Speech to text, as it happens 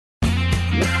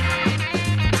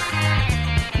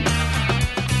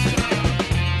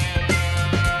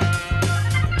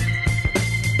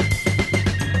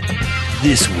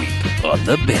This week on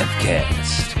the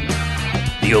Bamfcast,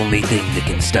 the only thing that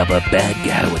can stop a bad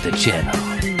guy with a channel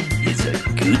is a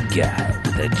good guy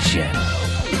with a channel.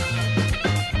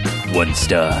 1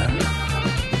 star,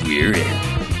 we're in.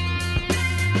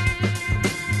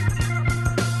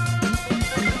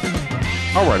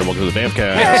 All right, and welcome to the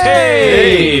Bamfcast.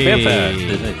 Hey!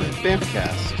 Bamfcast.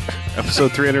 Bamfcast.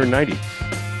 Episode 390.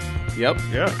 Yep.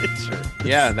 Yeah, sure.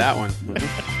 Yeah, that one.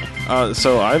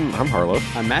 So I'm Harlow,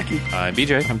 I'm Mackie. I'm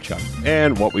BJ. I'm Chuck.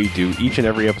 and what we do each and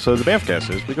every episode of the Bamfcast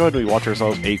is we go ahead and we watch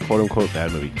ourselves a quote-unquote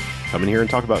bad movie. Come in here and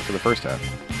talk about it for the first half.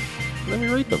 And then we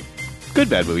rate them. Good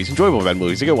bad movies, enjoyable bad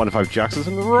movies. You get 1 to 5 jocks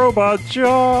and robot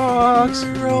jocks.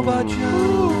 Robot jocks.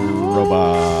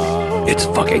 Robot. It's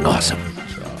fucking awesome.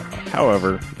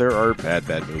 However, there are bad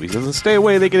movies. As in Stay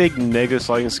Away, they get a negative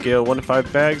sliding scale, 1 to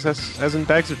 5 bags, as in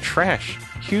bags of trash.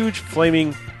 Huge,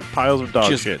 flaming piles of dog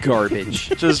Just shit. garbage.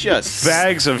 Just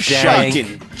bags of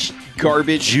fucking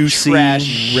garbage, juicy trash,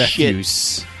 shit,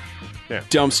 refuse.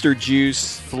 dumpster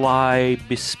juice. Fly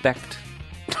bespecked.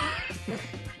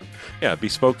 Yeah,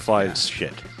 bespoke flies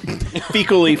shit.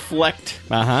 Fecally flecked.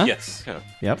 Uh-huh. Yes.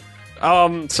 Yep.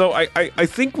 So I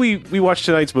think we watched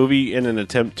tonight's movie in an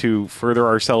attempt to further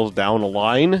ourselves down a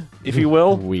line, if you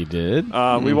will. We did.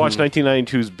 We watched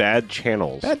 1992's Bad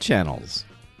Channels. Bad Channels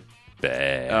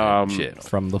Bad channel.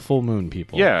 from the Full Moon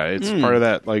people. Yeah, it's part of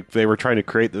that, like, they were trying to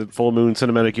create the Full Moon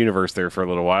cinematic universe there for a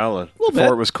little while. Before bit.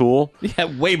 it was cool. Yeah,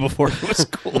 way before it was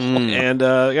cool. And,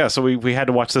 so we had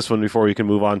to watch this one before we can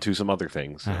move on to some other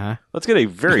things. So Uh-huh. let's get a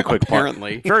very quick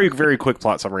Apparently. plot. Very, very quick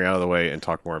plot summary out of the way and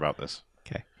talk more about this.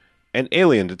 Okay. An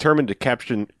alien determined to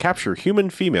capture human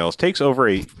females takes over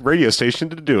a radio station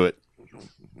to do it.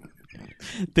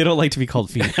 They don't like to be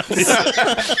called females.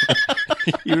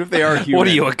 Even if they are human. What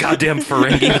are you, a goddamn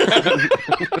Ferengi?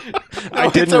 I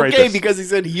It's didn't write okay this. because he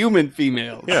said human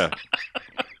females. Yeah.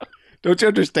 Don't you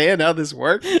understand how this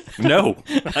works? No,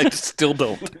 I still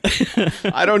don't.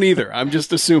 I don't either. I'm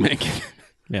just assuming.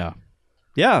 Yeah.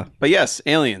 Yeah. But yes,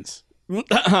 aliens.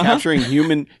 Capturing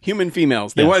human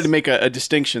females. They Yes. wanted to make a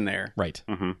distinction there. Right.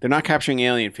 They're not capturing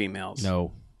alien females.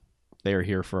 No. They are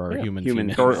here for our human human-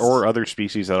 females. Or other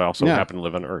species that also Yeah. happen to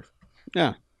live on Earth.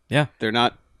 Yeah. Yeah. They're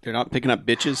not picking up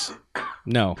bitches,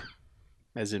 No.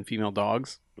 as in female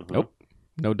dogs. Nope.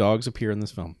 No dogs appear in this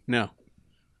film. No.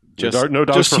 No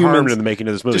dogs just were harmed humans- in the making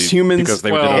of this movie. Just humans, because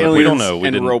they well, were aliens, we don't know. We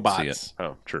and didn't robots, see it.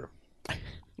 Oh, true.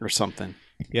 or something.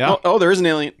 Yeah. Oh, there is an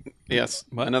alien. Yes,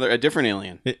 a different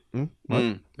alien.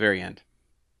 What? Very end.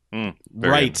 Very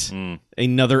Right. good. Mm.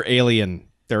 Another alien.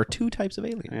 There are 2 types of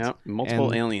aliens. Yeah, multiple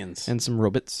And- aliens. And some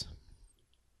robots.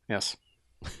 Yes.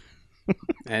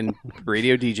 And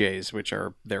radio DJs, which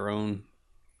are their own.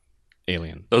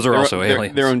 Alien. Those are also their,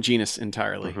 aliens. Their own genus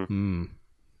entirely. Hmm.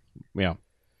 Yeah.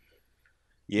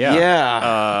 Yeah.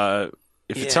 Yeah.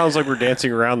 If it sounds like we're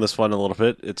dancing around this one a little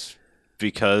bit, it's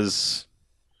because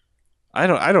I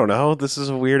don't know. This is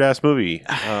a weird ass movie.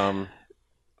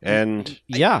 And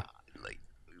Yeah.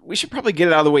 We should probably get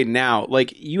it out of the way now.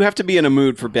 Like, you have to be in a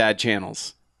mood for bad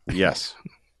channels. yes.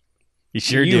 You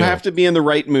sure you do. have to be in the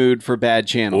right mood for bad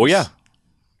channels. Oh, yeah.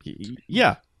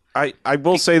 Yeah. I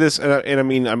will say this, and I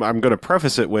mean, I'm going to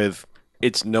preface it with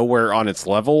it's nowhere on its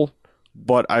level,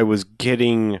 but I was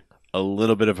getting a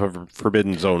little bit of a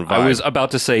Forbidden Zone vibe. I was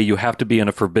about to say you have to be in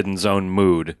a Forbidden Zone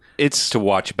mood It's to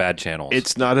watch bad channels.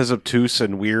 It's not as obtuse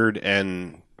and weird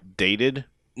and dated.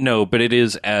 No, but it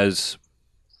is as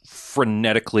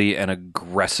frenetically and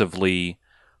aggressively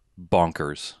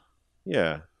bonkers.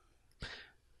 Yeah.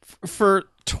 For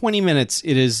 20 minutes,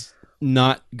 it is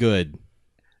not good.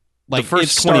 Like, The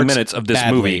first it 20 starts minutes of this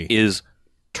badly. movie is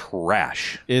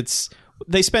trash.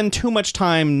 They spend too much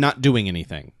time not doing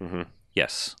anything.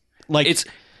 Yes. Like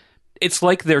It's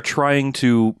like they're trying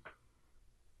to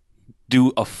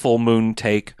do a full moon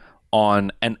take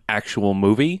on an actual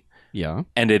movie, yeah.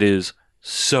 and it is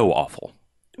so awful.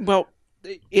 Well,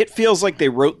 it feels like they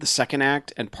wrote the second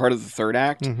act and part of the third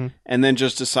act, and then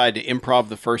just decide to improv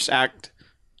the first act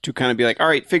to kind of be like, all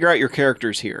right, figure out your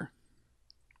characters here.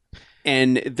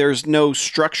 And there's no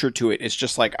structure to it. It's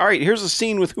just like, all right, here's a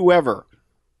scene with whoever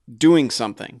doing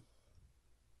something.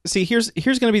 See, here's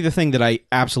going to be the thing that I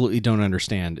absolutely don't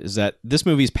understand is that this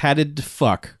movie's padded to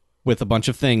fuck with a bunch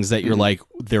of things that you're like,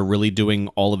 they're really doing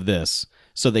all of this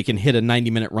so they can hit a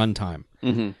 90-minute runtime.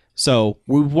 Mm-hmm. So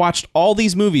we've watched all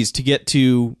these movies to get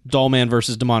to Dollman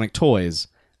versus Demonic Toys.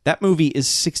 That movie is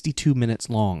 62 minutes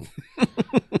long.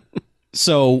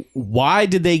 So why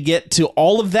did they get to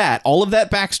all of that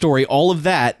backstory, all of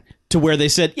that, to where they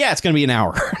said, yeah, it's going to be an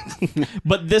hour.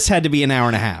 But this had to be an hour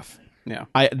and a half. Yeah.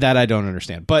 I don't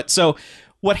understand. But so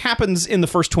what happens in the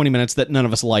first 20 minutes that none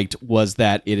of us liked was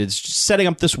that it is setting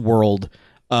up this world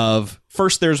of,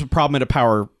 first there's a problem at a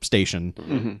power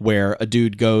station where a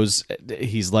dude goes,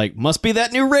 he's like, must be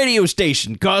that new radio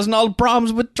station causing all the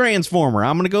problems with Transformer.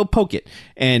 I'm going to go poke it.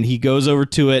 And he goes over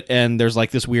to it, and there's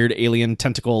like this weird alien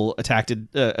tentacle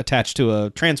attached to a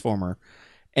Transformer.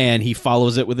 And he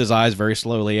follows it with his eyes very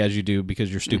slowly, as you do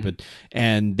because you're stupid.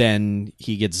 And then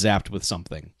he gets zapped with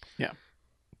something. Yeah.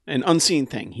 An unseen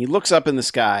thing. He looks up in the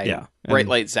sky. Yeah. Bright And-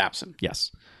 light zaps him.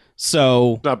 Yes.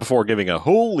 So, Not before giving a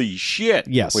holy shit.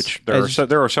 Yes. Which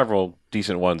there are several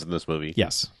decent ones in this movie.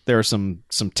 yes, there are some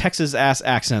Texas ass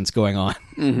accents going on.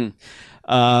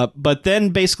 Mm-hmm. But then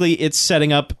basically it's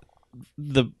setting up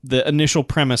the initial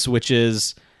premise, which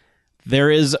is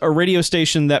there is a radio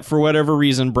station that for whatever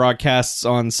reason broadcasts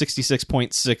on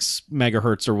 66.6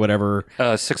 megahertz or whatever.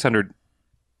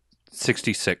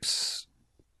 666.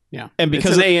 Yeah. And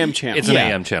because it's an of- AM channel. It's an Yeah,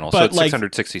 AM channel, but so it's like-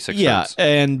 666 Yeah, hertz.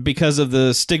 and because of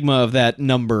the stigma of that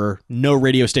number, no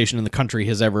radio station in the country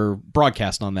has ever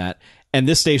broadcast on that. And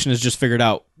this station has just figured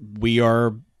out we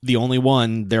are the only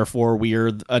one, therefore we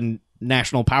are a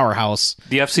national powerhouse.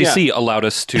 The FCC allowed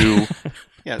us to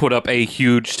Yeah. put up a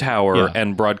huge tower Yeah.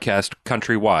 and broadcast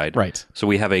countrywide. Right. So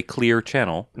we have a clear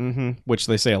channel. Which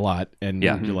they say a lot, and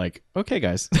Yeah. you're like, okay,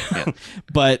 guys.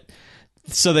 But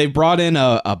so they brought in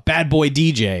a bad boy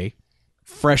DJ,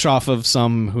 fresh off of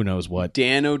some who knows what,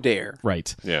 Dan O'Dare.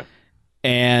 right? Yeah.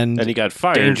 And And he got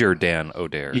fired. Danger Dan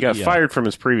O'Dare. He got Yeah. fired from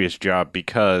his previous job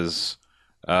because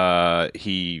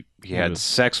he had was-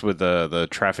 sex with the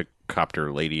traffic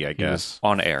copter lady, I guess.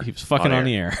 On air. he was fucking on on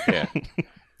the air, Yeah.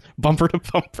 bumper to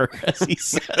bumper, as he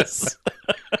says.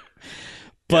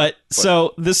 But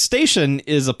so this station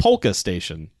is a polka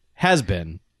station, has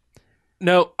been.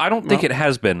 No, I don't think it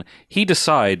has been. He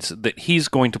decides that he's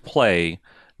going to play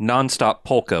nonstop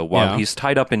polka while Yeah. he's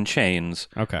tied up in chains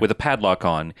Okay. with a padlock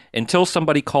on until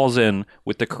somebody calls in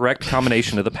with the correct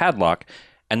combination of the padlock,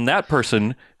 and that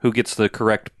person who gets the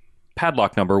correct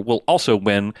padlock number will also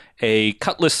win a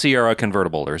Cutlass Sierra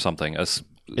convertible or something.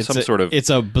 It's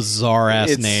a bizarre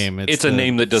ass It's- name. it's a the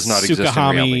name that does not exist in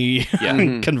Tsukahami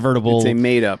reality. convertible. It's a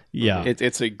made up. Yeah.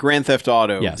 It's a Grand Theft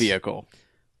Auto Yes. vehicle.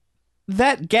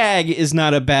 That gag is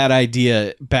not a bad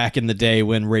idea back in the day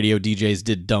when radio DJs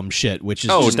did dumb shit, which is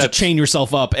just to that's- chain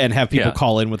yourself up and have people Yeah.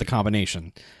 call in with a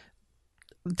combination.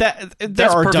 There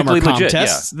That's are dumber perfectly legit,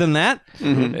 contests than that.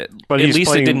 But At he's least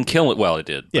playing- it didn't kill it. Well, it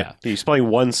did. Yeah. He's playing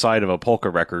one side of a polka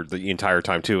record the entire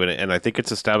time too, and I think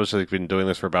it's established that he's been doing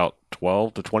this for about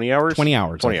 12 to 20 hours. 20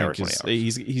 hours. 20 I hours. think, 20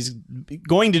 hours. He's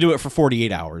going to do it for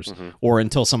 48 hours or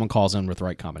until someone calls in with the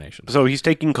right combination. So he's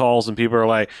taking calls, and people are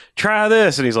like, "Try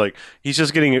this," and he's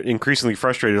just getting increasingly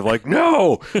frustrated. Like,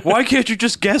 no, why can't you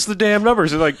just guess the damn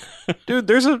numbers? And like, dude,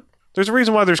 there's a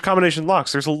reason why there's combination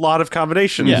locks. There's a lot of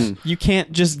combinations. Yeah, you can't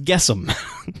just guess them.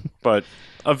 But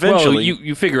eventually, Well,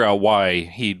 you figure out why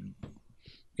he,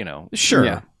 Sure,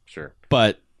 Yeah. sure.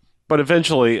 but But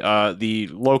eventually, the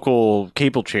local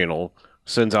cable channel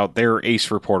sends out their ace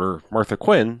reporter, Martha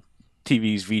Quinn,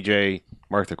 TV's VJ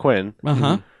Martha Quinn.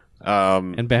 and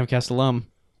Um, Bamcast alum.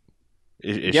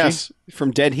 is Yes,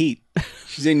 from Dead Heat.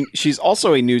 She's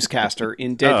also a newscaster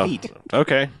in Dead Oh. Heat. she?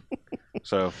 Okay.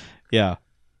 So, Yeah.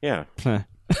 yeah.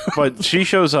 But she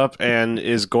shows up and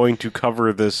is going to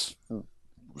cover this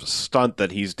stunt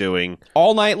that he's doing.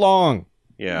 All night long.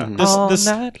 Yeah.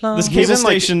 This cable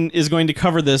station is going to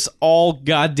cover this all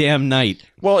goddamn night.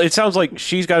 Well, it sounds like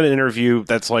she's got an interview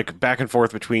that's like back and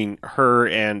forth between her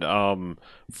and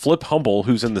Flip Humble,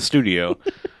 who's in the studio.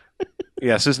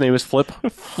 Yes, his name is Flip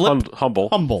Humble.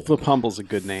 Humble. Flip Humble's a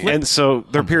good name. And so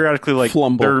they're periodically like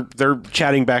Flumble. they're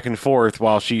chatting back and forth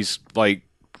while she's like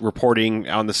reporting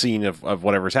on the scene of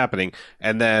whatever's happening,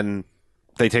 and then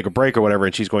they take a break or whatever,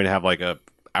 and she's going to have like a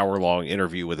hour-long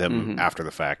interview with him after the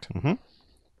fact.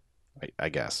 I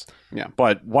guess. Yeah.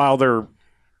 But while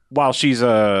she's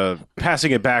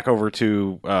passing it back over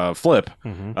to Flip,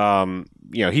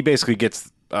 he basically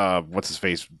gets what's his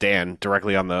face, Dan,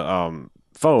 directly on the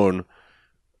phone.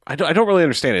 I don't really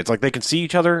understand it. It's like they can see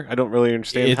each other. I don't really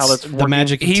understand how that's the working.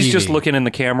 magic of He's TV. just looking in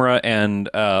the camera, and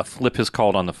Flip has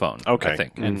called on the phone. Okay. I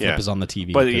think. And Flip Yeah. is on the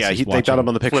TV. But 'cause yeah, he's they got him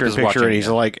on the Flip picture in is picture, watching, and he's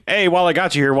yeah. like, "Hey, while I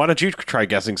got you here, why don't you try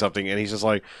guessing something?" And he's just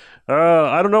like,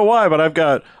 "I don't know why, but I've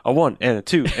got a 1 and a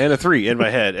 2 and a 3 in my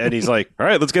head." And he's like, "All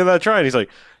right, let's give that a try." And he's like,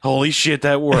 "Holy shit,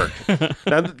 that worked!"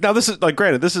 now this is like,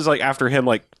 granted, this is like after him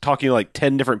like talking to like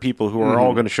 10 different people who are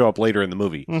all going to show up later in the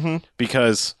movie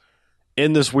because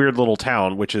in this weird little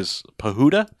town, which is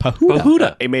Pahuda,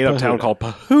 a made-up town called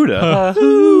Pahuda.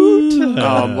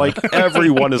 Like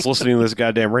everyone is listening to this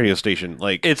goddamn radio station.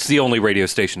 Like, It's the only radio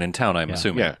station in town, I'm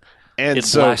assuming. yeah. And It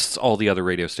so blasts all the other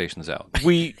radio stations out.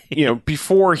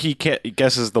 before he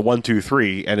guesses the 1, 2,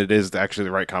 3, and it is actually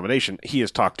the right combination, he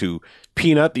has talked to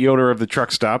Peanut, the owner of the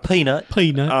truck stop. Peanut.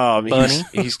 Bunny.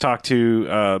 He's talked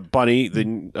to Bunny.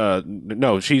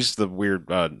 No, she's the weird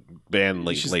band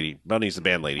lady. Bunny's the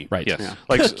band lady. Right. Yes. Yeah.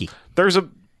 Like Cookie.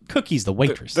 Cookie's the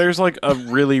waitress. There's like a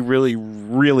really, really,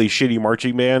 really shitty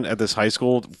marching band at this high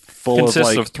school full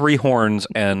Consists of of 3 horns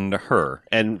and her.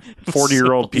 and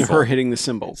 40-year-old people. Her hitting the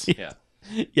cymbals. Yeah.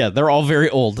 Yeah, they're all very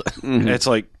old. And it's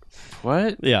like,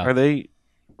 what? Yeah. Are they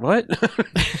what?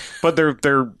 But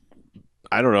they're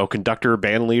I don't know, conductor,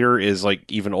 band leader is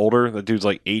like even older. The dude's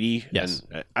like 80. Yes.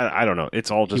 And I don't know. It's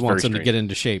all just He wants very them to strange. get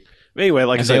into shape. Anyway,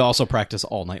 like I And said, they also practice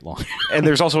all night long. and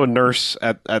there's also a nurse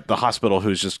at the hospital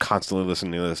who's just constantly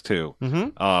listening to this too.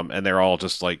 Mm-hmm. And they're all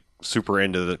just like super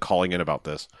into the calling in about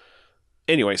this.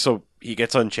 Anyway, so he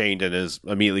gets unchained and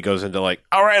immediately goes into like,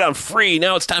 all right, I'm free.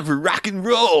 Now it's time for rock and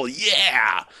roll.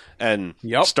 Yeah. And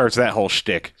starts that whole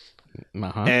shtick.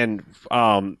 Uh-huh. And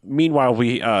meanwhile,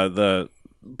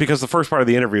 because the first part of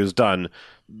the interview is done,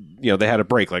 they had a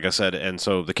break, like I said. And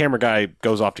so the camera guy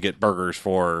goes off to get burgers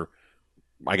for,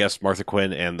 I guess, Martha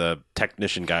Quinn and the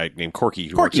technician guy named Corky,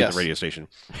 who works at the radio station.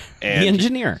 And the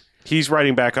engineer. he's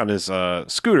riding back on his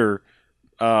scooter.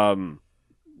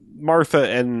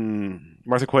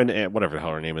 Martha Quinn and whatever the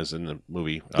hell her name is in the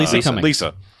movie. Lisa Cummings.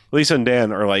 Lisa and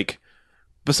Dan are like,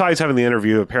 besides having the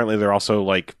interview, apparently they're also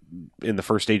like in the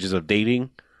first stages of dating.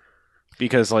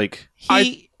 Because like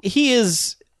He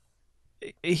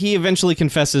eventually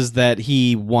confesses that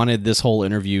he wanted this whole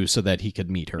interview so that he could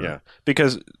meet her. Yeah,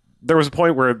 because there was a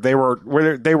point where they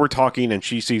were talking and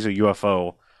she sees a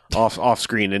UFO off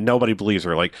screen and nobody believes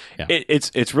her. Like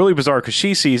it's really bizarre because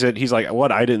she sees it. He's like,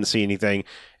 "What? I didn't see anything."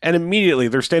 And immediately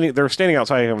they're standing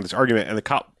outside having this argument, and the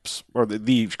cops or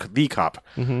the cop,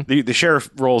 the sheriff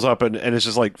rolls up and it's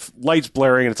just like lights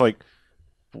blaring, and it's like,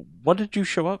 "What did you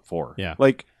show up for?" Yeah.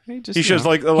 like he shows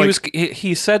like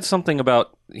He said something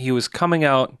about he was coming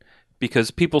out because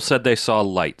people said they saw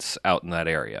lights out in that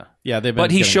area. Yeah, they've been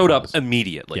But he getting showed calls. up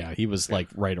immediately. Yeah, he was like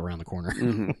right around the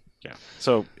corner. yeah.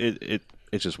 So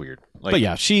it's just weird. Like, But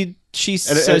yeah, she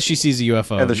says she sees a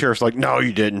UFO. and the sheriff's like, "No,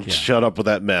 you didn't. Shut up with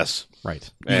that mess." right.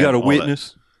 And all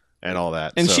that- and all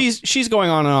that. And So- she's going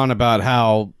on and on about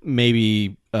how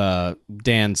maybe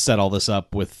Dan set all this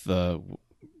up with the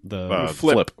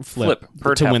Flip. Flip.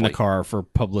 Bert to win the Hapley. car for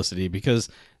publicity, because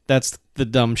that's the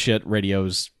dumb shit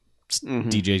radios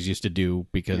DJs used to do,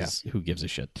 because who gives a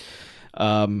shit.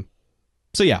 So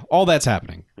yeah, all that's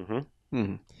happening.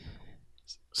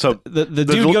 So The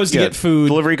dude goes to get food.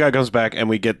 Delivery guy comes back, and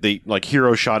we get the like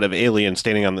hero shot of Alien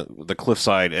standing on the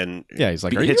cliffside, and Yeah, he's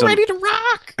like, he "Are you hits him- ready to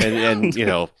rock?" and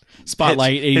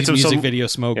Spotlight, hits 80s him music some- video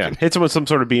smoke. hits him with some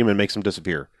sort of beam and makes him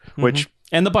disappear. Which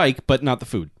And the bike, but not the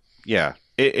food.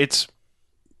 it's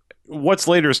what's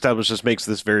later established just makes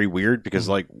this very weird because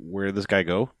like where did this guy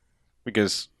go?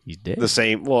 Because He's dead. the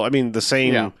same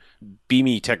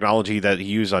beamy technology that he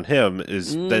used on him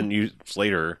is then used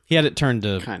later. He had it turned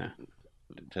Kind of.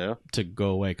 Yeah. to go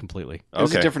away completely. It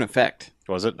was a different effect.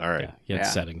 Was it? All right. Yeah, he had Yeah.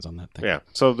 settings on that thing. Yeah.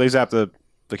 So they zap the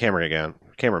cameraman,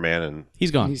 and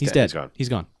He's gone. He's He's dead. dead. He's gone. He's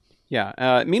gone.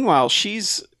 Yeah. Meanwhile,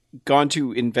 she's gone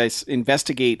to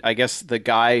investigate, I guess, the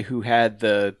guy who had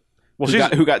the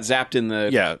who got zapped in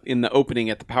the opening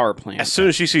at the power plant. as soon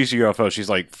as she sees UFO, she's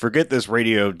like, "Forget this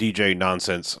radio DJ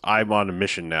nonsense. I'm on a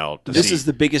mission now." This is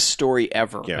the biggest story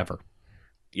ever. Yeah. Ever.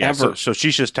 Yeah, Ever. so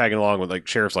she's just tagging along with like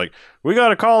sheriff's like, "We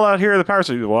got a call out here at the power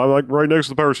station." Well, I'm like right next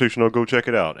to the power station. I'll go check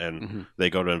it out. And they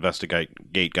go to investigate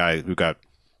guy who got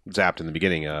zapped in the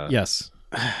beginning. Yes.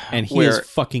 And he is Where-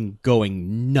 fucking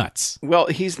going nuts. Well,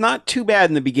 he's not too bad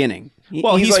in the beginning.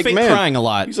 Well, he's like, fake "Man," crying a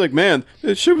lot. He's like, "Man,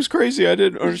 that shit was crazy. I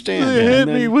didn't understand." They hit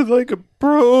me with like a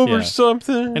probe or Yeah.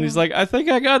 something. And he's like, "I think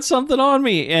I got something on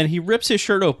me." And he rips his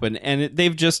shirt open, and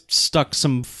they've just stuck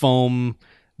some foam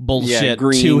bullshit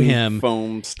green to him.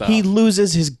 foam stuff. He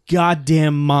loses his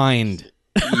goddamn mind.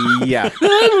 yeah.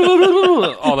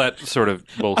 All that sort of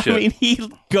bullshit. I mean,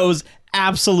 he goes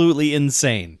absolutely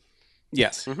insane.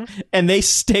 Yes. And they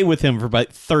stay with him for about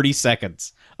 30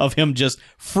 seconds of him just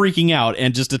freaking out,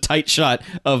 and just a tight shot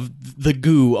of the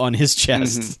goo on his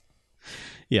chest.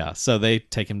 Yeah, so they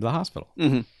take him to the hospital.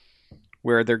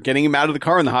 Where they're getting him out of the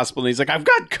car in the hospital, and he's like, "I've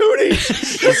got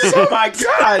cooties." Oh my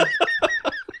god.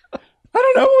 I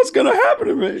don't know what's gonna happen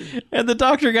to me. And the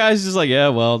doctor guy's just like, "Yeah,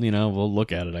 well, we'll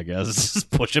look at it, I guess."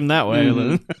 Just push him that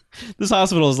way. This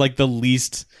hospital is like the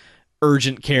least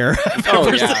urgent care.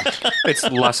 Oh yeah. It's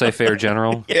laissez-faire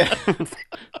general. Yeah.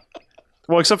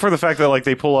 Well, except for the fact that like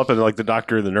they pull up and like the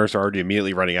doctor and the nurse are already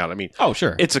immediately running out. I mean, Oh,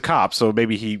 sure. it's a cop, so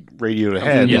maybe he radioed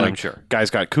ahead. yeah, like, sure. Guys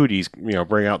got cooties, bring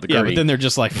out the yeah, gurney. but then they're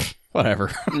just like,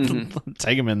 whatever.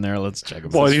 Take him in there. Let's check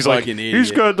him. Well, and he's like, fucking he's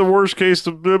idiot. got the worst case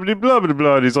of blah, blah, blah, blah,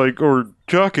 blah. And he's like, or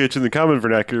jock itch in the common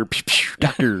vernacular. Pew,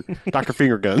 pew, Doctor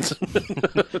finger guns.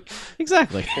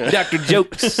 Exactly. Dr.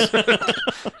 Jokes.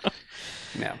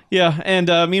 Yeah. Yeah, and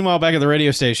meanwhile, back at the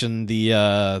radio station, the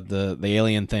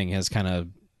alien thing has kind of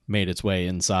made its way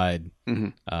inside.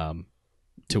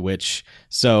 To which,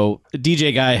 so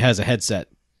DJ guy has a headset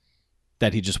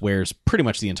that he just wears pretty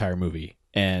much the entire movie,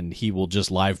 and he will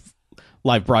just live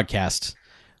broadcast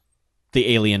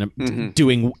the alien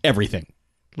doing everything,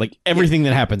 like everything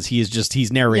that happens.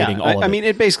 He's narrating all of it. I mean,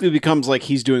 it basically becomes like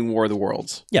he's doing War of the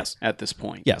Worlds. Yes, At this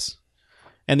point. yes,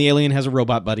 and the alien has a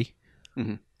robot buddy,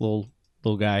 little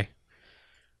guy. I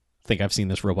think I've seen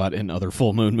this robot in other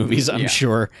Full Moon movies, I'm Yeah.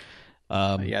 sure.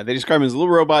 Yeah, they describe him as a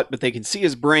little robot, but they can see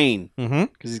his brain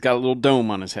Mhm. because he's got a little dome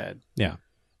on his head. Yeah. Filled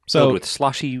So with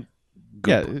sloshy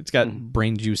yeah, it's got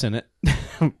brain juice in it,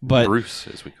 but Bruce,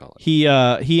 as we call it. he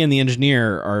and the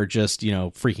engineer are just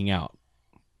freaking out,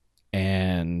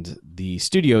 and the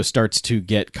studio starts to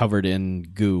get covered in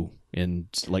goo, in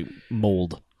like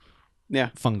mold, Yeah.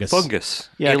 fungus. Fungus.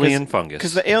 Yeah, Alien fungus.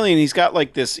 Because the alien, he's got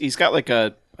like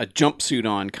a jumpsuit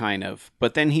on, kind of,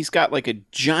 but then he's got like a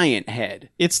giant head.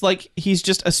 It's like he's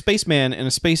just a spaceman in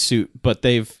a spacesuit, but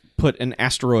they've put an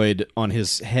asteroid on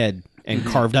his head and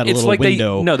carved out a it's little like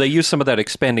window. they use some of that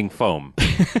expanding foam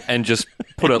and just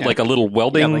put like a little Yeah,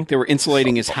 welding, like they were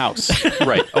insulating his house.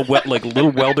 right? Like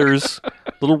little welders,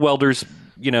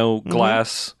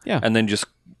 glass, Yeah. and then just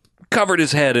covered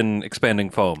his head in expanding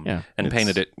foam, Yeah, and it's-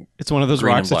 painted it. It's one of those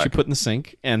green rocks and that you black. put in the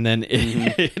sink, and then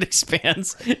it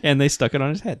expands, and they stuck it on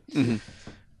his head.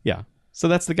 Yeah, so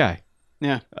that's the guy.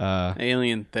 Yeah,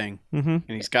 alien thing, and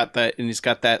he's got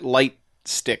that light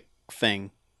stick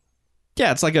thing.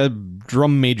 Yeah, it's like a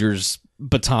drum major's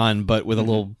baton, but with a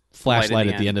little flashlight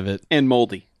at the end of it. And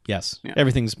moldy. Yes, Yeah.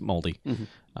 everything's moldy.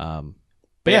 But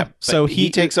Yeah, so he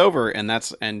takes over,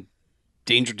 and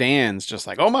Danger Dan's just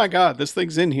like, oh my god, this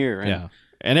thing's in here. And yeah,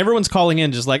 and everyone's calling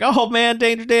in just like, oh man,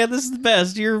 Danger Dan, this is the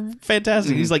best. You're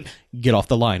fantastic. He's like, get off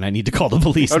the line. I need to call the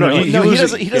police. Oh, And no, they're like, he No, he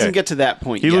loses- doesn't yeah. get to that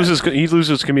point. He yet.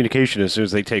 loses communication as soon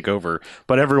as they take over.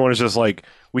 But everyone is just like,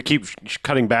 we keep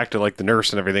cutting back to like the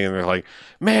nurse and everything, and they're like,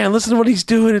 "Man, listen to what he's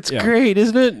doing. It's great,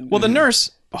 isn't it?" well, the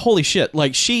nurse, holy shit,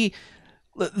 like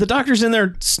the doctor's in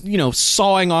there,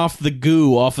 sawing off the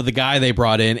goo off of the guy they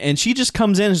brought in, and she just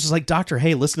comes in and is just like, Doctor,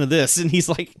 hey, listen to this, and he's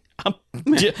like,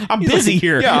 I'm busy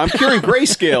here. Yeah, I'm curing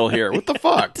grayscale here. What the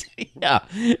fuck? Yeah.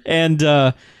 And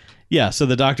so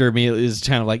the doctor immediately is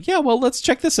kind of like, yeah, well, let's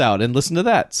check this out and listen to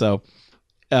that. So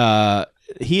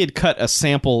he had cut a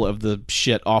sample of the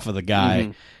shit off of the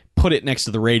guy, put it next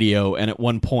to the radio, and at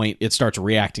one point it starts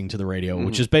reacting to the radio,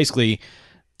 which is basically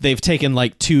they've taken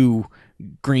like two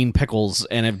green pickles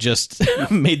and have just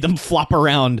made them flop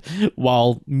around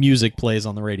while music plays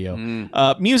on the radio.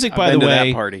 Music, by the Been to way,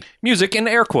 that party. Music in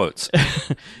air quotes,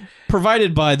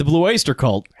 provided by the Blue Oyster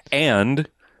Cult. and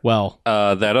Well,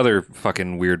 that other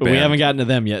fucking weird but band. we haven't gotten to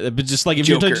them yet. But just like if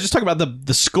you're Joker. just talking about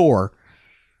the score,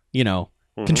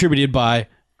 contributed by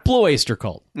Blue Oyster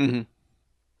Cult.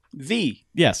 The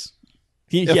Yes.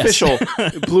 Yes. official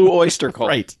Blue Oyster Cult.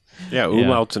 Right. Yeah,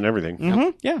 umlauts and everything.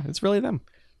 Mhm. Yeah, it's really them.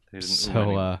 They didn't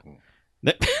So,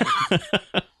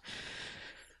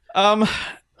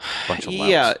 bunch of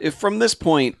Yeah, louds. if from this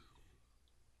point,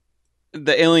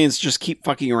 the aliens just keep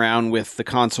fucking around with the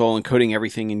console and coating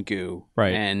everything in goo.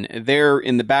 Right. And they're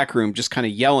in the back room just kind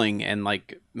of yelling and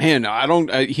like, man, I don't,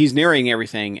 he's narrating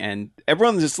everything. And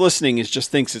everyone that's listening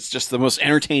just thinks it's just the most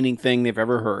entertaining thing they've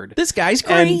ever heard. this guy's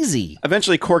And crazy.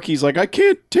 Eventually, Corky's like, I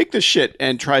can't take this shit,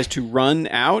 and tries to run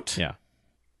out. Yeah.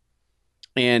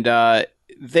 And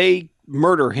they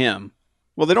murder him.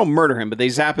 Well, they don't murder him, but they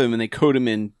zap him and they coat him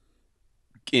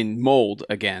in mold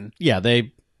again. Yeah,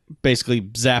 they basically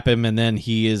zap him, and then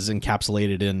he is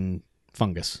encapsulated in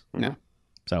fungus. Yeah.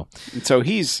 So, And so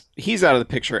he's out of the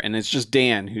picture, and it's just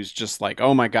Dan who's just like,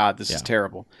 oh my god, this is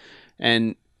terrible.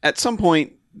 And at some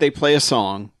point, they play a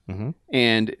song,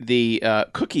 and the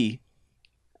cookie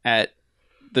at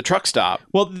the truck stop.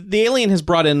 well, the alien has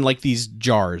brought in like these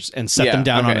jars and set them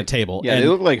down on a table. Yeah, and, they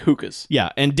look like hookahs. yeah,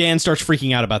 and Dan starts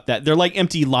freaking out about that. They're like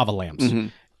empty lava lamps.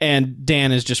 And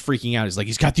Dan is just freaking out. He's like,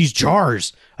 he's got these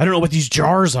jars. I don't know what these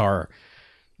jars are.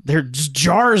 They're just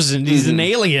jars, and he's an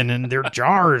alien, and they're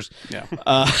jars. Yeah.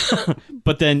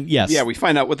 But then, yes. Yeah, we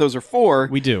find out what those are for.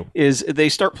 we do. Is they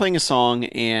start playing a song,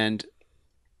 and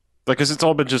Because it's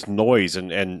all been just noise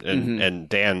and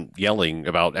Dan yelling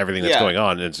about everything that's Yeah. going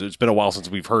on. It's been a while since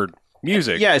we've heard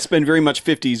music. Yeah, it's been very much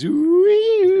 50s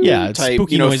Yeah, it's type,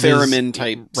 spooky noises. theremin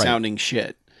type Right. sounding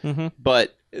shit. Mm-hmm.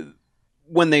 But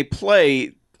when they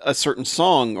play a certain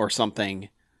song or something,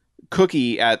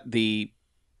 Cookie at the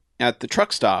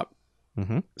truck stop,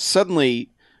 Mm-hmm. suddenly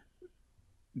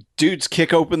dudes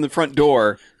kick open the front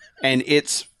door and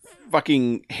it's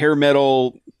fucking hair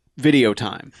metal video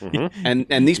time. Mhm.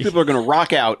 And these people are going to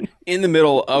rock out in the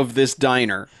middle of this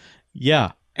diner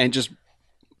Yeah. and just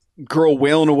girl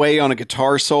wailing away on a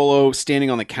guitar solo, standing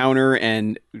on the counter,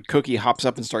 and Cookie hops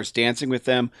up and starts dancing with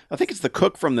them. I think it's the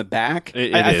cook from the back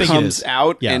It I is. think it comes is.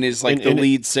 out Yeah. and is like In- the in-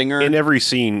 lead singer. In every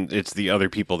scene, it's the other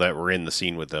people that were in the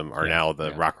scene with them are now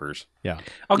the rockers. Yeah.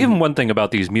 I'll give him one thing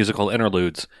about these musical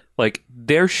interludes. Like,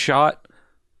 they're shot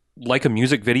like a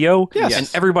music video, Yes. and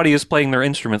everybody is playing their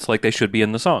instruments like they should be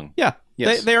in the song. Yeah.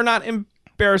 Yes. They are not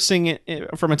embarrassing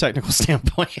from a technical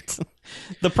standpoint.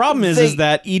 The problem is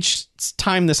that each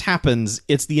time this happens,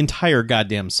 it's the entire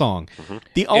goddamn song.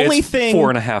 The only It's thing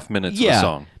 4.5 minutes of Yeah. a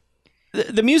song.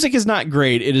 the music is not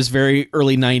great. It is very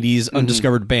early 90s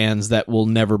undiscovered bands that will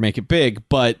never make it big,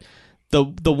 but the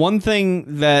one thing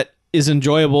that is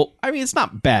enjoyable, I mean it's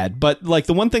not bad, but like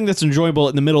the one thing that's enjoyable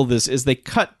in the middle of this is they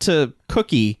cut to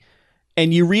Cookie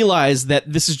and you realize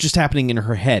that this is just happening in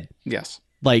her head. Yes.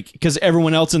 Like, because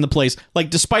everyone else in the place,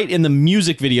 like, despite in the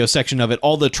music video section of it,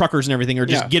 all the truckers and everything are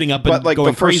just Yeah. getting up But and like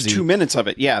going the first crazy. 2 minutes of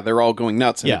it, yeah, they're all going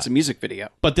nuts and Yeah. it's a music video.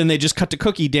 But then they just cut to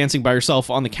Cookie dancing by herself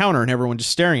on the counter and everyone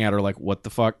just staring at her like, what the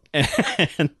fuck?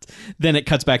 And then it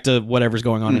cuts back to whatever's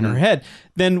going on in her head.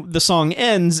 Then the song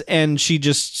ends and she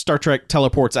just Star Trek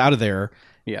teleports out of there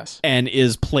Yes. and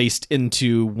is placed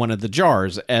into one of the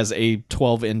jars as a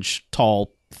 12-inch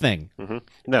tall thing.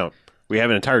 No, we have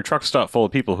an entire truck stop full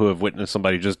of people who have witnessed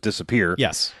somebody just disappear.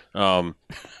 Yes. And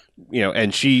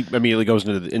she immediately goes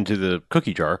into the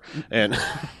cookie jar and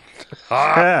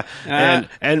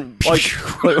and like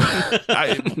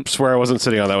I swear I wasn't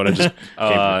sitting on that one. I just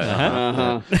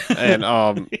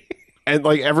and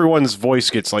like everyone's voice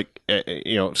gets like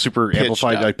super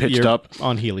amplified, up. like pitched You're up.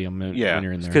 on helium when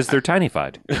you're in there. Because they're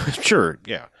tiny-fied. Sure,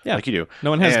 yeah, Yeah. like you do.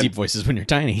 No one has And deep voices when you're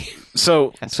tiny.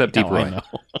 So Except Deep Now I Roy.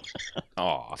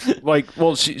 know. like,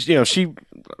 well, she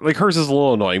like hers is a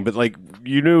little annoying, but like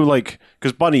you knew like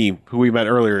because Bunny, who we met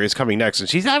earlier, is coming next, and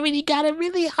she's already got a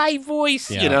really high voice,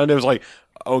 Yeah. and it was like,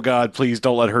 oh God, please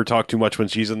don't let her talk too much when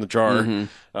she's in the jar.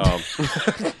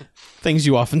 Things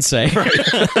you often say.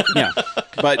 Yeah.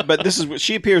 But this is what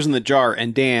she appears in the jar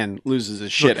and Dan loses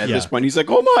his shit at Yeah. this point. He's like,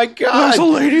 "Oh my god." There's a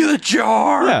lady in the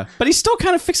jar. Yeah, but he's still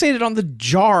kind of fixated on the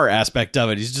jar aspect of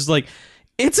it. He's just like,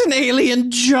 it's an alien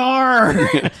jar.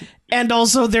 And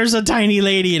also there's a tiny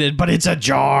lady in it, but it's a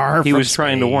jar. He from was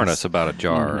trying to warn space. us about a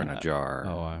jar and a jar.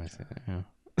 Oh, I see.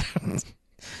 Yeah.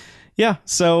 Yeah,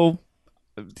 so,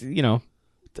 the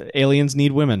aliens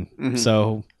need women.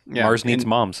 So, Yeah, Mars needs and-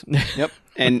 moms. Yep.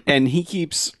 And he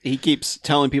keeps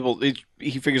telling people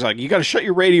he figures like you got to shut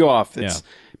your radio off. It's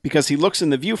because he looks in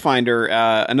the viewfinder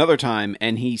another time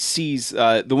and he sees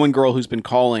the one girl who's been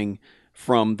calling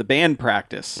from the band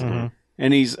practice.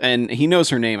 And he knows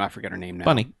her name. I forget her name now.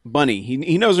 Bunny.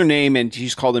 He knows her name and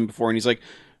she's called him before and he's like,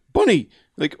 "Bunny,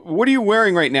 like what are you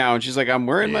wearing right now?" And she's like, "I'm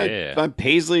wearing my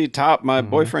paisley top my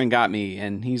boyfriend got me."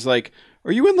 And he's like,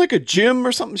 "Are you in like a gym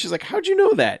or something?" She's like, "How'd you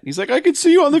know that?" He's like, "I could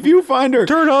see you on the viewfinder.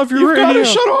 Turn off your You've got to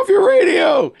radio." shut off your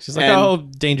radio." she's like, And, oh,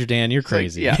 Danger Dan, you're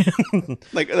crazy. yeah.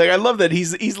 like I love that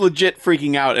he's legit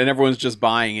freaking out and everyone's just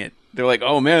buying it. They're like,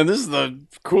 "Oh man, this is the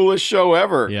coolest show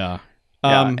ever." Yeah.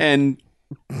 Yeah. And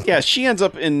yeah, she ends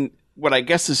up in what I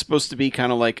guess is supposed to be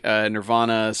kind of like a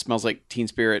Nirvana Smells Like Teen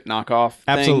Spirit knockoff thing.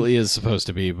 Absolutely is supposed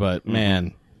to be, but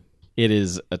man, it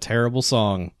is a terrible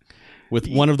song with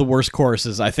one of the worst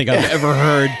choruses I think I've ever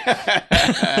heard.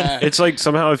 It's like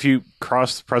somehow if you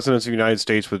cross the presidents of the United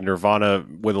States with Nirvana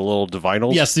with a little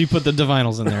divinals. Yes, you put the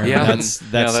divinals in there. Yeah. That's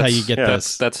how you get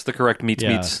this. That's the correct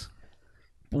meets.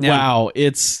 Wow,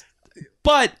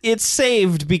 but it's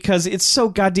saved because it's so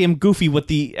goddamn goofy what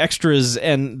the extras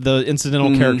and the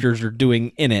incidental characters are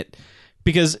doing in it.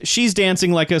 Because she's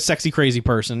dancing like a sexy crazy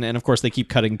person, and of course they keep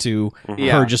cutting to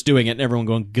her just doing it and everyone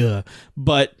going guh.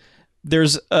 But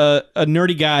there's a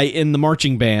nerdy guy in the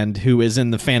marching band who is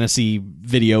in the fantasy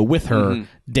video with her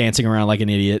dancing around like an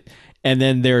idiot. And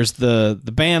then there's the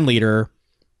band leader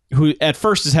who at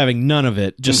first is having none of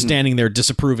it, just standing there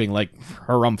disapproving like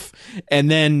harumph. And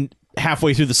then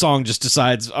halfway through the song just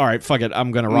decides, all right, fuck it,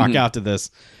 I'm going to rock out to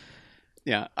this.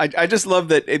 Yeah, I just love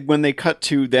that when they cut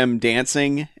to them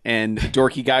dancing and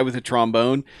dorky guy with a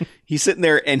trombone, he's sitting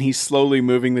there and he's slowly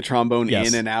moving the trombone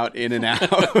Yes. in and out, in and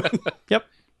out. Yep.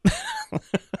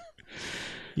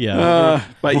 Yeah.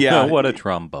 But yeah, what a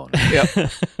trombone. yep.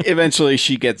 Eventually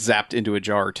she gets zapped into a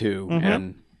jar too,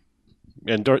 and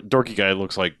Dorky guy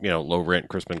looks like, low rent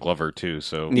Crispin Glover too.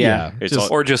 So Yeah. it's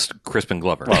Just- Or just Crispin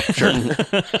Glover. sure.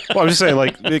 Well, I'm just saying,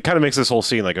 like, it kind of makes this whole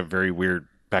scene like a very weird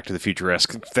Back to the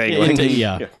Future-esque thing. Like,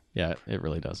 Yeah, it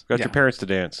really does. got Yeah. your parents to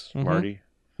dance, Marty.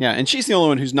 yeah, and she's the only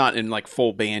one who's not in like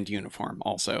full band uniform.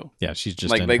 Also, Yeah, she's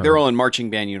just like in they're her- all in marching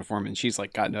band uniform, and she's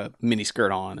like got a mini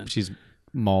skirt on, and she's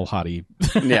mall hottie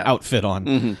Yeah. outfit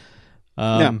on.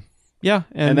 Mhm. Yeah,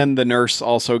 and then the nurse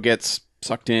also gets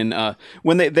sucked in.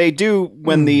 When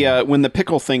when the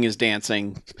pickle thing is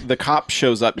dancing, the cop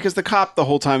shows up because the cop the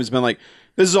whole time has been like,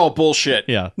 "This is all bullshit.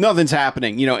 Yeah. Nothing's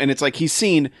happening." And it's like he's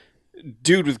seen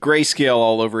dude with grayscale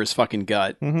all over his fucking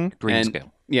gut. Greenscale.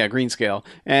 Yeah, greenscale.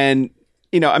 And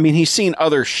he's seen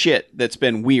other shit that's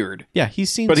been weird. yeah,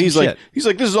 he's seen. But some he's shit.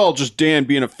 like, this is all just Dan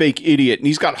being a fake idiot, and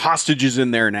he's got hostages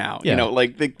in there now. Yeah.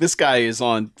 This guy is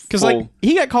on because full. like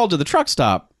he got called to the truck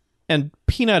stop, and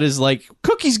Peanut is like,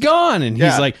 "Cookie's gone," and he's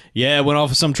Yeah. like, "Yeah, it went off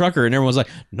with some trucker," and everyone's like,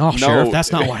 "No, Sheriff,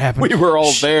 that's not what happened. We were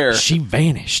all there." She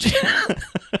vanished."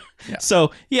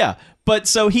 So yeah, but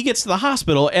so he gets to the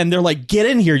hospital, and they're like, "Get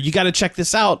in here, you got to check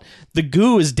this out. The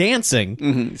goo is dancing."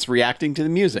 Mhm, it's reacting to the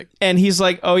music. And he's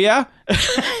like, "Oh yeah,"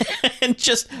 and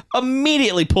just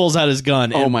immediately pulls out his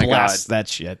gun and Oh my blasts God. that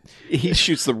shit. He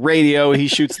shoots the radio. He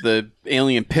shoots the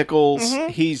alien pickles.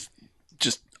 He's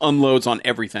just unloads on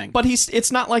everything. But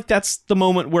it's not like that's the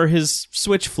moment where his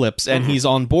switch flips and he's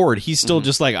on board. He's still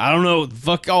just like, I don't know,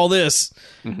 fuck all this.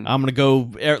 I'm gonna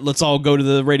go. Let's all go to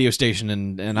the radio station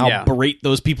and I'll Yeah. berate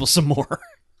those people some more.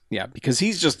 Yeah, because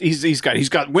he's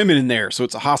got women in there, so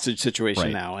it's a hostage situation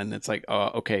Right. now, and it's like,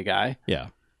 okay, guy. Yeah.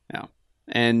 Yeah,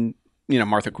 and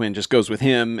Martha Quinn just goes with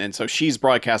him, and so she's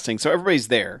broadcasting, so everybody's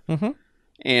there,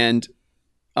 and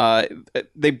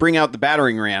they bring out the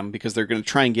battering ram because they're going to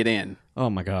try and get in. Oh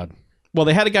my god. Well,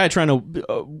 they had a guy trying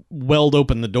to weld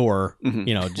open the door,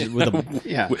 just with a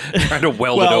Yeah, Trying to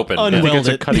weld it well, open. unweld It's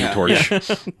a it. cutting torch.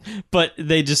 But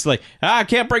they just like, I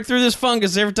can't break through this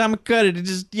fungus. Every time I cut it, it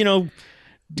just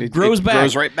grows back.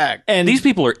 grows right back. And These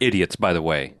people are idiots, by the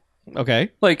way.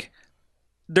 okay. Like,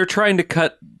 they're trying to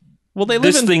cut Well, they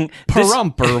live this in thing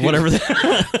Pahrump or whatever.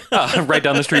 right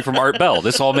down the street from Art Bell.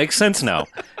 This all makes sense now.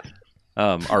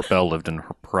 Art Bell lived in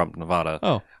Pahrump, Nevada.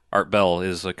 Oh. Art Bell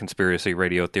is a conspiracy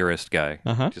radio theorist guy.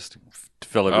 Uh-huh. Just to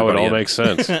fill Oh, it everybody all in. makes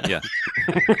sense. Yeah,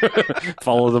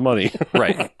 Follow the money.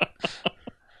 right.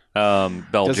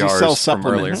 Bell Does he jars sell from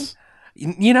earlier. supplements?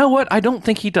 You know what? I don't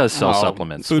think he does sell Oh,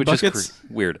 supplements, food which buckets? is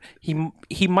weird.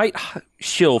 He might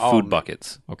shill food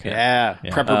buckets, Okay. Yeah,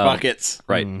 prepper buckets.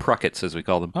 right? Pruckets, as we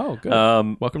call them. Oh, good.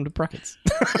 Welcome to Pruckets.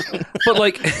 But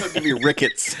like, Give me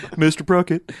rickets. Mr.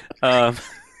 Pruckett,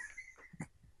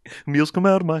 meals come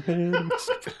out of my head.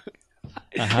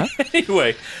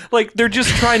 Anyway, like they're just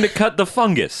trying to cut the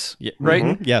fungus, right?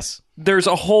 Mhm. Yes. There's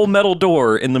a whole metal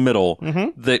door in the middle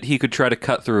that he could try to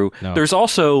cut through. No. There's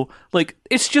also like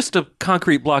it's just a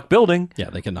concrete block building. Yeah,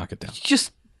 they can knock it down.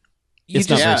 Just It's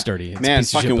not very sturdy. It's a Man, piece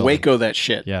of shit fucking building. Waco that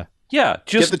shit. Yeah. Get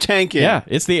Get the tank in. Yeah,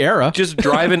 it's the era. just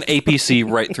drive an APC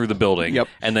right through the building Yep.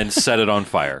 and then set it on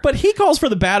fire. But he calls for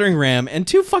the battering ram, and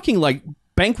two fucking like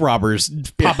bank robbers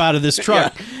pop out of this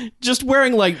truck, just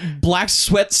wearing like black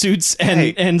sweatsuits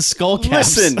and skull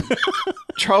caps. Listen,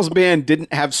 Charles Band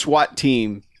didn't have SWAT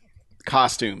team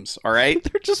costumes. All right,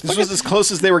 They're just this fucking- was as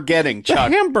close as they were getting. the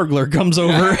Chuck. Hamburglar comes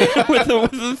over with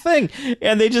the thing,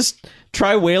 and they just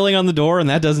try wailing on the door, and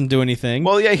that doesn't do anything.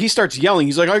 Well, yeah, he starts yelling.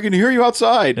 He's like, "I can hear you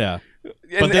outside." yeah. And-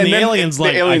 But then and the alien's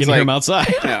like, I can hear him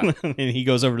outside. Yeah. And he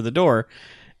goes over to the door,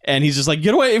 and he's just like,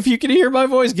 get away. If you can hear my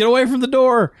voice, get away from the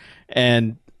door.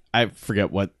 And I forget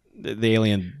what the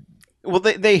alien, Well,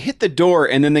 they hit the door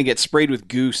and then they get sprayed with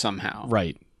goo somehow.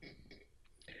 right.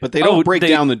 But they don't break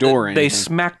down the door. Or They anything.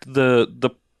 smacked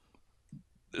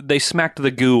they smacked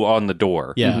the goo on the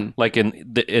door. Yeah. Like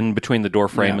in between the door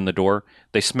frame Yeah. and the door,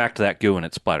 they smacked that goo and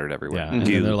it splattered everywhere. Yeah. And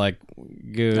Goo. then they're like,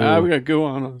 goo. We got goo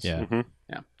on us. yeah.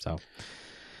 Yeah. So,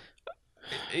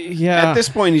 yeah. At this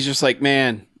point, he's just like,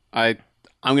 "Man, I'm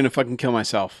gonna fucking kill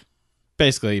myself."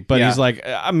 basically. But Yeah. he's like,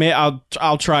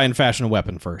 I'll try and fashion a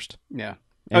weapon first. Yeah.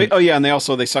 And- Oh yeah, and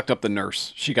they sucked up the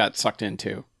nurse. She got sucked in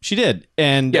too. She did.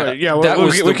 And Yeah. Yeah, That well,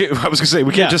 was we the- can't- I was going to say,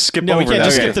 we can't just skip no, over we can't that.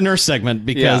 just Okay. skip the nurse segment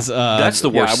because That's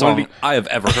the yeah, worst I wanna song be- I have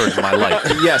ever heard in my life.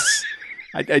 Yes,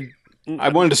 I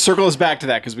wanted to circle us back to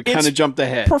that because we kind of It's jumped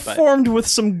ahead. but- performed with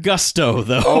some gusto,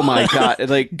 though. oh my god!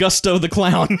 Like Gusto the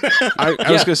clown. I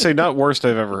was going to say, not worst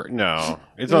I've ever. No,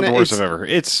 it's not No, the worst it's- I've ever.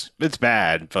 It's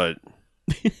bad, but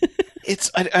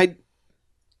it's I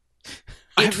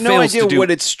have It no fails idea to do- what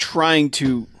it's trying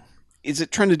to is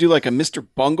it trying to do like a Mr.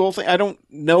 Bungle thing? I don't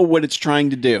know what it's trying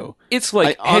to do. It's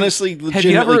like I honestly, have you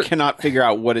legitimately ever- cannot figure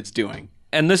out what it's doing.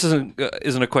 And this isn't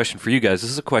a question for you guys.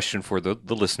 This is a question for the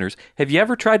listeners. Have you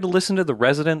ever tried to listen to The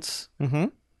Residents? Mm-hmm.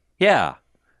 Yeah.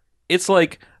 It's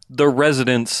like The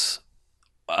Residents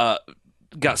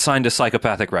got signed to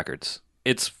Psychopathic Records.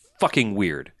 It's fucking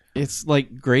weird. It's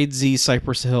like Grade Z,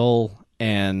 Cypress Hill,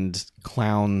 and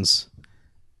Clowns,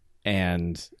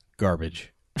 and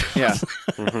garbage. Yeah.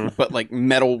 But like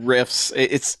metal riffs.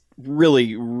 It's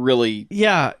really, really.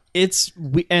 Yeah,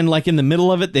 and like in the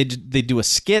middle of it, they do a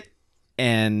skit,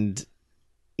 and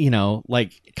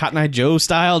like Cotton Eye Joe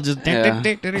style, just Yeah.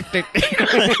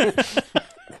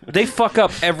 They fuck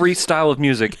up every style of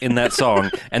music in that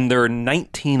song, and there are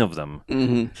 19 of them.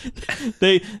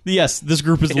 This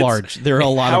group is large. There are a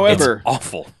lot However, of It's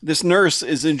awful. this nurse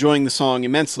is enjoying the song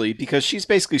immensely because she's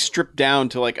basically stripped down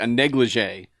to like a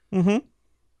negligee. Mm-hmm.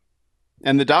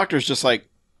 And the doctor's just like,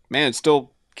 man, it's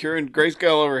still curing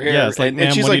grayscale over here. Yeah, it's like, and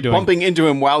 "Ma'am, she's what are you like doing?" bumping into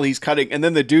him while he's cutting. And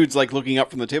then the dude's like looking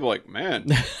up from the table like, man.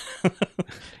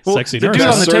 sexy The nurse. dude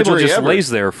on the table Surgery just ever. lays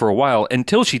there for a while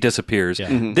until she disappears. Yeah.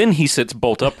 Then he sits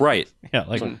bolt upright. Yeah,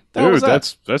 like Dude,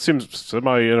 that? that seems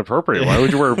semi inappropriate. Why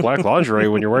would you wear black lingerie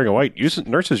when you're wearing a white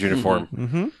nurse's uniform?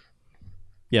 Mm-hmm.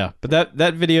 Yeah, but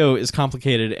that video is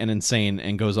complicated and insane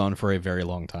and goes on for a very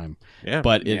long time. Yeah,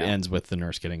 But it Yeah. ends with the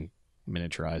nurse getting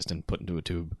miniaturized and put into a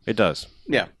tube. it does.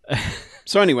 Yeah.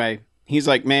 So anyway, he's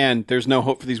like, man, there's no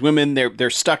hope for these women. They're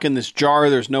stuck in this jar.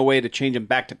 There's no way to change them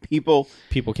back to people.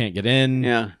 People can't get in.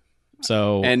 Yeah.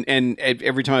 So And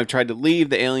every time I've tried to leave,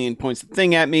 the alien points the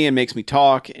thing at me and makes me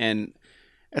talk. And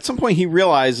at some point, he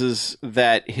realizes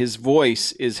that his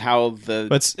voice is how the.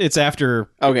 but it's after.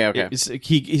 Okay.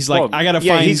 He's like, Well, I gotta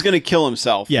Yeah, find. he's going to kill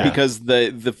himself. Yeah. Because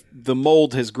the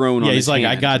mold has grown. Yeah, on he's his like, I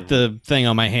hand. got the thing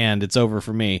on my hand. It's over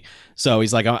for me. So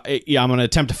he's like, I'm going to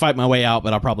attempt to fight my way out,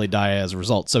 but I'll probably die as a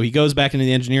result. So he goes back into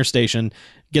the engineer station,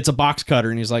 gets a box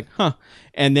cutter, and he's like, huh.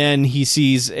 And then he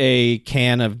sees a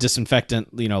can of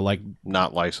disinfectant, like,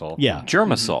 Not Lysol. yeah,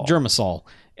 Germasol. Germasol.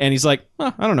 And he's like,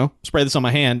 I don't know, spray this on my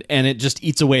hand. And it just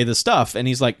eats away the stuff. And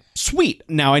he's like, sweet,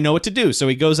 now I know what to do. So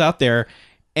he goes out there,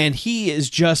 and he is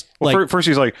just Well, like, first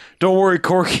he's like, "Don't worry,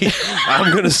 Corky,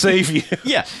 I'm going to save you."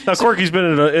 yeah. Now Corky's been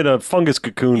in a fungus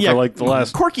cocoon Yeah, for like the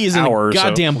last Corky is in hour a or so.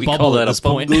 goddamn We bubble call at that this a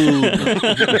point.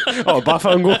 Oh,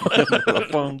 Bafangu.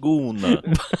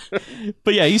 Fanguna.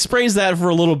 But yeah, he sprays that for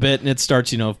a little bit, and it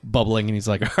starts, bubbling. And he's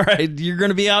like, "All right, you're going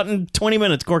to be out in 20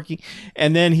 minutes, Corky."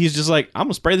 And then he's just like, "I'm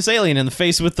going to spray this alien in the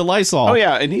face with the Lysol." Oh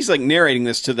yeah, and he's like narrating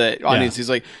this to the audience. He's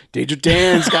like, Danger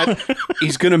Dan's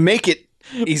he's gonna make it.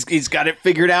 He's got it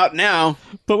figured out now.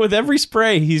 But with every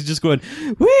spray, he's just going,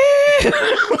 "Woo!"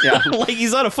 Yeah. like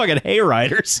he's on a fucking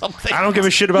hayride or something. I don't give a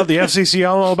shit about the FCC.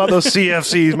 I'm all about those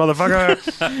CFCs,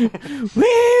 motherfucker.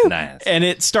 Woo! Nice. And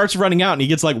it starts running out, and he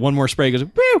gets like one more spray. He goes,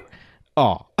 "Woo!"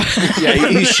 Oh, Yeah,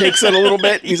 he shakes it a little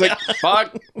bit. He's like,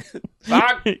 fuck.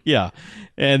 yeah.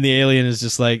 And the alien is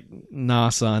just like, "Nah,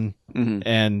 son,"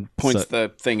 and Points so-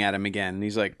 the thing at him again. And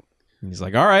he's like, he's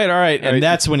like, all right. right. And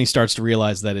that's when he starts to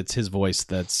realize that it's his voice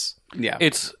that's. yeah.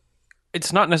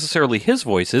 It's not necessarily his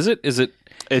voice, is it? Is it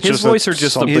It's his just voice a- or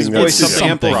just the something His that's- voice is something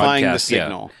amplifying the broadcast, yeah.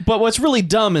 signal. But what's really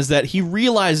dumb is that he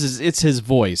realizes it's his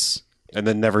voice and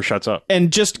then never shuts up.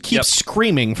 and just keeps Yep.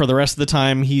 screaming for the rest of the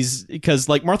time. Because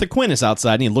like Martha Quinn is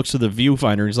outside and he looks to the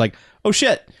viewfinder and he's like, "Oh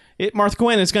shit, Martha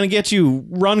Quinn, it's gonna get you.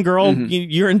 Run, girl,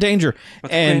 you're in danger."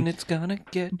 and it's gonna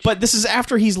get But this is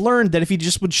after he's learned that if he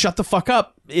just would shut the fuck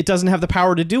up, it doesn't have the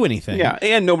power to do anything. Yeah,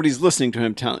 and nobody's listening to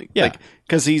him telling. Yeah. Like,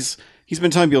 because he's been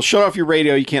telling people, shut off your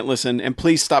radio, you can't listen, and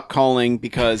please stop calling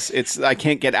because I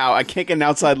can't get out. I can't get an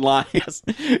outside line.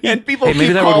 And people Hey, maybe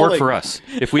keep that would work calling. for us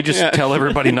if we just Yeah. tell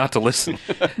everybody not to listen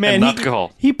Man, and not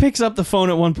call. he picks up the phone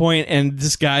at one point, and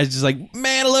this guy's just like,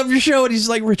 "Man, I love your show." And he's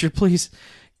like, "Richard, please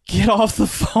get off the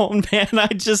phone, man. I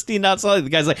just need not solid." The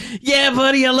guy's like, "Yeah,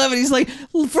 buddy, I love it." He's like,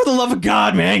 "For the love of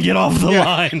God, man, get off the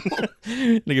line."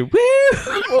 And they go,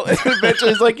 "Woo!" Well,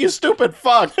 eventually he's like, you stupid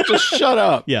fuck, just shut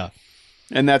up. Yeah,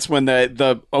 And that's when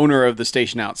the owner of the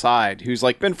station outside, who's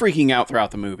like been freaking out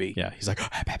throughout the movie. yeah. He's like,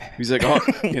 He's like, oh,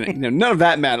 none of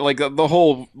that mattered. Like the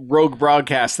whole rogue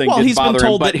broadcast thing Well, didn't he's been bother him,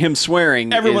 told but that him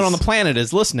swearing. everyone is- on the planet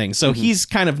is listening, so he's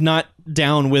kind of not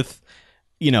down with,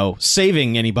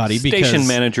 saving anybody because Station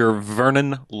manager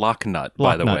Vernon Locknut,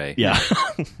 by the Locknut, way. yeah,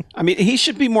 I mean, he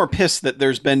should be more pissed that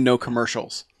there's been no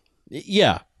commercials.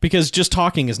 yeah, because just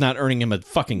talking is not earning him a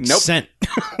fucking Nope. cent.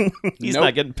 He's Nope.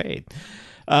 not getting paid.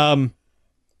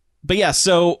 But yeah,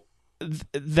 so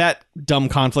that dumb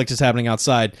conflict is happening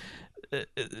outside.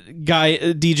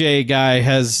 DJ guy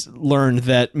has learned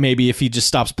that maybe if he just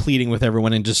stops pleading with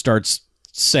everyone and just starts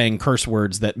saying curse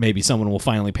words that maybe someone will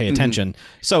finally pay attention.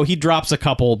 So he drops a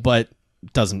couple, but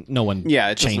doesn't. No one. Yeah,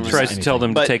 it doesn't changes. really- Tries to tell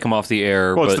them But- to take him off the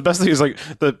air. Well, but the best thing is like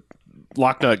the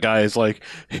Locknut guy is like,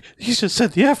 he just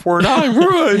said the F word, I'm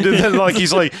ruined. And then like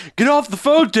he's like, get off the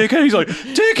phone, dickhead. He's like,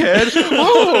 dickhead?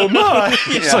 Oh my.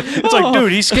 It's like,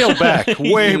 dude, he scaled back,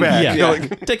 way back. Yeah, You know, like,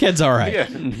 Dickhead's all right. yeah.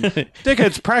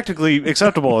 Dickhead's practically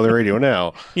acceptable on the radio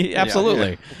now.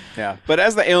 Absolutely. Yeah, but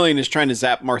as the alien is trying to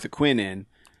zap Martha Quinn in,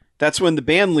 that's when the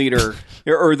band leader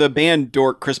or the band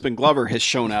dork Crispin Glover has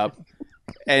shown up,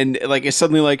 and like is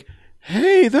suddenly like,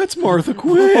 "Hey, that's Martha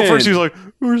Quinn." Well, first he's like,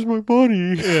 where's my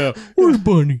bunny? Yeah. Where's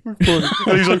Bunny? And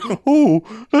he's like, oh,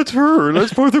 that's her.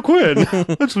 That's Martha Quinn.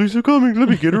 That's Lisa Cummings. Let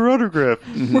me get her autograph.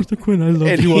 Martha Quinn, I love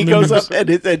and you. he on goes the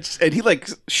up and he like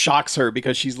shocks her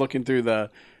because she's looking through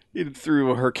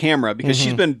her camera because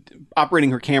she's been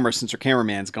operating her camera since her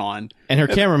cameraman's gone. And her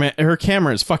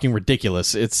camera is fucking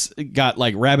ridiculous. It's got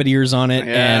like rabbit ears on it,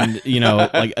 Yeah.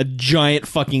 and like a giant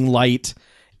fucking light.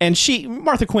 And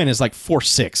Martha Quinn is like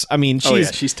 4'6". I mean,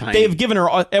 she's tiny. They've given her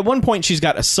at one point she's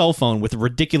got a cell phone with a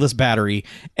ridiculous battery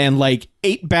and like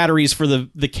 8 batteries for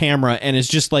the camera, and is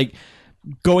just like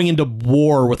going into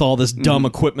war with all this dumb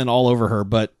equipment all over her.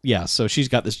 But yeah, so she's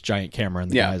got this giant camera, and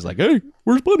the guy's like, "Hey,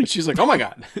 where's Bunny?" She's like, "Oh my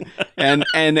god!"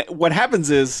 and what happens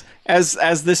is,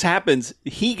 as this happens,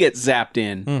 he gets zapped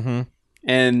in,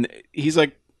 and he's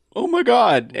like, "Oh my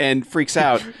god!" and freaks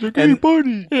out. And,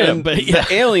 bunny. and but the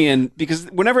alien, because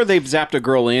whenever they've zapped a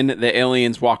girl in, the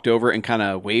aliens walked over and kind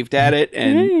of waved at it,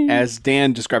 and as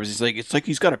Dan describes, he's like, "It's like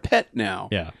he's got a pet now."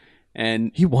 Yeah,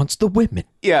 And he wants the women.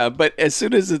 yeah, but as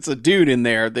soon as it's a dude in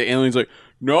there, the alien's like,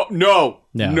 "No, no,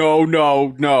 Yeah. no,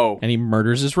 no, no." And he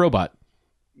murders his robot.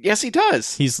 Yes, he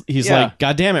does. He's Yeah. like,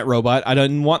 "God damn it, robot! I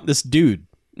don't want this dude.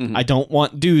 I don't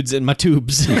want dudes in my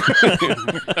tubes."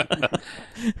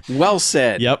 Well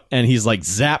said. Yep. And he's like,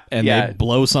 zap, and Yeah. they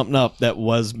blow something up that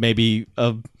was maybe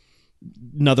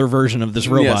another version of this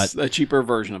robot. Yes, a cheaper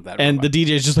version of that. And robot. the DJ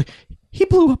is just like, he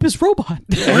blew up his robot.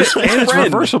 And it's friend.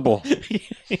 reversible.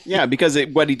 Yeah, because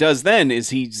what he does then is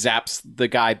he zaps the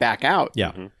guy back out.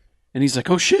 Yeah. And he's like,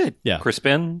 "Oh shit. Yeah. crisp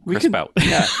in, We crisp can, out.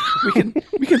 yeah,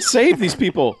 we can save these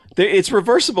people. It's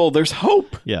reversible. There's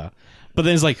hope." Yeah. But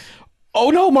then he's like, "Oh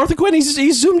no, Martha Quinn, he's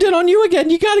zoomed in on you again.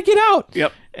 You got to get out."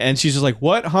 Yep. And she's just like,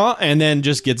 "What? Huh?" And then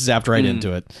just gets zapped right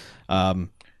into it.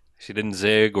 She didn't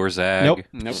zig or zag. Nope.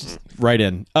 Nope. Right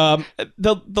in.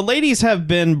 The ladies have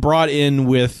been brought in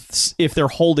with, if they're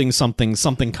holding something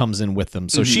comes in with them.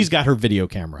 So she's got her video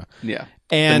camera. Yeah.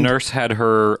 The And nurse had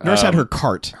her had her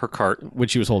cart, her cart.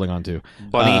 which she was holding on to.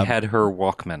 Bunny had her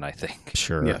Walkman, I think.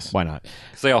 Sure. Yes. Why not?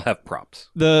 Because they all have props.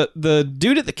 The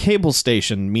dude at the cable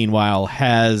station, meanwhile,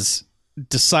 has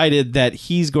decided that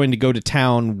he's going to go to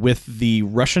town with the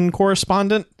Russian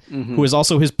correspondent, who is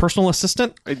also his personal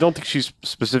assistant. I don't think she's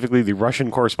specifically the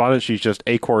Russian correspondent. She's just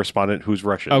a correspondent who's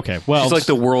Russian. Okay. Well, She's like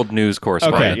the world news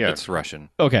correspondent. Okay, yeah. That's Russian.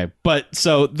 okay. But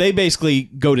so they basically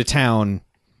go to town.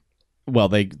 Well,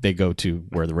 they go to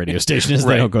where the radio station is.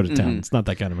 They Right. don't go to town. It's not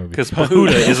that kind of movie. Because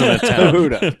Pahuda isn't a town.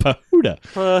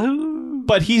 Pahuda.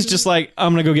 But he's just like,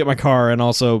 I'm going to go get my car and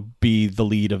also be the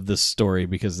lead of this story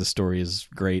because this story is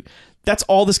great. That's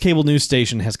all this cable news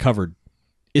station has covered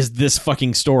is this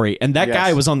fucking story. And that Yes.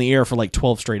 guy was on the air for like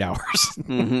 12 straight hours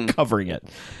covering it.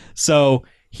 So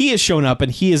he has shown up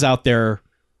and he is out there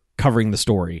covering the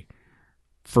story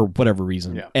for whatever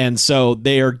reason. Yeah. And so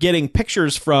they are getting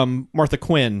pictures from Martha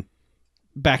Quinn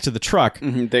back to the truck.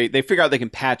 Mhm. They figure out they can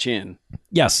patch in.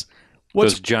 Yes.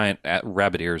 What's Those giant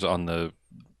rabbit ears on the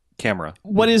camera.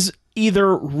 what is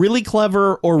either really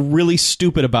clever or really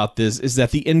stupid about this is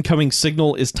that the incoming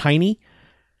signal is tiny,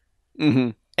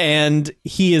 and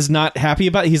he is not happy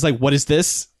about it. He's like, "What is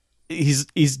this?" He's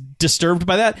disturbed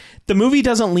by that. The movie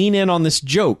doesn't lean in on this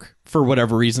joke for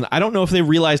whatever reason. I don't know if they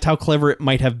realized how clever it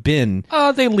might have been,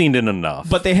 They leaned in enough.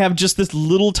 but they have just this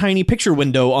little tiny picture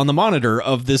window on the monitor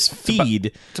of this feed.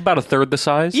 it's about a third the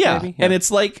size. Yeah, maybe? and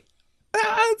it's like,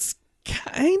 it's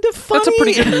kind of funny. That's a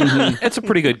pretty good. It's a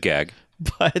pretty good gag.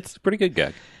 but Pretty good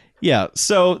gag. yeah,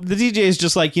 so the DJ is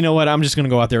just like, you know what, I'm just going to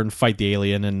go out there and fight the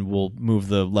alien and we'll move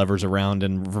the levers around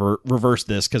and reverse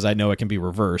this because I know it can be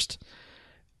reversed.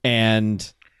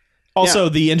 And also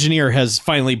the engineer has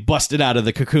finally busted out of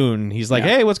the cocoon. He's like,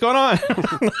 hey, what's going on?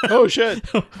 Oh shit!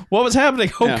 What was happening?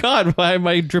 Oh, Yeah. God, why am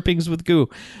I drippings with goo?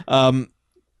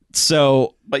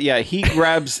 So, But yeah, he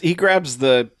grabs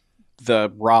the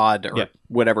rod or Yep.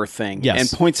 whatever thing Yes.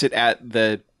 and points it at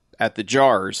the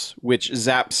jars, which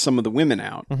zaps some of the women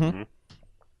out.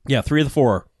 yeah, 3 of the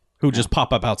 4 who just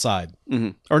pop up outside.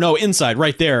 Or no, inside,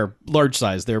 right there, large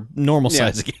size. They're normal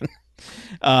size again.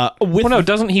 With Well, no,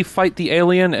 doesn't he fight the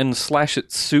alien and slash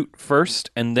its suit first,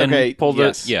 and then Okay, pull the?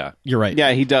 yes. Yeah, You're right.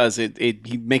 Yeah, he does. He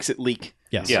makes it leak.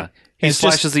 Yes. yeah. He It's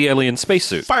slashes just- the alien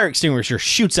spacesuit. Fire extinguisher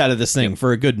shoots out of this thing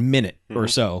for a good minute or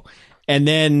so, and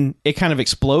then it kind of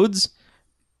explodes,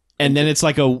 and then it's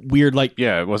like a weird, like,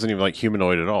 Yeah, it wasn't even like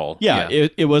humanoid at all. yeah,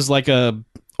 it was like a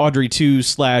Audrey 2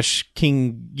 /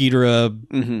 King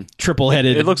Ghidorah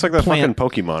triple-headed. It looks like that plant.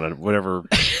 fucking Pokemon, whatever,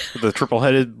 the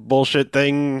triple-headed bullshit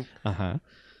thing. Uh-huh.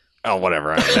 Oh,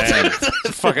 whatever.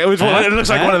 Fuck, it looks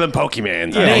like one of them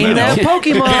Pokemans. I Name don't know. that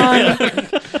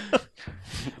Pokemon!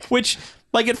 Which,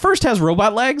 like, at first has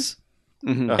robot legs,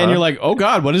 and you're like, oh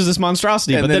god, what is this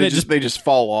monstrosity? And But then it they just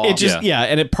fall off. it just yeah,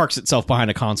 and it parks itself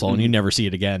behind a console, and you never see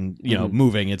it again. You know,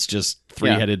 moving. It's just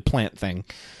three-headed plant thing.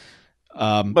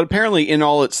 But apparently, in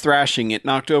all its thrashing, it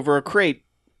knocked over a crate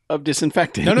of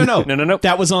disinfectant. No. No.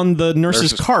 That was on the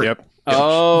nurse's cart. Yep.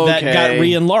 Oh, That got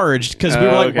re-enlarged because we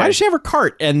were like, Okay. why does she have her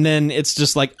cart? And then it's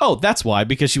just like, oh, that's why,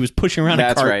 because she was pushing around a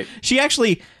That's cart. right. She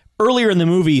actually, earlier in the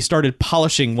movie, started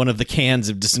polishing one of the cans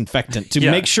of disinfectant to Yeah.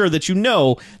 make sure that you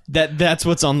know that that's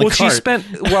what's on the Well, cart. she spent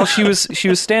while she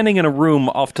was standing in a room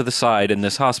off to the side in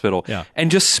this hospital, Yeah.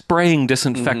 and just spraying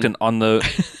disinfectant on the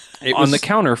on the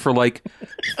counter for like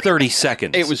 30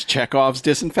 seconds. It was Chekhov's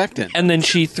disinfectant. and then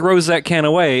she throws that can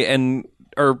away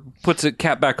or puts a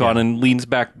cap back on and leans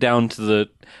back down to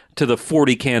the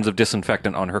 40 cans of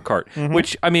disinfectant on her cart.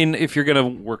 Which, I mean, if you're gonna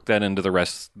work that into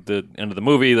the end of the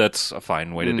movie, that's a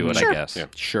fine way to do it, I guess. Yeah.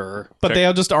 Sure. But they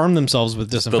all just armed themselves with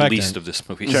The disinfectant. least of this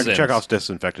movie's sins. Chekhov's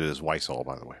disinfected is Weissol,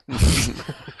 by the way.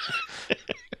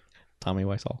 Tommy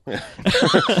Wiseau.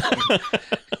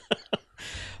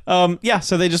 Yeah,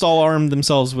 so they just all arm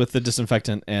themselves with the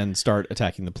disinfectant and start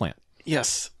attacking the plant.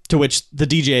 Yes. To which the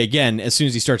DJ, again, as soon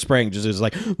as he starts spraying, just is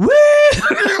like, woo!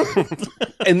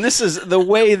 And this is the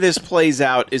way this plays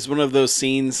out is one of those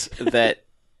scenes that,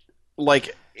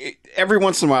 like, every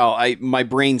once in a while, my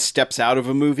brain steps out of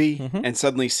a movie and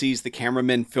suddenly sees the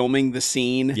cameraman filming the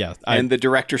scene, Yeah, and the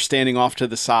director standing off to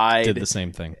the side, Did the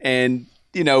same thing. and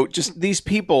just these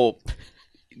people.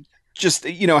 Just,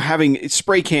 having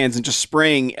spray cans and just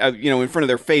spraying, in front of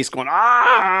their face going,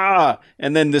 ah!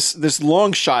 And then this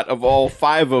long shot of all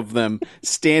 5 of them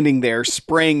standing there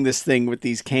spraying this thing with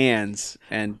these cans.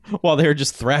 And While they're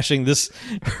just thrashing this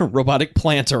robotic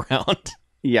plant around.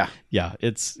 yeah, Yeah,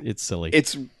 it's silly.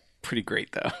 it's pretty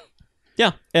great though.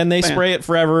 Yeah, and they spray it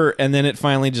forever, and then it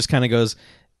finally just kind of goes,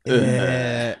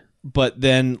 eh. But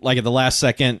then, like at the last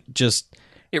second, just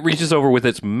It reaches over with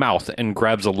its mouth and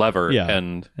grabs a lever yeah,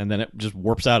 and then it just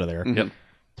warps out of there. yep,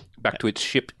 back to its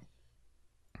ship.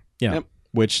 Yeah, Yep.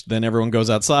 which then everyone goes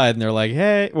outside and they're like,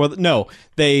 "Hey!" Well, no,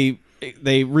 they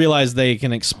realize they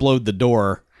can explode the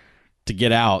door to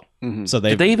get out. So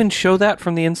Did they even show that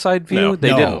from the inside view? No. They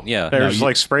No. didn't. Yeah. They're just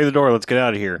like, spray the door, let's get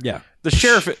out of here. Yeah. The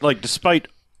sheriff, like, despite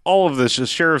all of this, the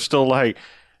sheriff's still like,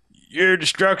 your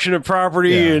destruction of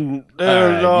property Yeah. and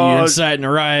you're inciting a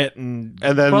riot, and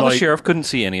and then Well, like the sheriff couldn't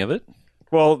see any of it.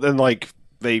 well then like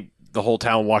the whole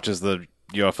town watches the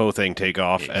UFO thing take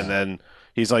off and then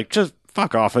he's like, just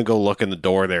fuck off and go look in the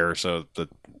door there. So the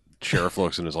sheriff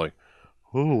looks and is like,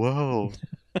 oh wow,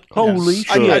 holy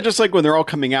shit. I just like when they're all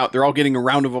coming out, they're all getting a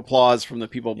round of applause from the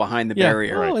people behind the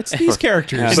barrier. oh, it's these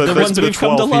characters, So the that's ones we've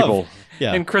come to 12 love. people.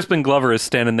 Yeah, And Crispin Glover is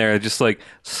standing there just like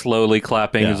slowly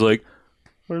clapping. Yeah. He's like,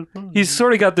 he's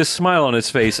sort of got this smile on his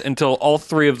face until all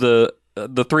 3 of the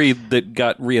 3 that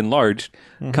got re-enlarged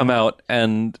come out,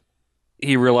 and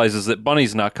he realizes that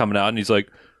Bunny's not coming out, and he's like,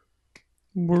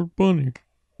 "Where's Bunny?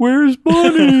 Where's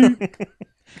Bunny?"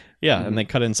 yeah, and they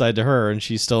cut inside to her, and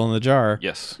she's still in the jar.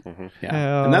 Yes.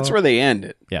 Yeah. And that's where they end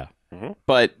it. Yeah.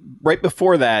 But right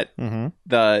before that, Mm-hmm.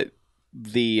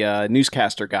 the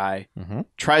newscaster guy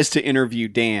tries to interview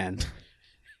Dan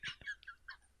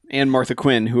and Martha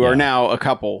Quinn, who are now a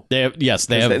couple. They have, yes,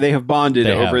 they have. They have bonded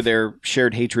they over have. their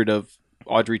shared hatred of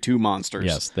Audrey 2 monsters.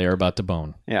 Yes, they are about to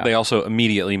bone. Yeah. They also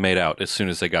immediately made out as soon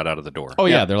as they got out of the door. Oh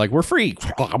yeah, they're like, we're free.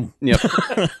 Yep.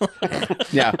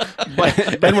 Yeah.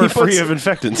 But And we're he free puts- of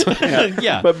infectants.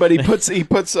 Yeah, But he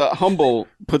puts Humble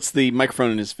puts the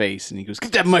microphone in his face and he goes,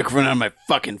 "Get that microphone out of my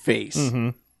fucking face."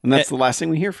 And that's the last thing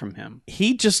we hear from him.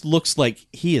 he just looks like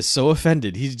he is so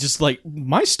offended. He's just like,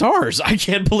 my stars, I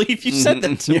can't believe you said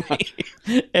that to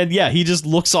me. And yeah, he just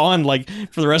looks on like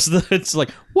for the rest of the. It's like,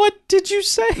 what did you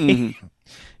say?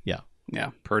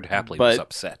 Yeah. Perd Hapley But- was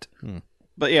upset.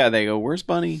 But yeah, they go, "Where's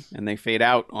Bunny?" And they fade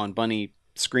out on Bunny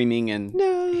screaming and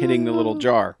hitting the little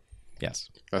jar. Yes.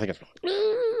 I think it's.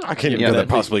 I can't Yeah, even that-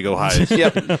 possibly go high.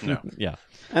 Yep. Yeah.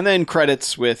 And then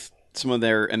credits with some of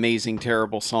their amazing,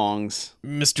 terrible songs.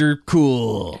 Mr.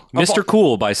 Cool. Mr.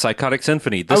 Cool by Psychotic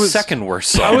Symphony, the second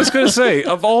worst song. I was going to say,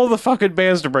 of all the fucking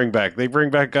bands to bring back, they bring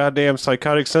back goddamn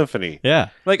Psychotic Symphony. Yeah.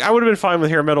 Like, I would have been fine with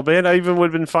hair metal band. I even would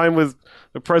have been fine with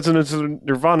the Presidents of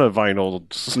Nirvana vinyl.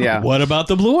 Yeah. What about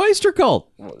the Blue Oyster Cult?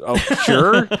 Oh,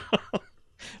 sure.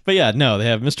 But yeah, no, they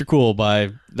have Mr. Cool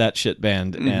by that shit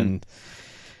band, Mm-hmm. and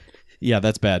yeah,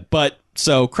 that's bad. But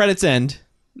so credits end,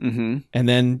 Mm-hmm. and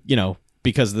then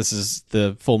because this is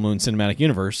the Full Moon Cinematic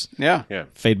Universe, Yeah.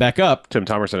 fade back up. Tim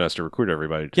Thomerson has to recruit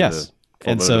everybody to Yes, the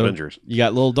Full and Moon so Avengers. you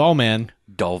got little doll man,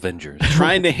 Dollvengers.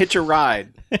 Trying to hitch a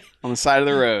ride on the side of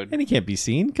the road. and he can't be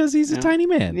seen because he's a tiny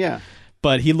man. Yeah.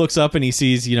 But he looks up and he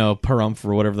sees Parumph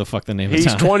or whatever the fuck the name He's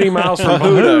is. 20 miles from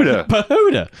Pahuda.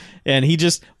 Pahuda. And he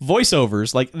just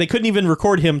voiceovers. Like, they couldn't even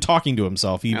record him talking to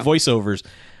himself. He voiceovers.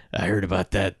 I heard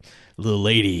about that little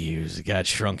lady who got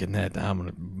shrunk in that.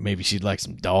 Maybe she'd like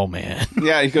some doll man.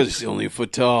 Yeah, he goes, he's only a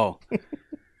foot tall.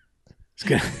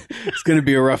 It's gonna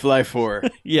be a rough life for her.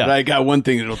 Yeah. But I got one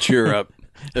thing that'll cheer her up.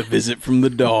 A visit from the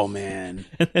doll man.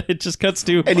 And it just cuts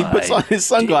to. And he puts on his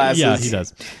sunglasses. Yeah, he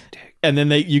does. And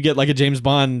then you get like a James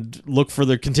Bond look for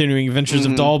the continuing adventures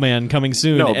of Doll Man coming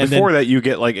soon. No, and before that, you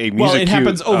get like a music well, it cue.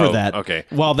 happens over that. Okay.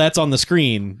 While that's on the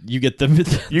screen, you get the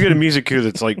You get a music cue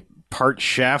that's like part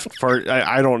shaft, part.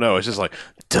 I don't know. It's just like,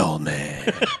 Dull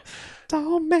Man.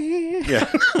 Doll Man.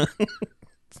 Yeah.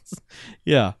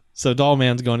 Yeah. So Doll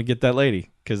Man's going to get that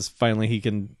lady because finally he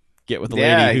can get with a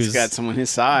Yeah, lady he's who's got someone his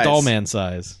size. Doll Man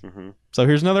size. So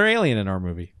here's another alien in our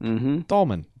movie. Mm-hmm.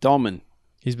 Dollman. Dollman.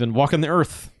 He's been walking the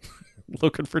earth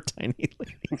looking for tiny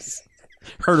ladies.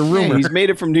 Heard a Yeah, rumor. he's made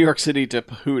it from New York City to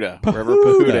Pahuda, wherever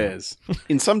Pahuda. Pahuda is.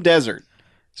 In some desert.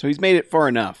 So he's made it far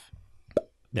enough.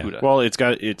 Yeah. Well, it's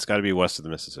got to be west of the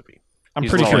Mississippi. I'm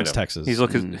he's pretty all sure I it's know. Texas. He's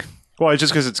looking. Well, it's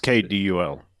just because it's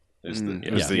KDUL. Is the,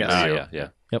 Mm. is the Yeah. issue. Yeah.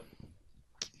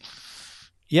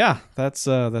 Yeah, that's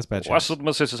bad. West of the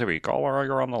Mississippi, caller,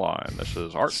 you're on the line. This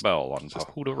is Art Bell on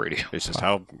Pahuda Radio. It's just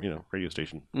how radio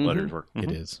station letters work.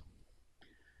 It is.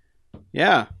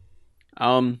 Yeah.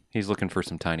 He's looking for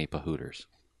some tiny Pahooters.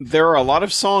 There are a lot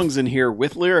of songs in here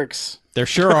with lyrics, There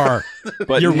sure are.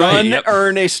 but You're none right.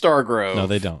 earn a Stargrove. No,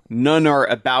 they don't. None are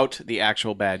about the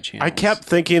actual bad channels. I kept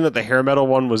thinking that the hair metal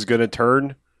one was going to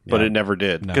turn, but Yeah. it never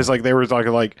did. No. Because like they were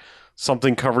talking like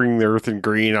something covering the earth in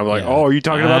green. I'm like, Yeah. oh, are you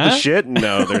talking about the Huh? shit?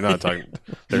 No, they're not talking.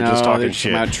 They're just No, talking they're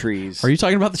shit. about trees. Are you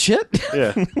talking about the shit?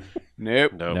 Yeah.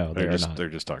 Nope. No, No, they they're are just not. they're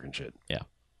just talking shit. Yeah,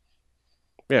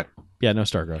 Yeah. no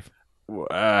Stargrove.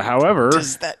 However,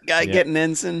 Does that guy Yeah. get an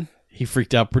ensign? He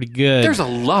freaked out pretty good. There's a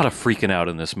lot of freaking out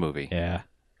in this movie. yeah.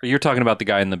 You're talking about the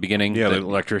guy in the beginning. yeah, that- the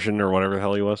electrician or whatever the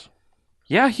hell he was.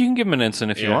 yeah, you can give him an ensign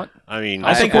if you Yeah. want. I mean,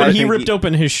 I think I when he think ripped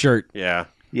open his shirt, yeah.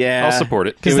 Yeah. I'll support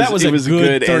it. because It that was- was it was a a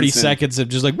good good 30 ensign. seconds of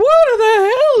just like, what the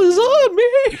hell is on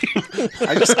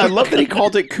me? I love that he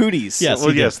called it cooties. Yes. Well,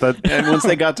 he did. yes, that. And once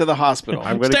they got to the hospital.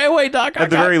 I'm gonna. Stay away, Doc. I At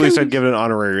the got very least, I'd cooties. give it an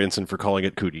honorary ensign for calling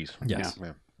it cooties. Yes.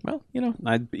 Yeah. Well,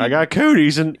 I got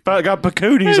cooties and I got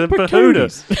pacooties Hey, and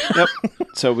pacooties. pahuda. Yep.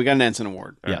 So we got an ensign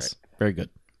award. Yes. Very good.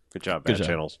 Good job, Good bad job.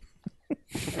 channels.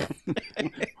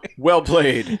 Well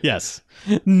played, Yes.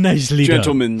 Nicely done.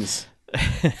 gentlemen's.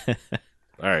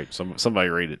 All right, somebody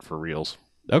rate it for reals.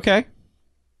 Okay.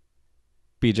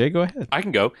 BJ, go ahead. I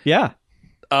can go. Yeah.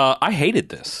 I hated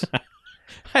this.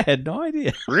 I had no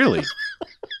idea. Really?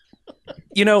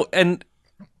 And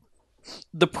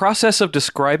the process of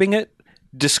describing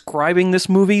this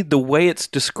movie, the way it's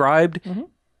described,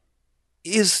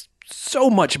 is so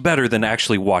much better than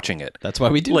actually watching it. That's why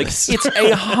we do Like, this. it's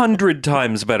 100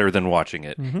 times better than watching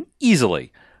it.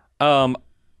 Easily.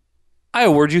 I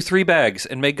award you 3 bags,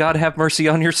 and may God have mercy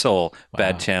on your soul,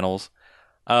 bad channels.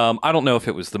 I don't know if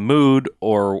it was the mood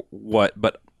or what,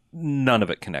 but none of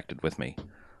it connected with me.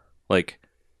 Like,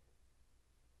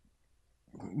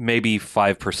 maybe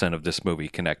 5% of this movie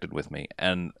connected with me,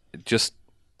 and just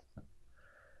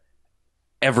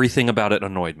everything about it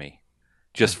annoyed me.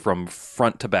 Just from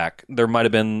front to back. There might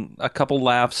have been a couple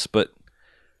laughs, but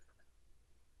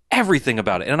everything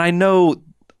about it. And I know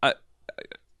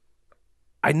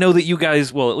that you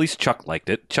guys, well, at least Chuck liked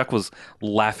it. Chuck was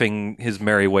laughing his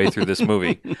merry way through this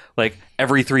movie. Like,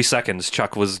 every 3 seconds,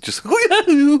 Chuck was just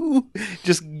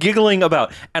giggling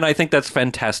about. And I think that's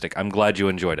fantastic. I'm glad you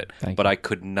enjoyed it. Thank But I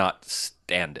could not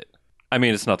stand it. I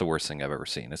mean, it's not the worst thing I've ever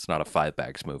seen. It's not a 5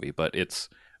 bags movie, but it's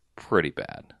pretty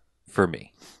bad for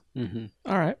me.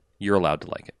 All right. You're allowed to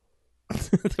like it.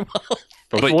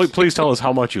 But please tell us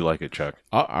how much you like it, Chuck.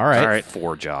 All right. All right.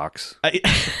 4 jocks.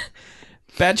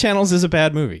 Bad Channels is a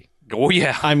bad movie. Oh,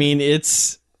 yeah. I mean,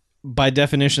 it's by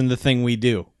definition the thing we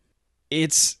do.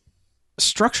 It's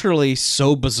structurally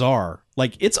so bizarre.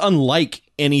 Like, it's unlike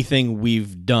anything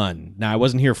we've done. Now, I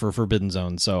wasn't here for Forbidden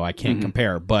Zone, so I can't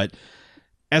compare. But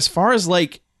as far as,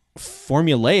 like,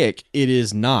 formulaic, it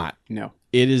is not. No.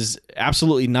 It is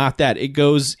absolutely not that. It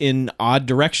goes in odd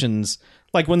directions.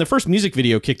 Like, when the first music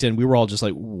video kicked in, we were all just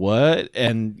like, what?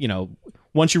 And, you know,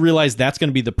 once you realize that's going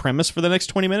to be the premise for the next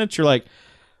 20 minutes, you're like,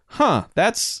 huh,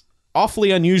 that's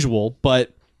awfully unusual.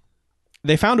 But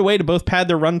they found a way to both pad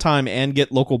their runtime and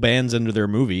get local bands into their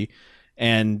movie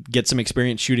and get some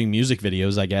experience shooting music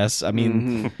videos, I guess. I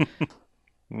mean...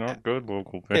 Not good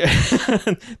local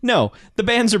bands. No, the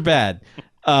bands are bad.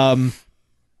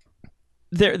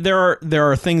 There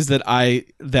are things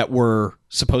that were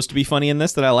supposed to be funny in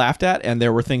this that I laughed at, and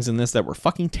there were things in this that were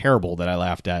fucking terrible that I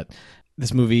laughed at.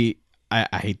 This movie, I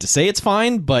hate to say it's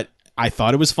fine, but I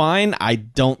thought it was fine. I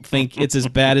don't think it's as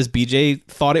bad as BJ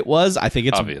thought it was. I think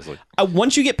it's Obviously.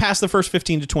 Once you get past the first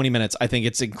 15 to 20 minutes, I think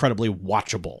it's incredibly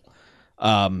watchable.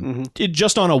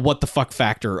 Just on a what the fuck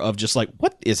factor of just like,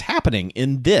 what is happening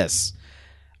in this?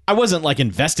 I wasn't like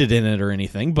invested in it or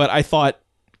anything, but I thought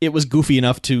it was goofy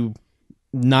enough to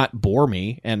not bore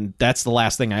me, and that's the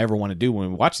last thing I ever want to do when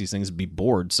we watch these things, be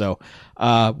bored. So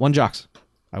 1 Jocks.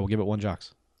 I will give it 1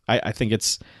 Jocks. I think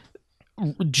it's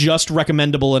just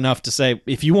recommendable enough to say,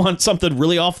 if you want something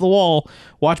really off the wall,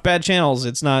 watch Bad Channels.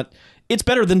 It's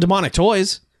better than Demonic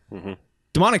Toys.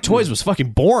 Demonic Toys was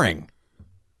fucking boring,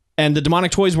 and the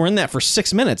Demonic Toys were in that for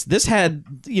 6 minutes. This had,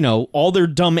 you know, all their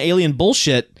dumb alien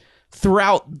bullshit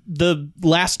throughout the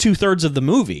last 2/3 of the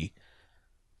movie.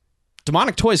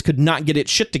 Demonic Toys could not get its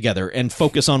shit together and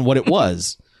focus on what it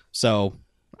was. So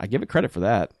I give it credit for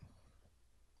that.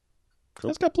 Cool.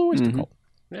 That's got Blue Oyster Cult.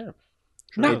 Yeah.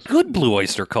 Not good Blue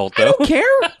Oyster Cult, though. I don't care.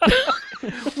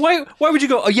 Why would you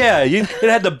go, oh, yeah, it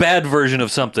had the bad version of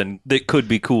something that could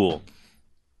be cool.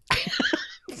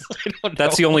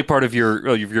 That's the only part of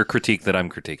your critique that I'm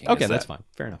critiquing. Okay, is that's that. fine.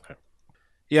 Fair enough.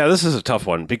 Yeah, this is a tough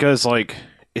one because, like,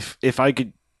 if I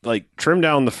could, like, trim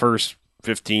down the first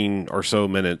 15 or so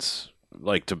minutes,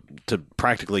 like, to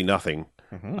practically nothing,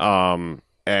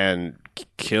 and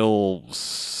kill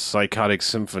Psychotic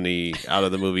Symphony out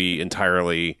of the movie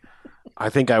entirely, I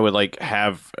think I would, like,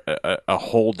 have a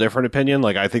whole different opinion.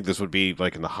 Like, I think this would be,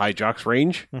 like, in the high Jocks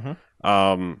range.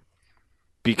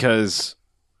 Because,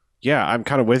 yeah, I'm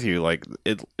kind of with you. Like,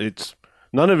 it's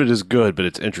none of it is good, but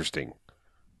it's interesting.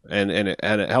 And it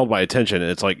held my attention. And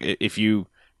it's like, if you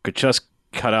could just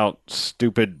cut out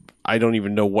stupid, I don't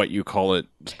even know what you call it,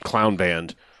 clown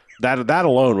band, that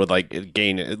alone would, like,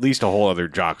 gain at least a whole other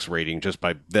Jocks rating just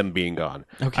by them being gone.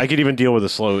 Okay. I could even deal with a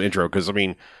slow intro because, I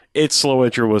mean, its slow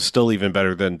intro was still even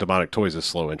better than Demonic Toys'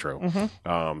 slow intro.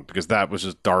 Because that was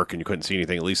just dark and you couldn't see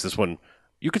anything. At least this one,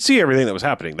 you could see everything that was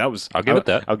happening. That was I'll give it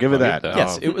that. I'll give it that.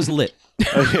 Yes, it was lit.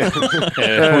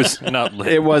 It was not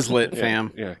lit. It was lit,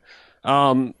 fam. Yeah.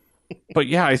 But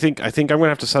yeah, I think I'm gonna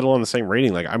have to settle on the same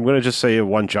rating. Like, I'm gonna just say a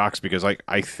 1 Jocks because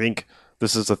I think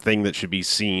this is a thing that should be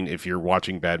seen if you're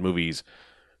watching bad movies.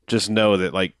 Just know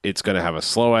that, like, it's gonna have a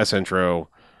slow ass intro.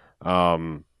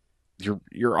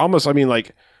 You're almost, I mean,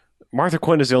 like, Martha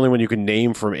Quinn is the only one you can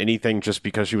name from anything just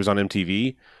because she was on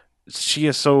MTV. She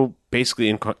is so basically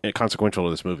inconsequential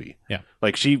to this movie. Yeah.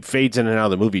 Like, she fades in and out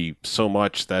of the movie so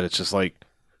much that it's just like,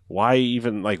 why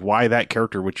that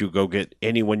character would you go get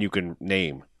anyone you can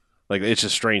name? Like, it's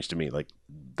just strange to me. Like,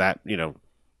 that, you know,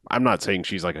 I'm not saying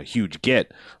she's like a huge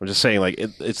get. I'm just saying, like,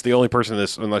 it's the only person in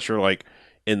this, unless you're like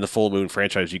in the Full Moon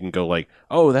franchise, you can go like,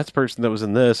 oh, that's the person that was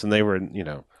in this and they were in, you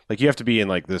know, like, you have to be in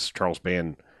like this Charles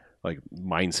Band like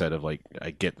mindset of like,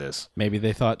 I get this. Maybe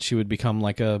they thought she would become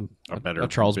like a better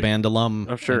Charles Band alum.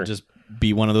 Oh, sure. And just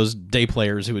be one of those day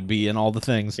players who would be in all the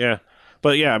things. Yeah.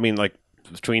 But yeah, I mean, like,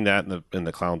 between that and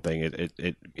the clown thing,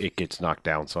 it gets knocked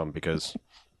down some because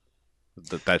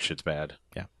that shit's bad.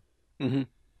 Yeah. Mm-hmm.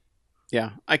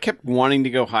 Yeah. I kept wanting to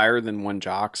go higher than 1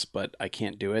 Jocks, but I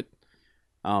can't do it.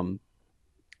 You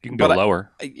can go but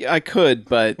lower. I could,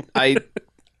 but I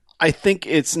think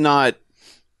it's not.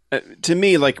 To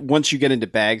me, like, once you get into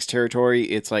bags territory,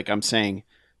 it's like I'm saying,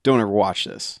 don't ever watch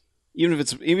this. Even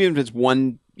if it's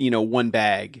one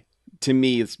bag. To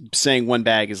me, it's saying 1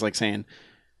 bag is like saying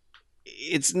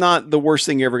it's not the worst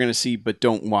thing you're ever going to see, but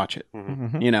don't watch it.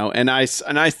 Mm-hmm. You know, and I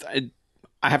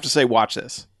have to say, watch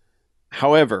this.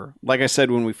 However, like I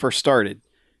said when we first started,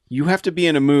 you have to be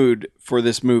in a mood for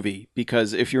this movie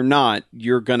because if you're not,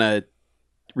 you're gonna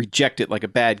reject it like a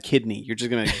bad kidney. You're just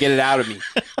gonna get it out of me,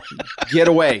 get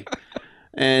away.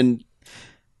 And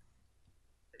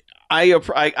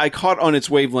I caught on its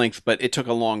wavelength, but it took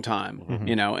a long time,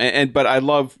 you know. But I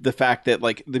love the fact that,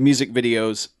 like, the music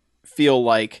videos feel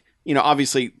like, you know,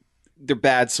 obviously they're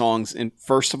bad songs, and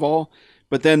first of all,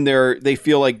 but then they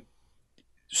feel like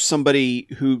somebody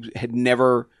who had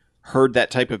never heard that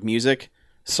type of music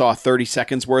saw 30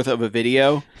 seconds worth of a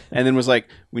video and then was like,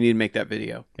 we need to make that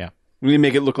video. Yeah. We need to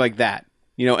make it look like that.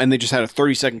 And they just had a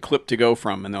 30-second clip to go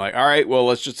from, and they're like, all right, well,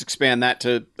 let's just expand that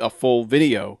to a full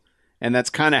video. And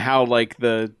that's kind of how like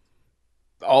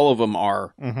all of them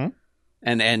are. Mm-hmm.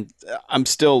 And I'm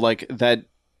still like that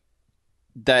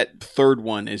third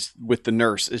one is with the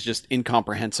nurse is just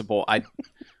incomprehensible. I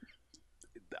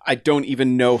don't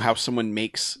even know how someone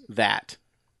makes that.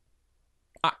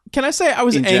 Can I say I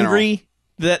was In general. angry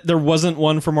that there wasn't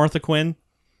one for Martha Quinn?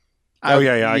 Oh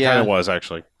yeah, I kind of was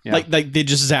actually. Yeah. Like they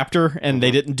just zapped her and they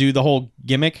didn't do the whole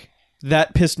gimmick.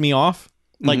 That pissed me off.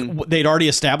 Like they'd already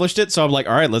established it, so I'm like,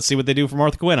 all right, let's see what they do for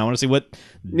Martha Quinn. I want to see what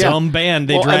dumb band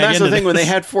they drag and that's into the thing, when they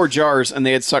this. had 4 jars and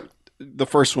they had sucked the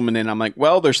first woman in, I'm like,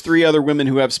 well, there's 3 other women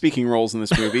who have speaking roles in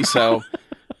this movie, so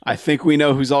I think we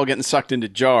know who's all getting sucked into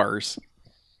jars.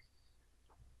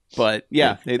 But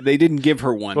yeah, they didn't give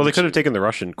her one. Well, they could have taken the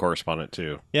Russian correspondent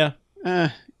too. Yeah,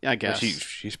 I guess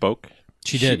She spoke,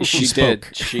 she did. She spoke.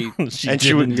 did. She and she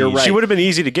did would. You're right. She would have been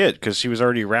easy to get because she was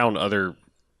already around other,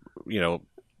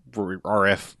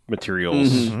 RF materials.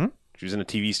 Mm-hmm. She was in a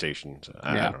TV station. So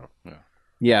I Yeah. don't know.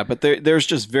 Yeah, but there's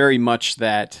just very much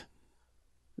that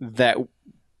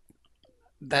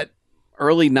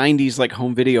early 90s like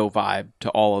home video vibe to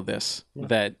all of this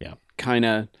that Yeah. kind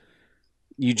of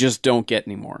you just don't get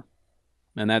anymore.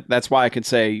 And that's why I could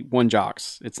say 1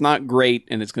 Jocks. It's not great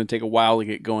and it's going to take a while to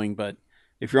get going, but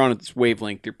if you're on its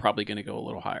wavelength, you're probably going to go a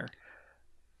little higher.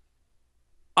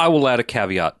 I will add a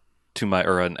caveat to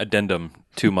an addendum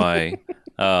to my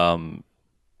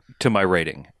to my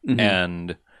rating, Mhm.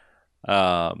 and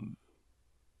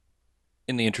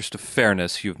in the interest of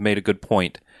fairness, you've made a good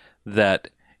point that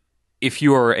if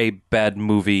you are a bad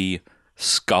movie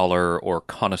scholar or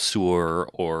connoisseur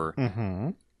or Mm-hmm.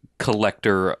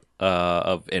 collector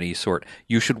of any sort,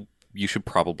 you should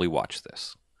probably watch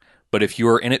this. But if you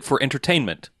are in it for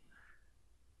entertainment,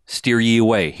 steer ye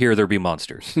away. Here there be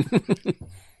monsters.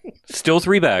 Still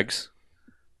 3 bags,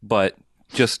 but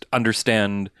just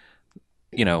understand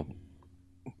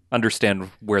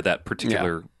where that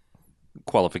particular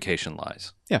qualification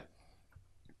lies.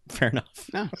 Fair enough.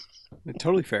 No,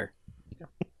 totally fair.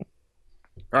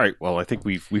 All right. Well, I think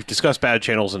we've discussed bad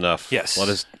channels enough. Yes. Let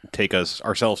us take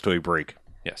ourselves to a break.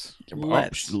 Yes.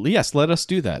 Yes, let us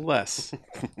do that. Let's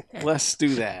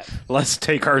do that. Let's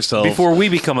take ourselves Before we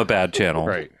become a bad channel.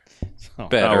 Right.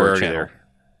 Bad Oh, we're already channel. there.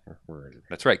 We're already there.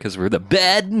 That's right, because we're the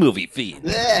bad movie feed.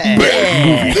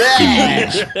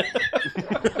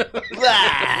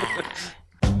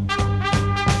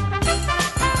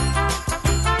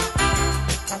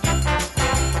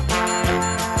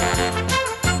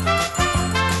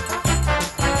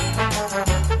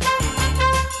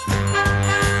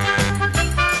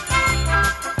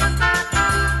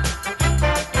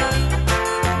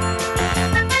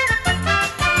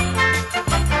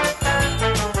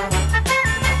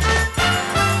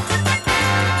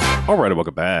 All right.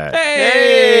 Welcome back.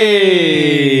 Hey,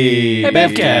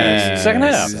 Bevcast. Second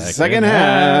half. Second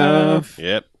half.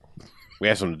 Yep. We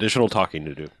have some additional talking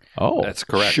to do. Oh, That's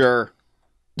correct. Sure.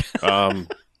 So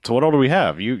what all do we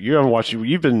have? You haven't watched.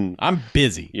 You've been. I'm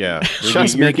busy. Yeah.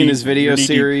 Chuck's making his video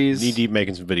series. Knee deep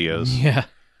making some videos. Yeah.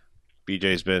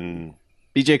 BJ's been.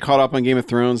 BJ caught up on Game of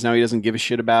Thrones. Now he doesn't give a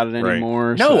shit about it Right.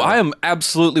 anymore. No, so I am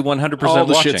absolutely 100% all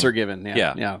the watching. shits are given. Yeah.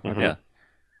 Yeah. Yeah. Yeah.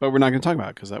 But we're not going to talk about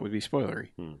it because that would be spoilery.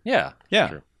 Yeah. Yeah.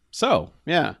 True. So,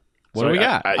 Yeah. what do we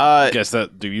got? I guess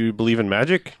that. Do you believe in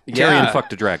magic? Tyrion Yeah.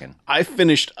 fucked a dragon. I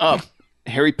finished up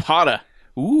Harry Potter.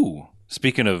 Ooh.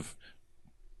 Speaking of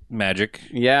magic,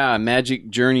 Yeah. Magic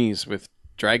Journeys with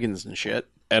dragons and shit.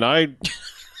 And I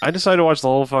decided to watch the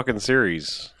whole fucking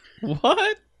series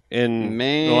What? in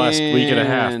the last week and a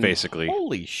half, Man. basically.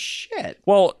 Holy shit.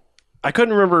 Well, I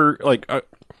couldn't remember. Like,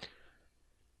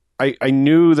 I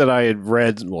knew that I had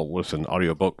read,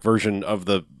 audiobook version of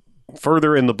the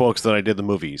further in the books than I did the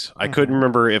movies. I couldn't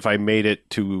remember if I made it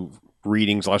to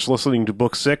reading/listening to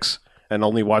book 6 and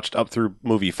only watched up through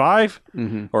movie 5,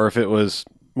 or if it was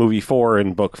movie 4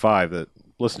 and book 5 that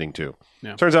listening to.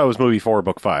 Yeah. Turns out it was movie 4,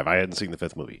 book 5. I hadn't seen the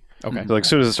 5th movie. Okay. So, like, as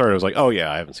soon as it started, I was like, oh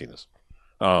yeah, I haven't seen this.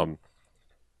 So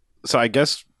I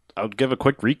guess I'll give a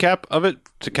quick recap of it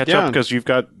to catch Yeah. up, because you've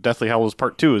got Deathly Hallows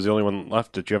Part 2 is the only one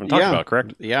left that you haven't talked about,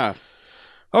 correct? Yeah.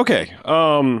 Okay.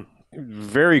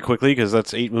 Very quickly, because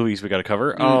that's 8 movies we got to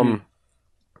cover.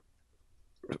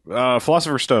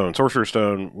 Philosopher's Stone, Sorcerer's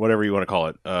Stone, whatever you want to call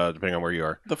it, depending on where you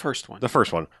are. The first one. The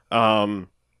first one.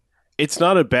 It's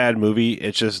not a bad movie.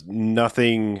 It's just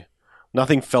nothing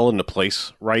fell into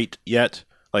place right yet.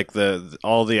 Like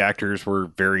all the actors were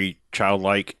very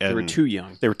childlike, and They were too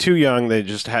young. They were too young. They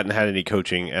just hadn't had any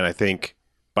coaching, and I think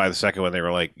by the second one they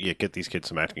were like, "Yeah, get these kids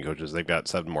some acting coaches. They've got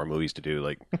 7 more movies to do.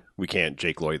 Like, we can't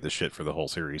Jake Lloyd this shit for the whole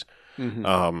series."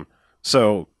 Mhm.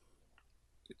 So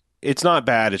it's not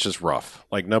bad. It's just rough.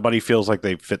 Like, nobody feels like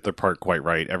they fit their part quite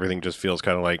right. Everything just feels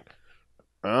kind of like,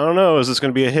 I don't know, is this going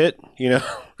to be a hit? You know,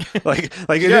 like it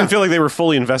didn't feel like they were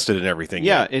fully invested in everything.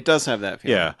 Yeah, yet. it does have that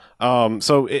feeling. Yeah.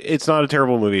 So it's not a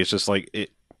terrible movie. It's just like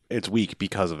it's weak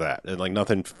because of that, and like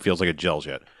nothing feels like it gels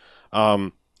yet.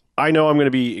 I know I'm going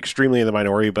to be extremely in the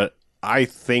minority, but I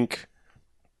think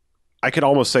I could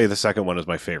almost say the second one is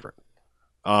my favorite.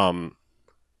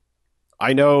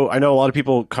 I know a lot of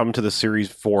people come to the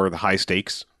series for the high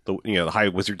stakes, the high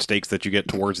wizard stakes that you get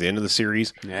towards the end of the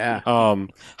series. Yeah.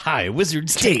 Hi, Wizard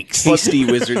Steaks. Tasty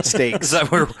wizard Is steaks. that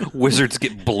where wizards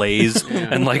get blazed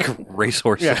and like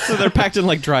racehorses? Yeah. So they're packed in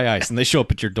like dry ice, and they show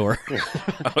up at your door.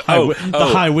 Oh, The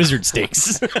High Wizard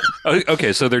Steaks.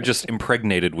 Okay, so they're just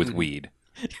impregnated with weed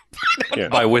Yeah.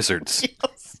 by wizards.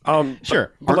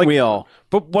 Sure. But Aren't like, we all?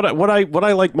 But what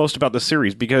I like most about the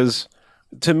series, because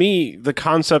to me the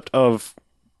concept of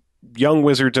young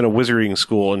wizards in a wizarding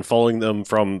school and following them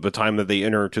from the time that they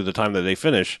enter to the time that they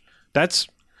finish, that's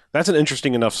an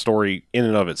interesting enough story in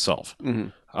and of itself.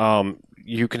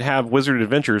 You can have wizard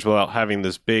adventures without having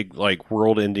this big like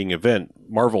world-ending event,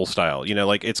 Marvel style. You know,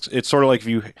 like it's sort of like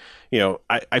if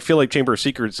I feel like Chamber of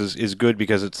Secrets is good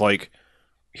because it's like,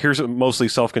 here's a mostly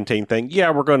self-contained thing.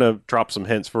 Yeah, we're going to drop some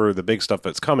hints for the big stuff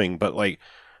that's coming, but like,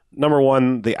 number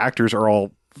one, the actors are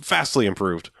all vastly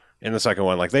improved in the second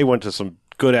one. Like, they went to some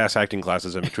good ass acting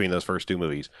classes in between those first 2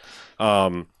 movies.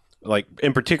 Like,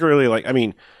 in particularly, like, I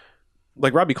mean,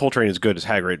 like Robbie Coltrane is good as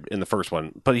Hagrid in the first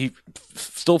one, but he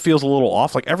still feels a little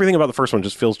off. Like, everything about the first one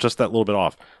just feels just that little bit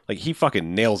off. Like, he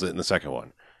fucking nails it in the second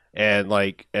one. And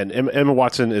Emma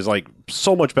Watson is like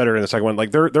so much better in the second one.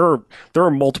 Like, there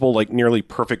are multiple like nearly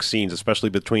perfect scenes, especially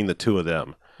between the 2 of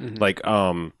them. Like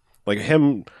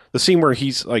him, the scene where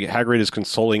he's like, Hagrid is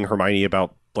consoling Hermione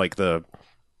about like the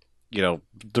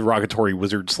derogatory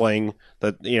wizard slang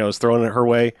that is thrown at her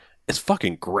way. It's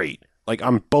fucking great. Like,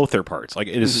 on both their parts. Like,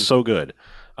 it is so good.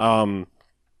 And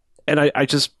I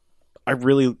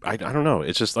don't know.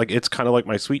 It's just like, it's kind of like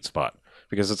my sweet spot,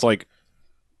 because it's like,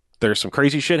 there's some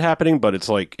crazy shit happening, but it's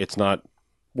like, it's not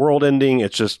world ending.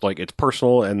 It's just like, it's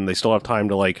personal, and they still have time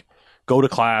to like go to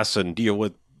class and deal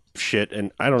with shit.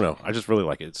 And I don't know. I just really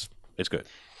like it. It's good.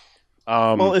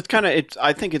 Well,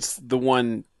 I think it's the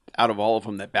one out of all of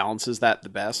them that balances that the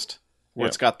best. Where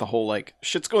it's got the whole like,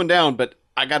 shit's going down, but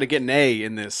I got to get an A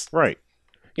in this Right.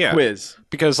 Yeah. quiz.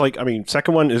 Because like, I mean,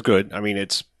 second one is good. I mean,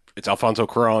 it's Alfonso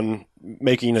Cuarón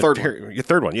making a Third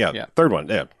third one. Yeah. Third one.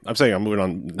 Yeah. I'm saying I'm moving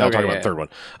on now, Okay, talking yeah, about the third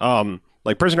one.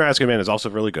 Like Prisoner of Azkaban is also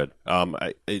really good.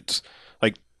 It's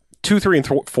like 2, 3,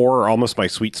 and 4 are almost my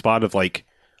sweet spot of like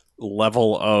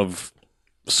level of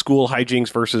school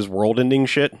hijinks versus world-ending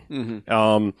shit. And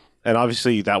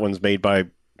obviously that one's made by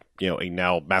a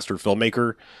now master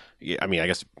filmmaker. I mean, I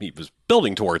guess he was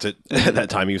building towards it at that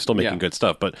time. He was still making good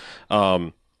stuff, but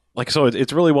so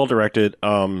it's really well directed.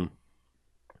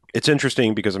 It's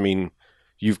interesting because, I mean,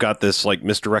 you've got this like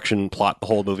misdirection plot the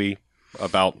whole movie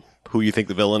about who you think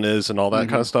the villain is and all that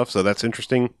kind of stuff. So that's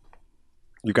interesting.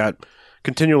 You got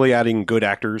continually adding good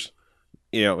actors.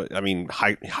 I mean,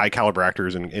 high caliber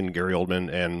actors in Gary Oldman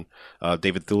and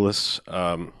David Thewlis,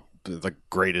 like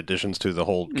great additions to the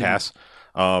whole cast.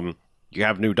 You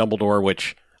have new Dumbledore,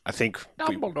 which I think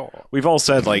we've all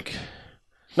said, like,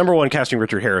 number one, casting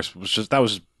Richard Harris was just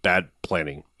bad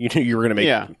planning. You knew you were going to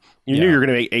make knew you were going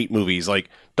to make 8 movies. Like,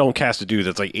 don't cast a dude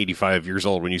that's like 85 years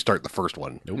old when you start the first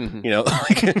one. Nope.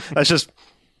 Like, that's just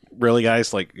really,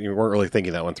 guys. Like, you weren't really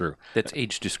thinking that one through. That's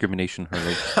age discrimination,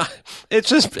 Hurley.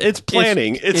 It's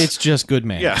planning. It's just good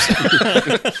man. Yeah.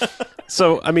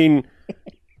 So, I mean,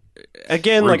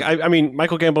 again, like, I mean,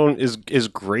 Michael Gambon is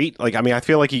great. Like, I mean, I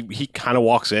feel like he kind of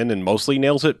walks in and mostly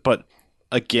nails it. But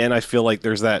again, I feel like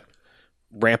there's that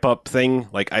ramp up thing.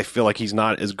 Like, I feel like he's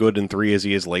not as good in 3 as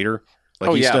he is later.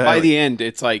 Like, By the end,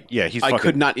 it's like, I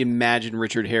could not imagine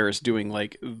Richard Harris doing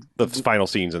like the final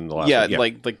scenes in the last one.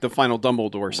 like the final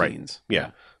Dumbledore scenes. Yeah.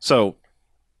 So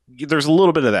there's a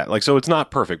little bit of that. Like, so it's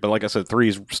not perfect, but like I said, 3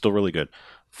 is still really good.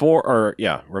 4,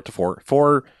 we're up to 4.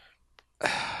 4,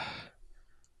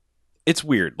 it's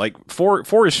weird. Like,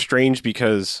 4 is strange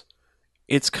because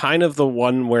it's kind of the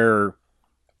one where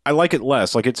I like it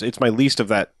less. Like, it's my least of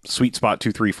that sweet spot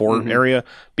 2, 3, 4 area,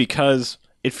 because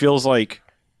it feels like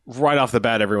right off the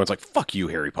bat, everyone's like, "Fuck you,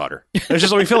 Harry Potter." It's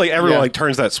just like, we feel like everyone like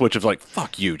turns that switch of like,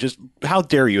 "Fuck you," just how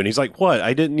dare you? And he's like, "What?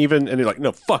 I didn't even." And they're like,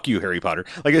 "No, fuck you, Harry Potter."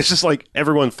 Like it's just like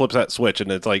everyone flips that switch,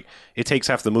 and it's like it takes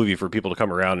half the movie for people to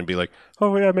come around and be like,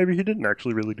 "Oh yeah, maybe he didn't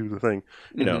actually really do the thing,"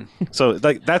 you know. So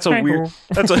like that's a weird.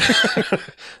 That's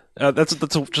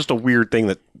a just a weird thing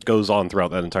that goes on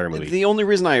throughout that entire movie. The only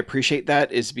reason I appreciate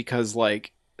that is because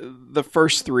like the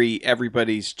first three,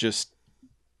 everybody's just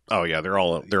Oh yeah, they're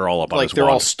all up on like his they're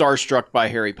wall. all starstruck by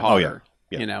Harry Potter.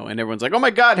 Yeah. You know, and everyone's like, "Oh my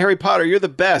God, Harry Potter, you're the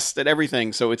best at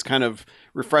everything." So it's kind of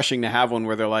refreshing to have one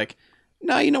where they're like,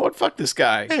 "No, you know what? Fuck this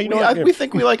guy. Yeah, you know what? We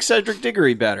think we like Cedric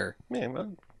Diggory better." Man,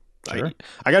 well, Sure.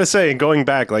 I gotta say, going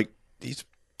back, like he's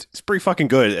pretty fucking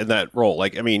good in that role.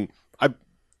 Like, I mean, I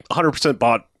 100%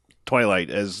 bought Twilight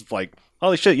as like,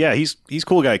 holy shit, yeah, he's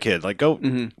cool guy kid. Like, go,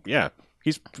 yeah,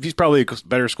 he's probably a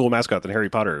better school mascot than Harry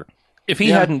Potter. If he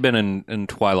hadn't been in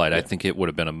Twilight, I think it would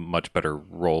have been a much better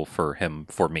role for him,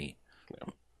 for me.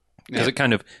 Because it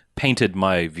kind of painted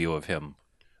my view of him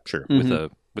Sure, with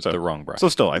the wrong brush. So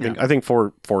still, I think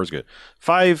four is good.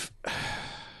 5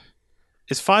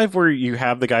 is 5 where you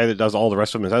have the guy that does all the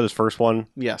rest of them. Is that his first one?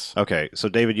 Yes. Okay, so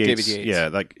David Yates. Yeah,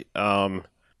 like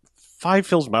 5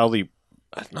 feels mildly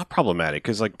not problematic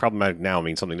because like problematic now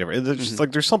means something different. It's just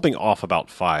like there's something off about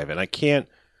 5, and I can't.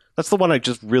 That's the one I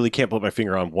just really can't put my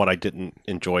finger on what I didn't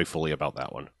enjoy fully about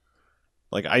that one.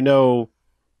 Like I know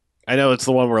it's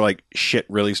the one where like shit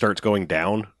really starts going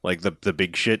down, like the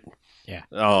big shit. Yeah.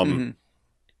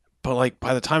 But like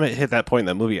by the time it hit that point in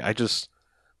that movie, I just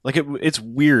like it's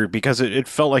weird because it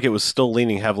felt like it was still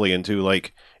leaning heavily into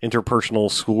like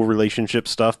interpersonal school relationship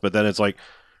stuff, but then it's like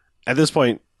at this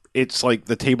point it's like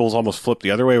the tables almost flipped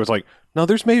the other way. It was like, no,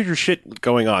 there's major shit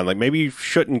going on. Like maybe you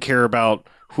shouldn't care about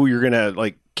who you're gonna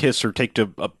like kiss or take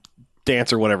to a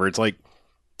dance or whatever. It's like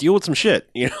deal with some shit,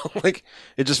 you know. Like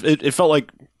it just it felt like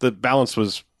the balance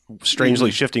was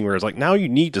strangely shifting where it's like now you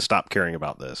need to stop caring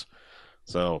about this.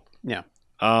 So Yeah.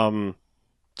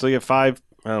 so yeah, 5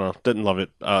 I don't know, didn't love it.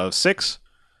 6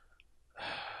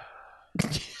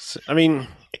 I mean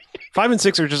 5 and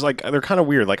 6 are just like they're kind of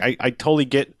weird. Like I totally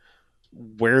get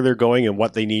where they're going and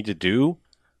what they need to do,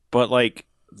 but like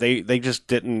they just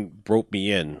didn't rope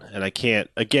me in, and I can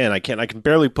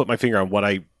barely put my finger on what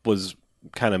I was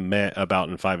kind of meh about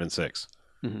in 5 and 6.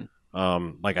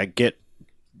 Like I get,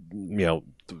 you know,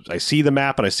 I see the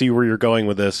map and I see where you're going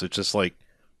with this. It just like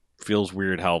feels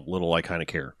weird how little I kind of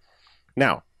care.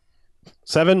 Now,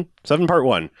 7 part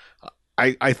 1.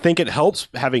 I think it helps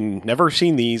having never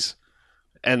seen these.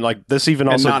 And like this, even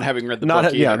And also not having read the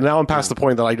book yeah. either. Now I'm past the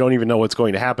point that I don't even know what's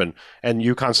going to happen, and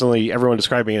you constantly everyone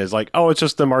describing it as like, oh, it's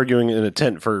just them arguing in a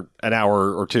tent for an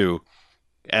hour or two,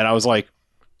 and I was like,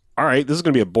 all right, this is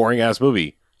going to be a boring ass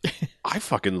movie. I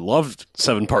fucking loved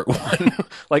 7 part 1.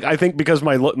 Like I think because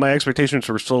my expectations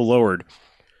were so lowered,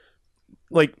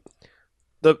 like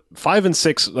the 5 and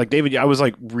 6, like I was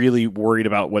like really worried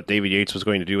about what David Yates was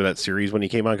going to do with that series when he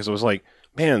came on because it was like,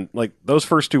 man, like those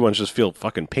first 2 ones just feel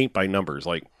fucking paint by numbers.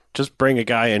 Like just bring a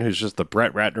guy in who's just the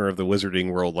Brett Ratner of the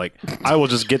wizarding world. Like I will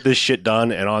just get this shit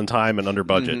done and on time and under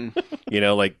budget. You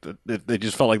know, like they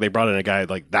just felt like they brought in a guy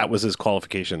like that was his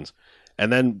qualifications.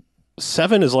 And then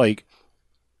 7 is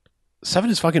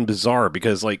fucking bizarre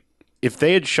because like if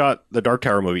they had shot the Dark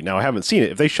Tower movie, now I haven't seen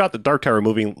it. If they shot the Dark Tower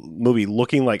movie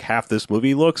looking like half this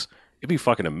movie looks, it'd be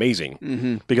fucking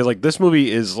amazing. Because like this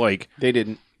movie is like They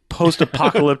didn't.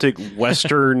 post-apocalyptic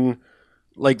Western.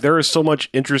 Like there is so much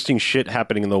interesting shit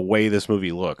happening in the way this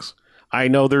movie looks. I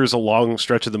know there's a long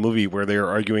stretch of the movie where they're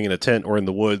arguing in a tent or in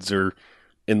the woods or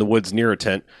in the woods near a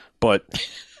tent, but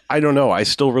I don't know. I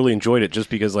still really enjoyed it just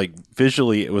because like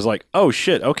visually it was like, oh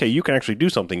shit, okay, you can actually do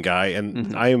something, guy,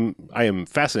 and I am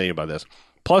fascinated by this.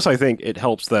 Plus, I think it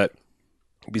helps that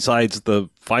besides the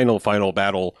final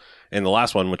battle and the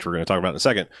last one, which we're going to talk about in a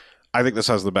second, I think this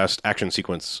has the best action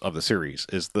sequence of the series.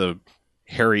 Is the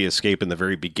Harry escape in the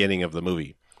very beginning of the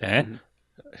movie?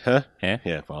 Huh?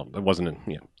 Yeah. Well, it wasn't.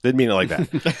 Didn't mean it like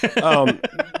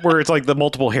that. Where it's like the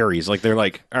multiple Harrys. Like they're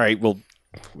like, all right, we'll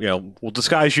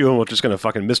disguise you, and we're just going to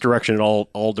fucking misdirection in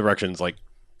all directions. Like,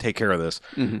 take care of this.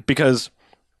 Because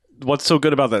what's so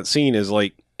good about that scene is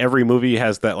like every movie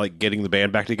has that like getting the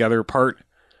band back together part,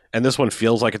 and this one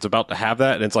feels like it's about to have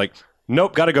that, and it's like,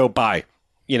 nope, gotta go, bye.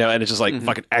 You know, and it's just like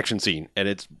fucking action scene, and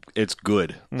it's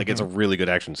good. Like it's a really good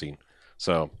action scene.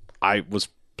 So I was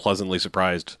pleasantly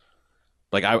surprised.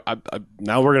 Like I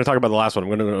now we're going to talk about the last one.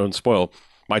 I'm going to spoil.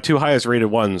 My 2 highest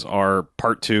rated ones are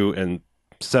part 2 and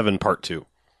 7 part 2,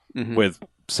 with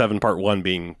 7 part 1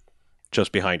 being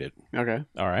just behind it. Okay.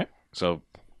 All right. So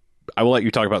I will let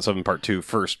you talk about 7 part 2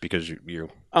 first because you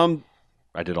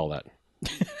I did all that.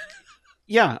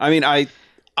 Yeah, I mean, I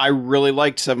really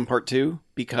liked 7 Part 2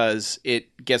 because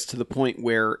it gets to the point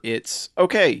where it's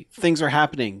okay, things are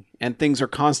happening and things are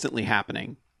constantly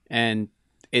happening, and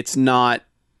it's not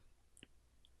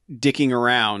dicking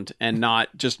around and not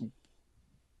just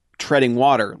treading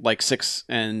water like 6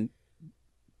 and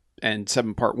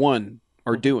 7 Part 1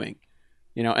 are doing.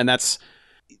 And that's,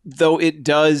 though it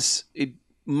does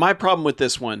my problem with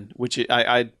this one, which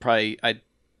I'd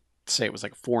say it was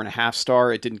like 4.5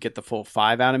 star. It didn't get the full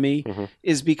 5 out of me,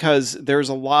 is because there's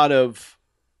a lot of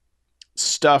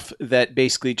stuff that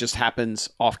basically just happens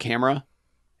off camera,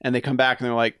 and they come back and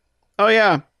they're like, "Oh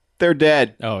yeah, they're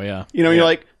dead." Oh yeah. You're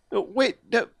like, oh, "Wait,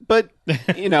 but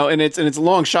and it's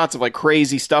long shots of like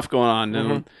crazy stuff going on,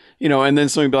 and and then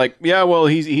somebody be like, "Yeah, well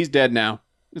he's dead now."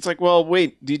 It's like, well,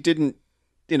 wait, you didn't,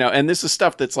 and this is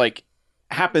stuff that's like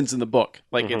happens in the book,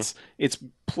 like it's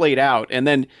played out, and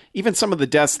then even some of the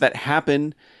deaths that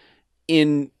happen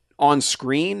on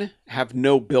screen have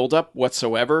no build up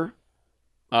whatsoever,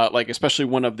 like especially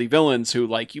one of the villains who,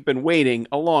 like, you've been waiting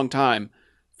a long time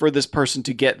for this person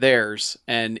to get theirs,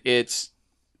 and it's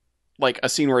like a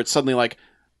scene where it's suddenly like,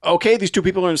 okay, these two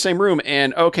people are in the same room,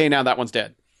 and okay, now that one's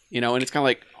dead, and it's kind of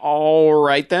like, all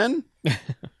right then.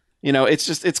 It's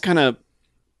just,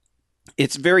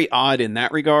 it's very odd in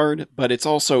that regard, but it's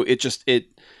also,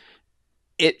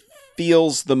 it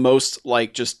feels the most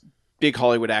like just big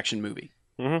Hollywood action movie.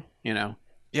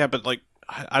 Yeah, but like,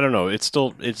 I don't know. It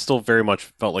still very much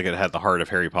felt like it had the heart of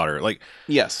Harry Potter. Like,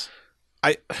 yes,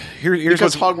 here's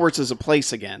because Hogwarts is a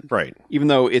place again, right? Even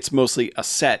though it's mostly a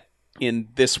set in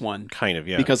this one, kind of,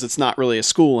 yeah, because it's not really a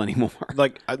school anymore.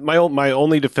 Like my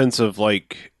only defense of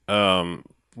like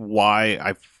why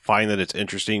I find that it's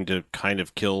interesting to kind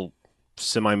of kill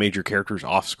semi-major characters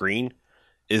off screen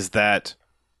is that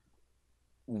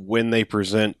when they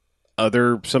present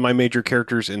other semi-major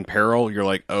characters in peril, you're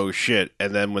like, oh shit,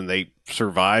 and then when they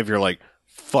survive, you're like,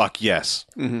 fuck yes.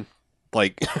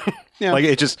 Like, yeah. Like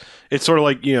it's sort of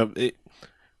like, the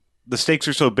stakes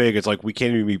are so big, it's like we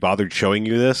can't even be bothered showing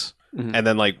you this, and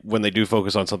then like when they do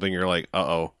focus on something, you're like,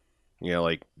 uh-oh,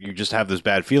 like you just have this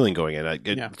bad feeling going in.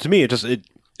 To me,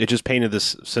 it just painted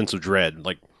this sense of dread.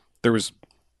 Like there was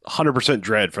 100%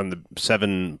 dread from the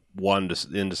 7-1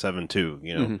 into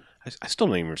 7-2. I still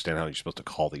don't even understand how you're supposed to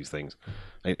call these things.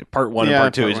 Like, part 1 and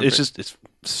part 2, it's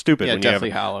stupid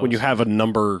when you have a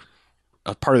number,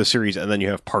 a part of the series, and then you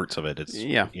have parts of it. It's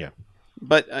yeah.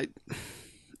 But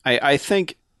I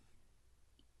think,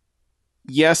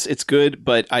 yes, it's good,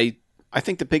 but I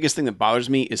think the biggest thing that bothers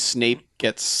me is Snape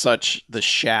gets such the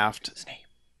shaft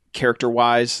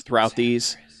character-wise throughout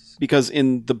these, because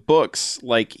in the books,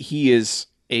 like, he is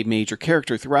a major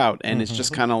character throughout, and it's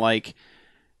just kind of like,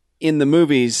 in the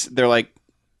movies, they're like,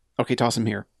 okay, toss him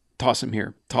here, toss him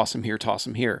here, toss him here, toss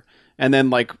him here. And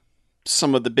then, like,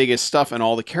 some of the biggest stuff and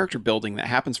all the character building that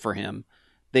happens for him,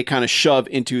 they kind of shove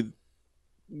into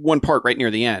one part right near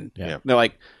the end. Yeah. They're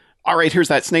like, all right, here's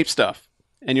that Snape stuff.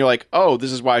 And you're like, oh,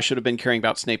 this is why I should have been caring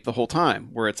about Snape the whole time.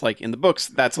 Where it's like, in the books,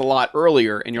 that's a lot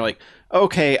earlier. And you're like,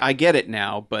 okay, I get it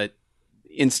now. But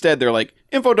instead, they're like,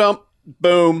 info dump.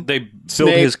 Boom. They build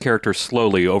his character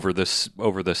slowly over the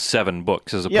 7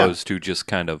 books, as opposed to just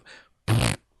kind of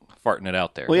farting it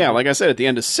out there. Well, yeah, like I said, at the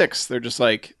end of 6, they're just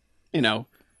like,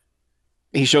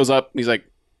 he shows up, and he's like,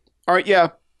 all right, yeah,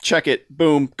 check it,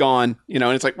 boom, gone. And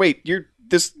it's like, wait,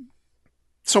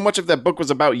 so much of that book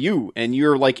was about you, and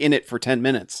you're like in it for 10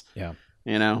 minutes. Yeah.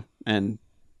 And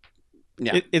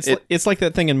yeah. It's like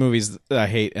that thing in movies that I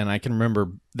hate, and I can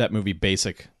remember that movie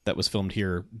Basic that was filmed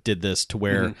here did this, to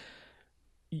where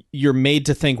you're made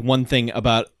to think one thing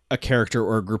about a character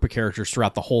or a group of characters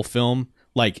throughout the whole film,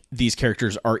 like these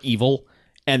characters are evil,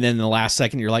 and then in the last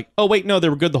second you're like, oh wait, no, they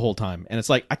were good the whole time. And it's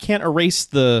like, I can't erase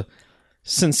the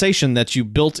sensation that you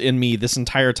built in me this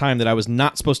entire time that I was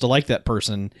not supposed to like that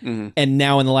person, and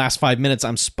now in the last 5 minutes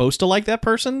I'm supposed to like that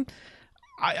person.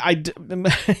 I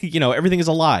everything is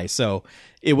a lie. So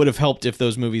it would have helped if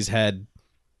those movies had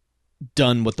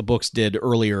done what the books did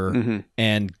earlier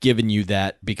and given you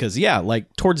that, because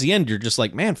like towards the end you're just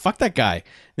like, man, fuck that guy, and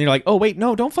you're like, oh wait,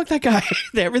 no, don't fuck that guy.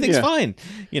 Everything's fine,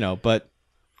 but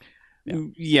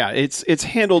it's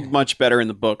handled much better in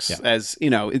the books, as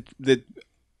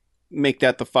make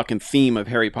that the fucking theme of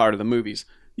Harry Potter the movies.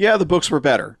 The books were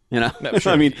better,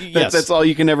 Sure. I mean, that's all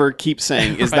you can ever keep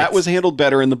saying is that was handled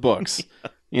better in the books.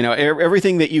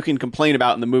 Everything that you can complain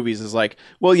about in the movies is like,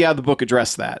 well, yeah, the book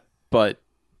addressed that, but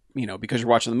because you're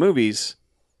watching the movies,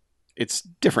 it's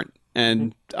different.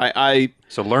 And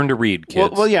so learn to read,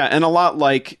 kids. Well, yeah, and a lot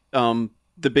like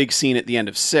the big scene at the end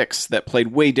of 6 that played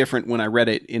way different when I read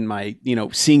it in my,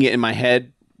 seeing it in my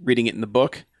head, reading it in the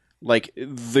book. Like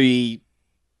the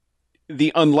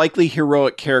the unlikely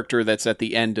heroic character that's at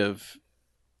the end of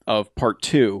part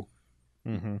 2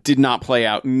 did not play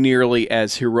out nearly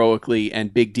as heroically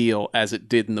and big deal as it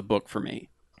did in the book for me.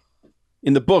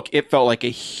 In the book, it felt like a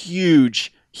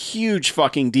huge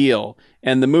fucking deal,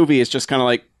 and the movie is just kind of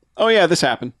like, oh yeah, this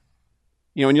happened.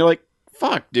 And you're like,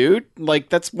 fuck, dude. Like,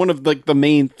 that's one of the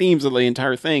main themes of the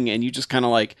entire thing, and you just kind of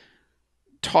like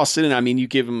toss it in. I mean, you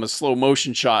give him a slow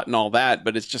motion shot and all that,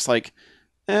 but it's just like,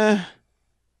 I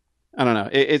don't know.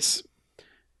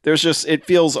 It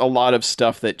feels a lot of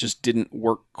stuff that just didn't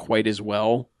work quite as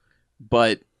well,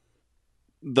 but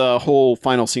the whole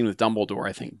final scene with Dumbledore,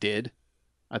 I think, did.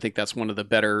 I think that's one of the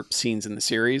better scenes in the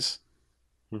series,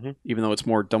 even though it's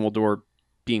more Dumbledore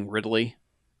being Ridley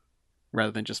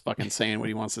rather than just fucking saying what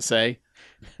he wants to say.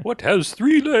 What has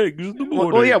 3 legs in the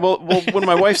morning? Well, yeah. Well, when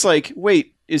my wife's like,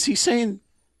 "Wait, is he saying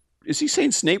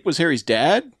Snape was Harry's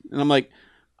dad?" And I'm like,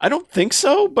 I don't think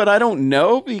so, but I don't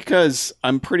know, because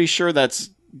I'm pretty sure that's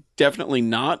definitely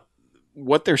not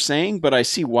what they're saying, but I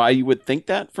see why you would think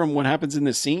that from what happens in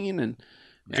this scene. And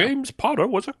James Potter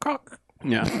was a cock.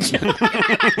 yeah.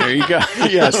 There you go.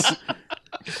 Yes.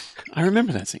 I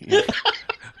remember that scene. Yeah.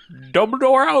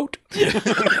 Dumbledore out.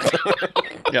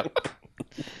 Yep.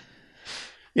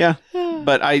 Yeah.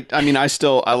 But I mean, I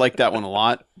like that one a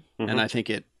lot. And I think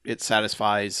it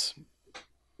satisfies,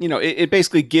 it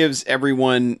basically gives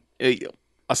everyone,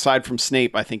 aside from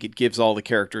Snape, I think it gives all the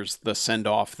characters the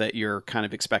send-off that you're kind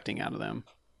of expecting out of them.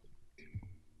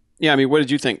 Yeah, I mean, what did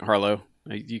you think, Harlow?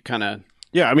 You kind of...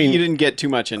 Yeah, I mean... You didn't get too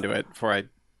much into it before I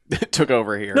took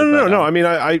over here. No. I mean,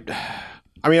 I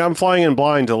mean, I'm flying in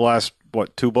blind to the last,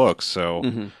 2 books, so...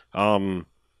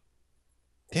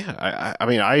 Yeah, I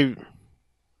mean,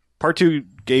 Part 2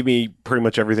 gave me pretty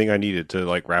much everything I needed to,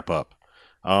 wrap up.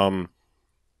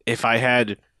 If I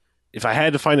had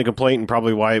to find a complaint, and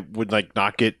probably why it would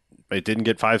it didn't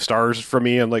get 5 stars from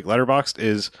me on Letterboxd,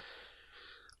 is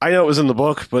I know it was in the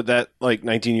book, but that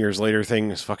 19 years later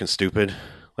thing is fucking stupid.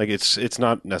 It's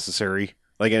not necessary.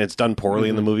 And it's done poorly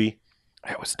in the movie.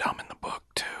 It was dumb in the book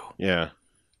too. Yeah.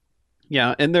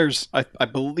 Yeah, and I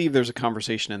believe there's a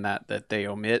conversation in that they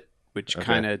omit, which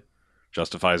kind of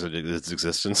justifies its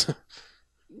existence.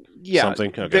 Yeah.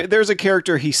 Something. Okay. There's a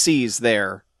character he sees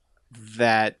there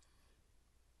that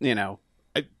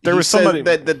there was somebody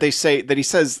that they say that he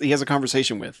says he has a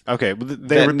conversation with. Okay, but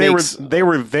they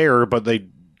were there, but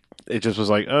it just was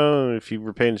like, oh, if you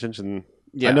were paying attention,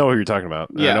 I know who you're talking about.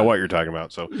 Yeah. I know what you're talking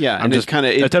about. So yeah, I'm just kind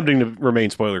of attempting to remain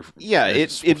spoiler. Yeah,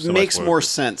 it makes more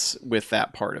sense with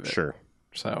that part of it. Sure.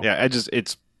 So yeah,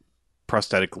 it's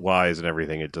prosthetic wise and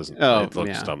everything. It doesn't. Oh, it looks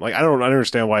yeah. dumb. I don't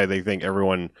understand why they think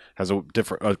everyone has a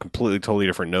completely totally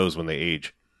different nose when they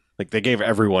age. They gave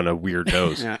everyone a weird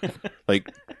nose. Yeah.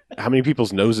 How many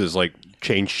people's noses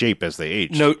change shape as they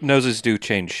age? No, noses do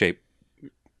change shape,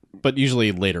 but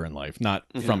usually later in life, not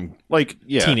from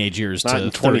teenage years not to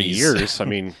in 20 30s. years. I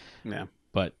mean, yeah.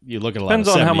 But you look at a lot depends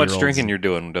of on how much 70-year-olds drinking you're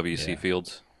doing, W.C.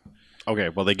 Fields. okay.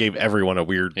 Well, they gave everyone a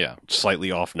weird,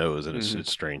 slightly off nose, and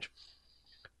it's strange.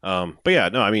 But yeah,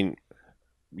 no, I mean,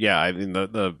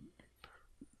 the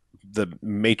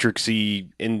Matrixy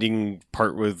ending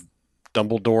part with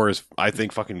Dumbledore is, I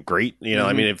think, fucking great.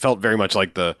 I mean, it felt very much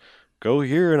like the "go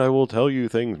here and I will tell you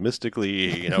things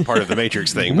mystically," part of the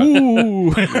Matrix thing. But,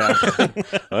 Ooh.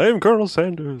 I am Colonel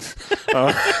Sanders.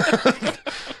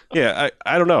 Yeah,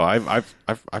 I don't know. I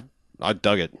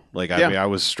dug it. I mean, I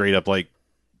was straight up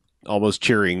almost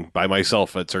cheering by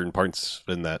myself at certain parts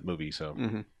in that movie. So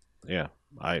yeah,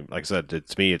 like I said, to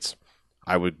me,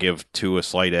 I would give 2 a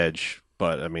slight edge,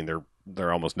 but I mean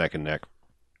they're almost neck and neck.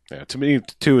 Yeah, to me,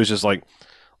 2 is just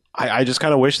I just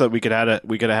kind of wish that we could have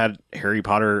had Harry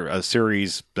Potter a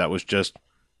series that was just,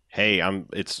 hey,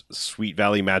 it's Sweet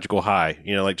Valley Magical High,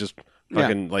 just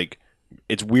fucking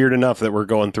it's weird enough that we're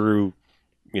going through,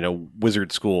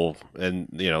 wizard school and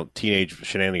teenage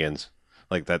shenanigans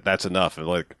that's enough,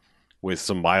 with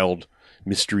some mild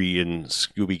mystery and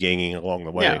Scooby ganging along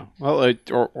the way. Yeah, well,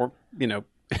 or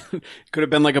could have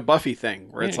been like a Buffy thing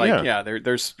where it's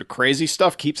there's crazy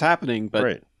stuff keeps happening,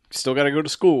 but still got to go to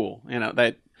school.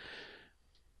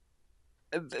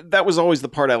 That was always the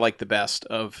part I liked the best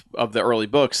of the early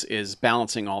books, is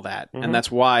balancing all that, and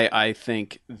that's why I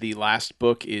think the last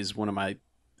book is one of my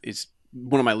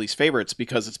least favorites,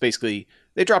 because it's basically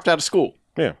they dropped out of school.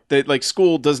 Yeah,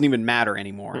 school doesn't even matter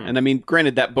anymore. And I mean,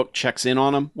 granted, that book checks in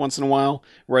on them once in a while,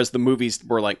 whereas the movies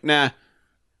were like, nah,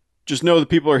 just know the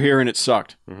people are here and it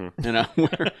sucked.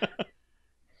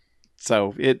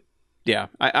 So I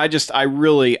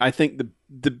think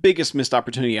the biggest missed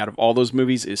opportunity out of all those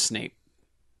movies is Snape,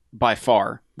 by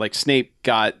far. Snape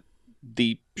got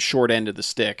the short end of the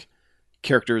stick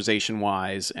characterization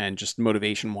wise and just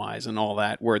motivation wise and all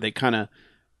that, where they kind of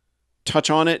touch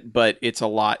on it, but it's a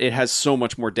lot. It has so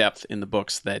much more depth in the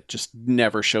books that just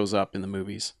never shows up in the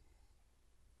movies.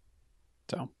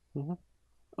 So,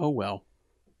 oh well.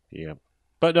 Yeah.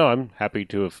 But no, I'm happy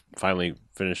to have finally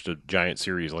finished a giant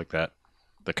series like that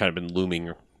kind of been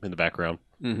looming in the background.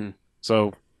 Mm-hmm.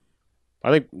 So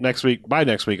I think by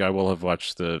next week, I will have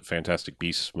watched the Fantastic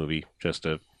Beasts movie just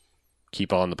to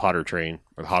keep on the Potter train,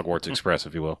 or the Hogwarts Express,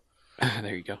 if you will.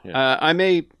 There you go. Yeah. I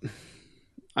may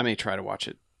try to watch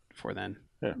it before then.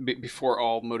 Yeah. Before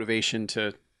all motivation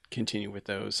to continue with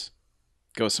those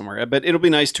goes somewhere. But it'll be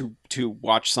nice to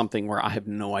watch something where I have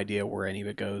no idea where any of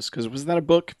it goes. Because was that a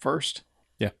book first?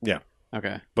 Yeah.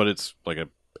 Okay. But it's like a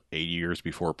 80 years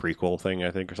before prequel thing,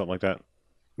 I think, or something like that.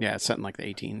 Yeah, it's set in like the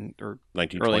 18 or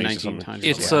 1920s early or 19 something. times.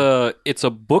 It's a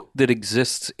book that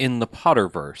exists in the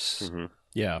Potterverse, Mm-hmm.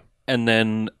 Yeah. and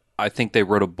then I think they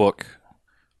wrote a book.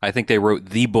 I think they wrote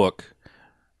the book.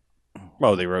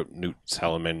 Oh, they wrote Newt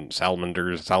Salamanders,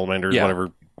 Yeah.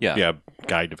 whatever. Yeah. Yeah,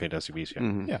 Guide to Fantastic Beasts. Yeah.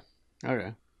 Mhm. Yeah.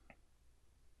 Okay.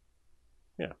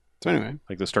 Yeah. So anyway,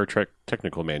 Like the Star Trek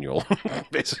technical manual,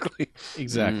 basically.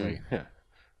 Exactly.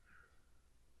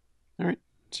 so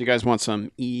you guys want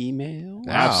some email?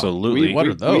 Wow. Absolutely. What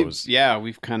are those?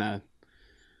 We've kind of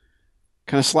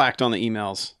slacked on the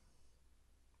emails,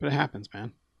 but it happens,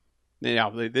 man. Yeah,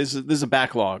 this is a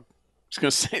backlog.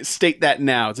 Just gonna state that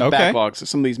now. It's a Okay. backlog, so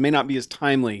some of these may not be as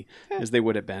timely as they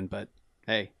would have been, but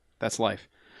hey, that's life.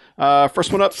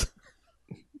 First one up.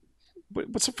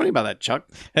 What's so funny about that, Chuck?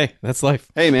 Hey, that's life.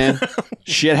 Hey, man,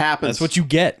 shit happens. That's what you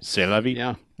get. C'est la vie.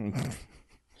 Yeah,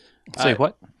 Say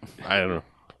what? I don't know.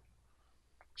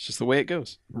 it's just the way it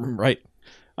goes. Right.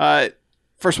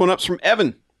 First one up's from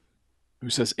Evan, who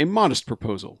says, a modest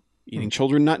proposal. Eating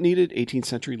children not needed, 18th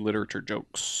century literature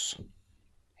jokes.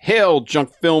 Hail,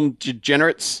 junk film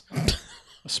degenerates.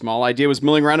 A small idea was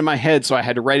milling around in my head, so I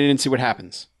had to write it in and see what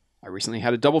happens. I recently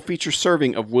had a double feature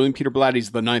serving of William Peter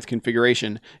Blatty's The Ninth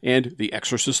Configuration and The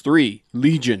Exorcist III,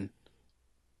 Legion.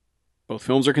 Both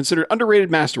films are considered underrated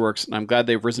masterworks, and I'm glad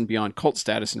they've risen beyond cult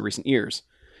status in recent years.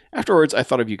 Afterwards, I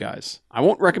thought of you guys. I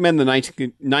won't recommend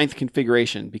The Ninth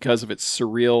Configuration because of its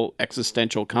surreal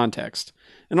existential context,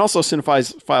 and also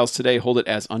cinephiles today hold it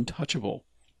as untouchable.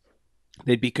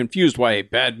 They'd be confused why a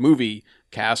bad movie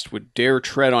cast would dare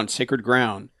tread on sacred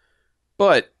ground.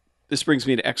 But this brings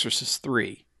me to Exorcist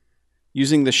III.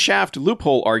 Using the Shaft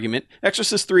loophole argument,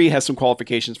 Exorcist III has some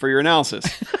qualifications for your analysis.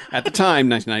 At the time,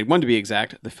 1991 to be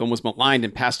exact, the film was maligned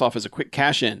and passed off as a quick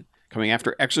cash-in. Coming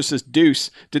after Exorcist Deuce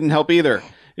didn't help either.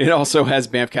 It also has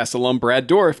Bamfcast alum Brad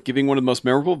Dourif giving one of the most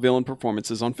memorable villain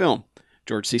performances on film.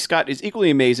 George C. Scott is equally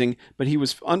amazing, but he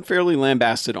was unfairly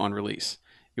lambasted on release.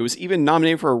 It was even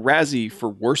nominated for a Razzie for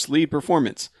Worst Lead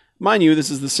Performance. Mind you, this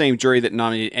is the same jury that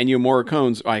nominated Ennio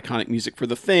Morricone's iconic music for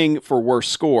The Thing for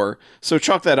Worst Score, so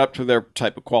chalk that up to their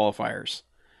type of qualifiers.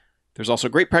 There's also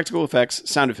great practical effects,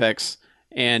 sound effects,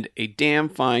 and a damn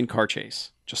fine car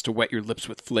chase, just to wet your lips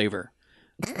with flavor.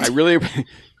 I really...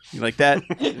 You like that?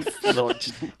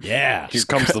 Yeah. Here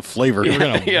comes the flavor. We're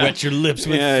gonna Yeah. wet your lips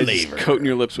with Yeah, flavor. just coating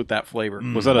your lips with that flavor.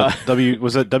 Was that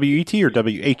was that WET or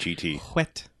WHET?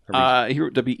 Wet. He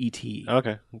wrote W-E-T.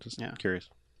 Okay, I'm just Yeah. curious.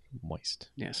 Moist.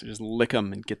 Yeah, so just lick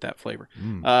them and get that flavor.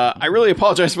 I really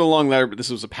apologize for the long letter, but this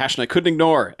was a passion I couldn't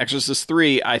ignore. Exorcist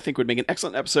 3, I think, would make an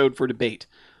excellent episode for debate,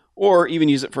 or even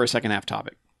use it for a second half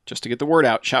topic. Just to get the word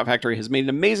out, Shout Factory has made an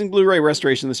amazing Blu-ray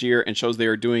restoration this year and shows they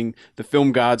are doing the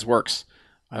film god's works.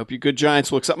 I hope you good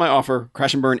giants will accept my offer.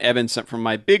 Crash and Burn Evan sent from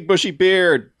my big bushy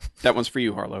beard. That one's for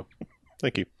you, Harlow.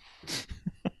 Thank you.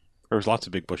 There was lots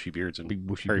of big bushy beards in Big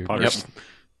bushy Harry beard. Potter. Yep.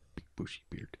 Big bushy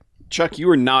beard. Chuck, you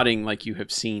were nodding like you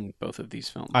have seen both of these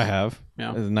films. I have.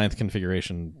 Yeah. The Ninth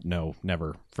Configuration, no,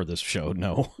 never for this show,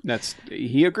 no.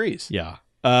 He agrees. Yeah.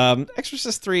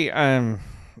 Exorcist 3, I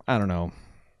don't know.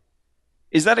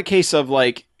 Is that a case of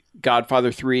like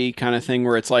Godfather 3 kind of thing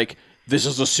where it's like, this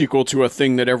is a sequel to a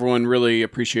thing that everyone really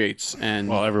appreciates? And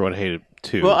Well, everyone hated it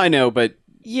too. well, I know, but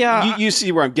Yeah. you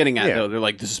see where I'm getting at, Yeah. though. They're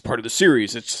like, this is part of the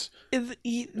series. It's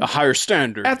a higher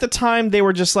standard. At the time, they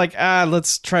were just like,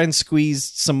 let's try and squeeze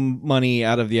some money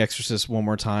out of The Exorcist one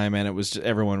more time, and it was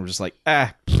everyone was just like,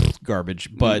 garbage.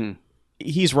 But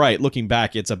he's right. Looking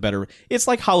back, it's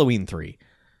like Halloween 3.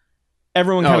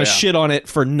 Everyone kind of yeah. shit on it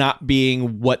for not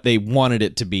being what they wanted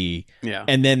it to be, Yeah.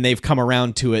 and then they've come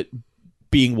around to it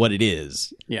being what it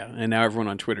is. Yeah, and now everyone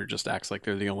on Twitter just acts like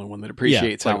they're the only one that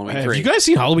appreciates It's like, Halloween have 3. you guys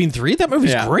seen Halloween 3? That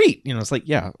movie's Yeah. great. It's like,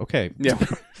 yeah, okay. Yeah.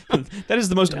 That is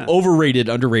the most overrated,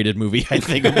 underrated movie, I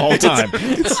think, of all time.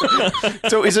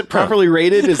 So is it properly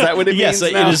rated? Is that what it Yes,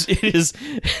 means now? it is.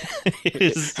 It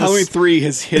is. Halloween 3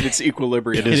 has hit its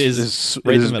equilibrium. It is It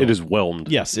right in the is, middle. it is whelmed.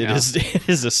 Yes, it Yeah. is. It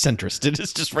is a centrist. It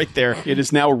is just right there. It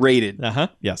is now rated.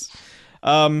 Yes.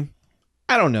 I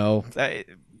don't know.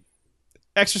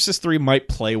 Exorcist 3 might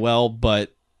play well,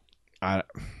 but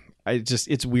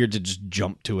it's weird to just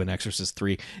jump to an Exorcist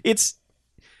 3. It's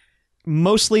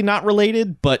mostly not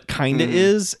related, but kind of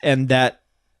is, and that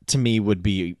to me would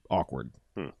be awkward.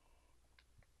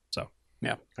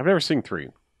 I've never seen 3.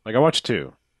 Like I watched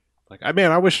 2. Like I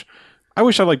wish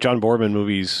I liked John Boorman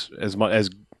movies as much as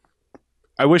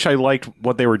I wish I liked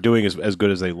what they were doing as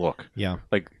good as they look. Yeah.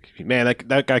 Like man,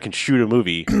 that guy can shoot a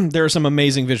movie. There are some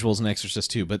amazing visuals in Exorcist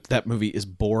 2, but that movie is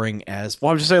boring as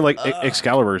Well, I'm just saying like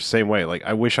Excalibur is the same way. Like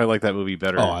I wish I liked that movie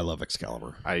better. Oh, I love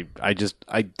Excalibur. I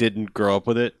didn't grow up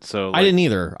with it, so like, I didn't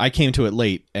either. I came to it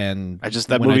late, and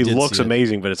that when I movie did looks see it-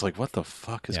 amazing, but it's like what the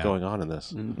fuck is Yeah. going on in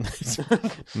this?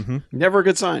 Never a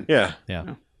good sign. Yeah.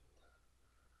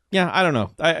 Yeah, I don't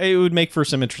know. It would make for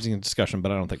some interesting discussion, but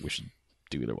I don't think we should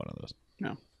do either one of those.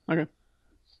 No. Okay.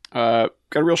 Got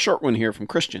a real short one here from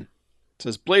Christian. It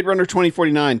says Blade Runner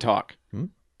 2049 talk.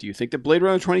 Do you think that Blade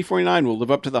Runner 2049 will live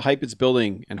up to the hype it's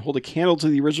building and hold a candle to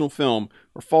the original film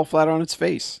or fall flat on its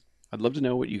face? I'd love to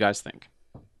know what you guys think.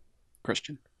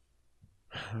 Christian.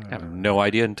 I have no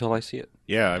idea until I see it.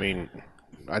 Yeah, I mean,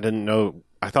 I didn't know.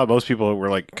 I thought most people were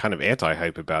like kind of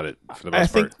anti-hype about it for the most I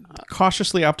think part.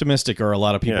 cautiously optimistic are a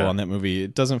lot of people Yeah. on that movie.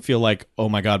 It doesn't feel like, oh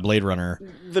my god, Blade Runner.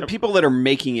 The people that are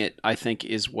making it, I think,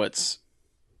 is what's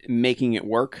making it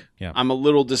work. Yeah. I'm a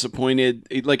little disappointed.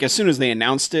 Like, as soon as they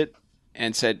announced it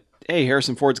and said, hey,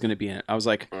 Harrison Ford's going to be in it, I was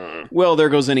like, well, there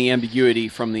goes any ambiguity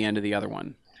from the end of the other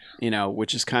one,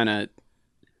 which is kind of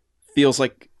feels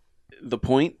like the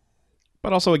point.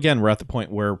 But also, again, we're at the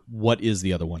point where what is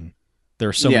the other one? There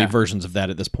are so many versions of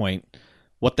that at this point.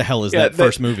 What the hell is that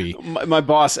first movie? My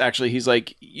boss, actually, he's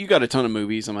like, you got a ton of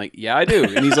movies. I'm like, yeah, I do.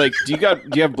 And he's like, do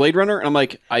you have Blade Runner? And I'm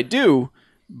like, I do.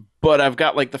 But I've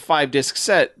got like the 5-disc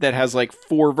set that has like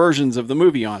 4 versions of the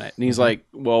movie on it. And he's like,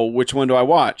 well, which one do I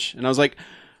watch? And I was like,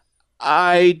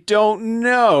 I don't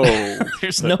know.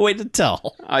 There's no way to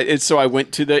tell. So I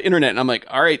went to the internet and I'm like,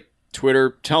 all right,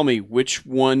 Twitter, tell me, which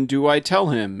one do I tell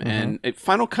him? And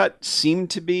Final Cut seemed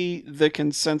to be the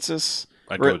consensus.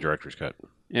 I'd go director's cut.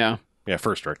 Yeah. Yeah,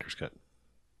 first director's cut.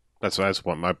 That's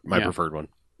what my preferred one.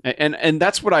 And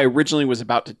that's what I originally was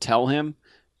about to tell him.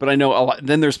 But I know a lot.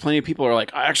 Then there's plenty of people who are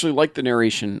like, I actually like the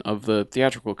narration of the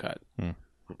theatrical cut.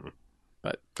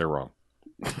 But they're wrong.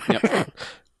 Yep.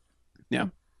 Yeah.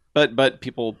 But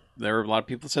people, there were a lot of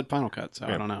people that said Final Cut, so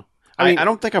I don't know. I mean- I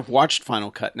don't think I've watched Final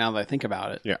Cut now that I think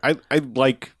about it. Yeah, I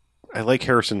like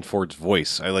Harrison Ford's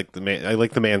voice. I like the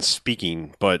man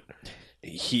speaking, but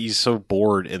he's so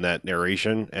bored in that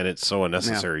narration, and it's so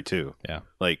unnecessary too. Yeah.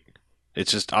 Like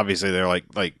it's just obviously they're like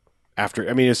after.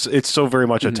 I mean, it's so very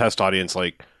much a test audience.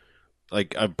 Like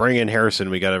bring in Harrison,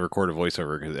 we got to record a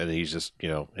voiceover, and he's just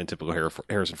in typical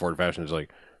Harrison Ford fashion is like.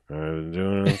 I'm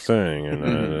doing a thing,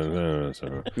 and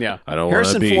so Yeah. I don't want to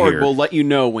Harrison be Ford here. will let you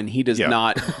know when he does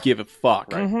not give a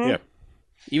fuck. Yeah,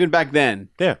 Even back then,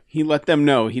 he let them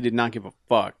know he did not give a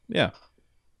fuck. Yeah.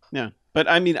 Yeah. But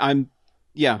I mean, I'm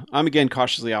again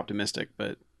cautiously optimistic,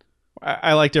 but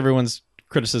I liked everyone's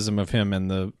criticism of him and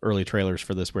the early trailers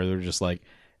for this, where they're just like,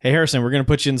 hey, Harrison, we're going to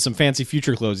put you in some fancy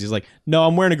future clothes. He's like, no,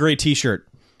 I'm wearing a gray t-shirt.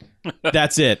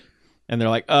 That's it. And they're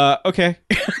like, okay.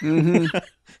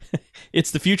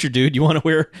 It's the future, dude. You want to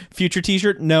wear a future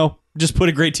t-shirt? No, just put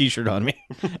a gray t-shirt on me.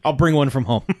 I'll bring one from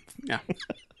home. yeah.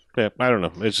 I don't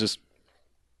know.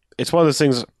 It's one of those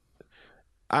things.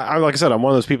 I like I said, I'm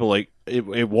one of those people. Like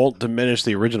it won't diminish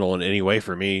the original in any way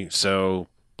for me. So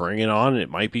bring it on. It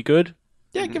might be good.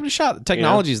 Yeah, give it a shot. The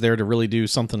technology's there to really do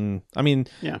something. I mean,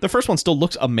 the first one still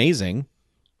looks amazing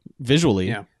visually.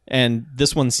 Yeah. And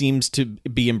this one seems to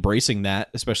be embracing that,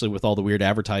 especially with all the weird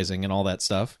advertising and all that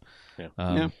stuff.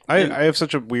 Yeah. I have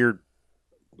such a weird,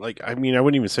 I mean, I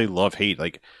wouldn't even say love hate.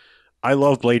 Like, I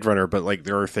love Blade Runner, but like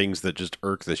there are things that just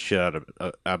irk the shit out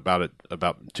of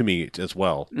about to me as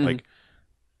well.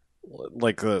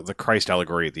 Like the Christ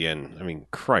allegory at the end. I mean,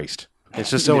 Christ, it's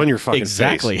just so in your fucking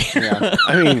face. yeah.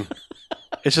 I mean,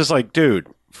 it's just like, dude,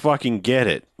 fucking get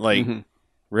it. Like,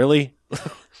 really?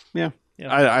 Yeah.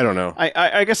 I don't know.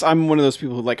 I guess I'm one of those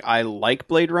people who I like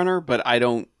Blade Runner, but I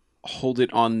don't hold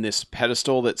it on this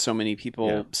pedestal that so many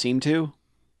people seem to.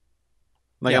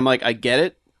 I'm like, I get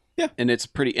it. Yeah. And it's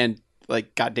pretty, and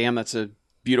goddamn, that's a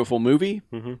beautiful movie,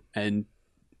 Mhm. and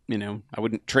I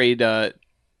wouldn't trade Rutger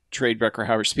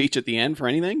Hauer's speech at the end for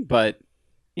anything. But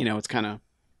it's kind of,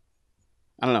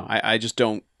 I don't know. I just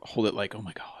don't hold it like, oh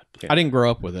my god. I didn't grow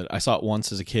up with it. I saw it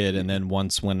once as a kid, and then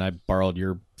once when I borrowed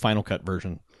your Final Cut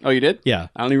version. Oh, you did? Yeah,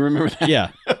 I don't even remember that.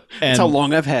 yeah. That's how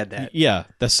long I've had that. Yeah,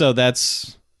 that's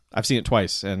I've seen it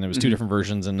twice, and it was two different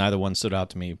versions, and neither one stood out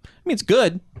to me. I mean, it's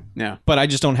good, Yeah. but I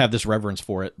just don't have this reverence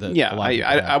for it. That Yeah, a lot of people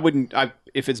I have. wouldn't.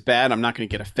 If it's bad, I'm not going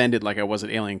to get offended like I was at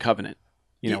Alien Covenant.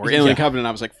 Where Yeah. Alien Covenant,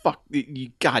 I was like, "Fuck,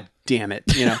 you, god damn it!"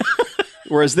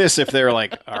 Whereas this, if they're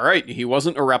like, "All right, he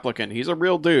wasn't a replicant, he's a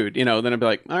real dude," then I'd be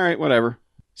like, "All right, whatever."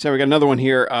 So we got another one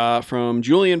here from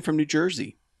Julian from New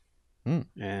Jersey,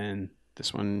 and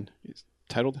this one is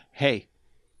titled "Hey."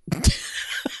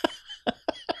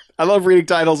 I love reading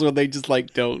titles when they just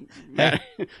don't matter.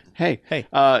 Hey. Hey.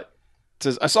 It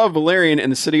says, I saw Valerian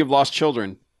in the City of Lost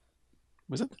Children.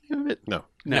 Was that the name of it? No.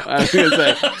 I was going to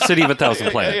say. City of a Thousand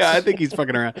Planets. Yeah, I think he's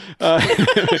fucking around.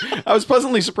 I was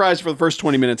pleasantly surprised for the first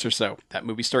 20 minutes or so. That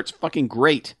movie starts fucking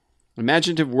great.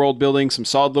 Imaginative world building, some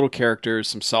solid little characters,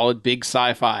 some solid big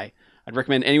sci-fi. I'd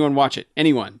recommend anyone watch it.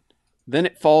 Anyone. Then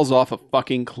it falls off a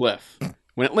fucking cliff.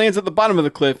 When it lands at the bottom of the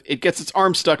cliff, it gets its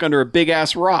arm stuck under a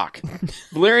big-ass rock.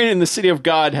 Valerian in the City of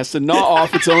God has to gnaw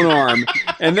off its own arm,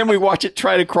 and then we watch it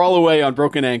try to crawl away on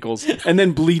broken ankles, and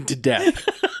then bleed to death.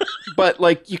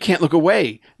 But, you can't look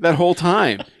away that whole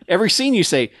time. Every scene you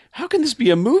say, how can this be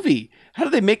a movie? How do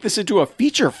they make this into a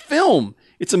feature film?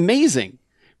 It's amazing.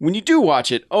 When you do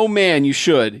watch it, oh man, you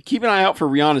should. Keep an eye out for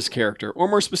Rihanna's character, or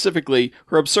more specifically,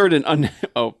 her absurd and I'm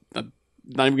not even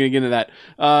going to get into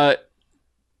that.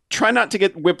 Try not to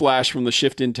get whiplash from the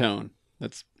shift in tone.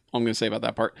 That's all I'm going to say about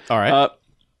that part. All right.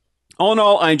 All in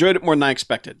all, I enjoyed it more than I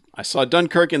expected. I saw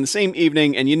Dunkirk in the same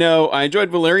evening, and I enjoyed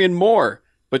Valerian more.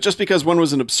 But just because one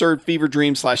was an absurd fever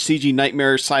dream / CG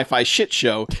nightmare sci-fi shit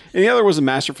show, and the other was a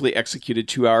masterfully executed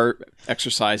 2-hour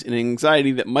exercise in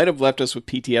anxiety that might have left us with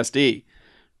PTSD.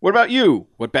 What about you?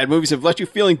 What bad movies have left you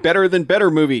feeling better than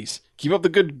better movies? Keep up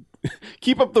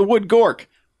the wood gork.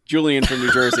 Julian from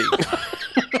New Jersey.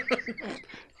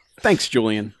 Thanks,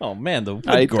 Julian. Oh man, the wood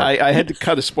I gork. I had to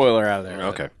cut a spoiler out of there.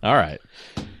 Okay. All right.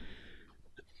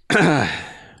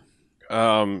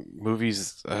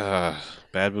 Movies,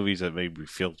 bad movies that made me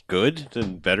feel good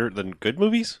and better than good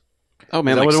movies? Oh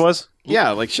man, Is that what it was? Yeah,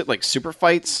 like shit, like super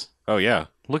fights. Oh, yeah.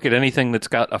 Look at anything that's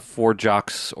got a 4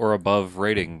 jocks or above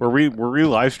rating. Were we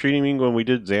live streaming when we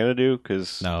did Xanadu?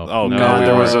 Because No. oh No. god,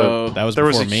 there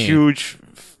was a me. huge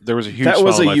That was a smile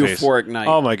on my face. euphoric night.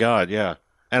 Oh my god, yeah.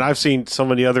 And I've seen so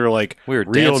many other we were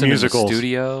real dancing musicals. in the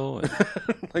studio.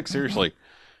 Like seriously.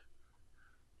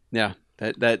 Yeah,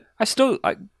 that I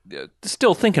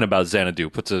still thinking about Xanadu.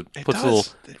 Puts a little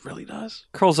It really does.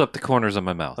 curls up the corners of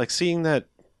my mouth. Like seeing that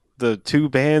the two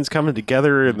bands coming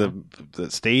together and the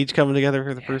stage coming together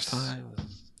for the first time.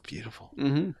 Was beautiful.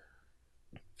 mhm.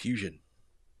 Fusion.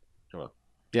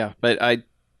 Yeah, but I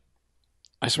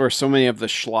swear so many of the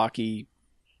schlocky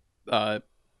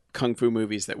kung fu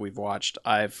movies that we've watched,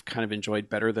 I've kind of enjoyed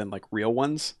better than like real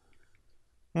ones.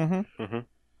 Mm-hmm. And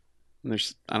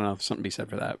there's, I don't know, something to be said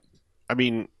for that. I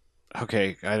mean,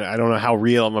 okay, I don't know how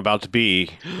real I'm about to be.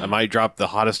 I might drop the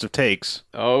hottest of takes.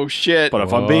 Oh shit! But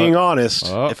if I'm What? being honest,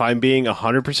 Oh. if I'm being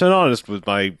 100% honest with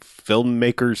my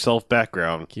filmmaker self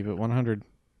background, Keep it 100.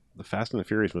 the Fast and the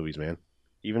Furious movies, man,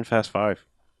 even Fast 5,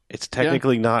 it's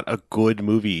technically not a good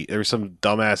movie. There's some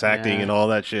dumbass acting Yeah. and all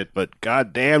that shit, but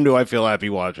god damn do I feel happy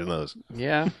watching those.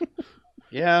 Yeah,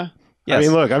 yeah. I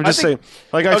mean, look, I'm just saying,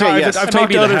 like, I've yes. talked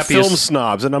Maybe to the other happiest- film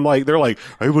snobs, and I'm like, they're like,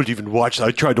 I wouldn't even watch.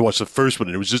 I tried to watch the first one,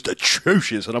 and it was just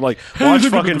atrocious. And I'm like, watch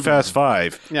fucking Fast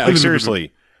 5. Yeah. Like,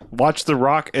 seriously, watch The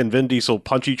Rock and Vin Diesel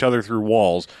punch each other through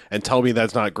walls, and tell me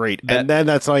that's not great. And then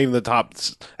that's not even the top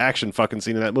action fucking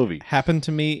scene in that movie. Happened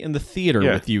to me in the theater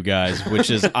Yeah. with you guys, which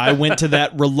is I went to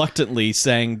that reluctantly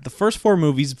saying the first 4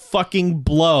 movies fucking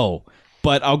blow,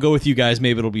 but I'll go with you guys.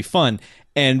 Maybe it'll be fun.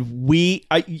 And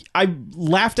I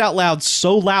laughed out loud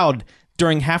so loud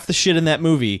during half the shit in that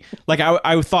movie. Like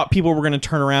I thought people were going to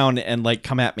turn around and like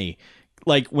come at me.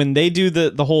 Like when they do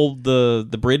the whole the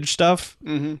bridge stuff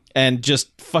and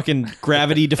just fucking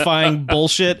gravity defying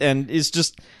bullshit, and it's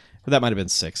just that might have been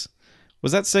 6.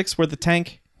 Was that 6 where the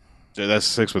tank? That's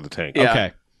 6 with the tank.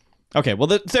 Yeah. Okay. Well,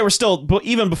 there were still, but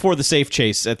even before the safe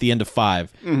chase at the end of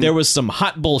 5, there was some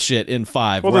hot bullshit in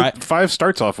 5. Well, where the 5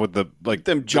 starts off with the like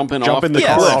Them jumping jumping off the the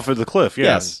car cliff. off of the cliff. Yeah.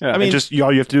 Yes. Yeah. I I mean, mean, just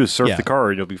all you have to do is surf Yeah. the car,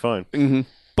 and you'll be fine.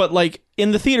 but like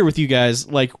in the theater with you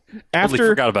guys, like Totally after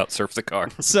forgot about Surf the Car.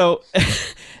 so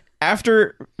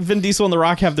after Vin Diesel and The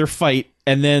Rock have their fight,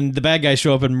 and then the bad guys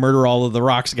show up and murder all of The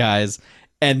Rock's guys,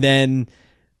 and then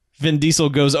Vin Diesel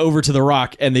goes over to The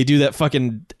Rock and they do that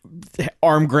fucking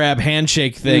arm grab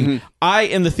handshake thing, I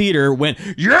in the theater went,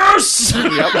 yes!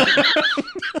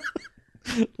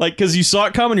 Like, because you saw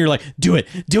it coming, you're like, do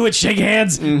it, shake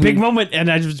hands, big moment,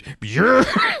 and I just,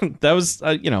 that was,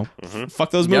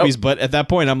 fuck those movies, but at that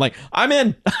point, I'm like, I'm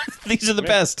in. These are the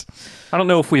best. I don't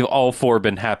know if we've all four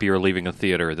been happier leaving a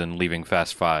theater than leaving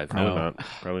Fast Five.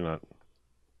 Probably not.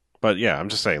 But yeah, I'm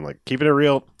just saying, like, keeping it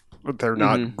real, they're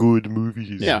not good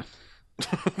movies. Yeah.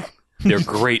 They're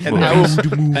great And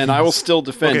movies. I will still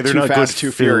defend Okay, they're Too not Fast, good Too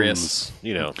films, Furious.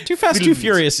 You know. Too Fast, Too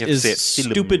Furious You have to is say it,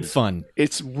 stupid films. fun.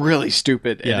 It's really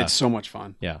stupid, Yeah. and it's so much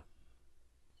fun. Yeah.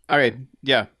 All right,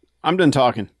 yeah, I'm done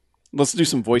talking. Let's do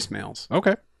some voicemails.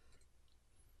 Okay.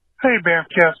 Hey,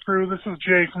 Bamfcast crew, this is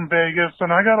Jay from Vegas,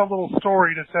 and I got a little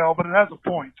story to tell, but it has a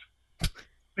point.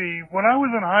 See, when I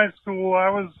was in high school, I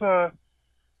was a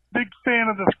big fan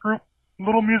of this group,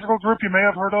 little musical group you may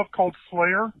have heard of called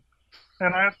Slayer.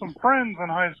 And I had some friends in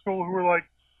high school who were like,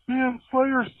 man,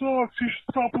 Slayer sucks. You should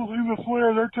stop listening to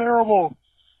Slayer. They're terrible.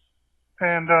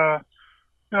 And, to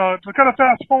kind of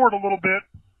fast forward a little bit,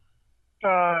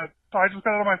 I just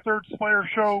got out of my third Slayer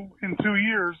show in 2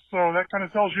 years, so that kind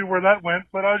of tells you where that went.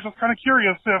 But I was just kind of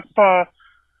curious if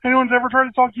anyone's ever tried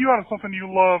to talk you out of something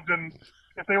you loved, and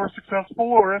if they were successful,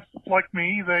 or if, like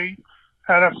me, they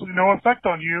had absolutely no effect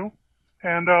on you.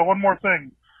 And one more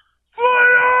thing.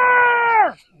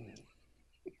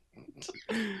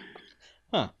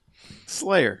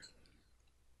 Slayer!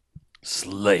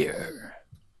 Slayer.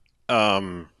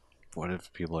 What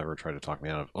if people ever try to talk me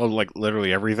out of? Oh, like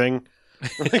literally everything.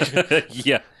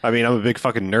 Yeah. I mean, I'm a big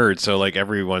fucking nerd, so like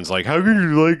everyone's like, "How can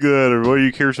you like that?" or "Why do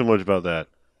you care so much about that?"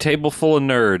 Table full of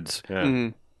nerds.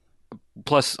 Yeah.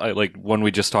 Plus, like when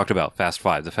we just talked about Fast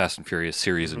Five, the Fast and Furious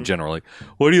series in general, like,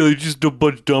 why do you like just a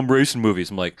bunch of dumb racing movies?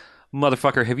 I'm like,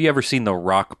 motherfucker, have you ever seen The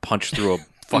Rock punch through a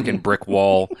fucking brick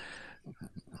wall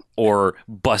or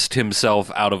bust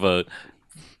himself out of a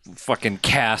fucking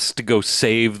cast to go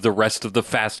save the rest of the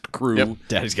Fast crew? Yep.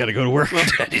 Daddy's got to go to work.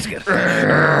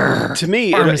 To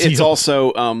me, Pharmacy it's Hill.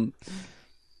 also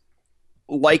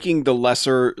liking the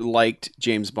lesser liked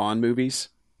James Bond movies.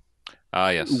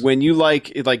 Ah, yes. When you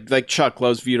like Chuck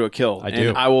loves View to a Kill. I do.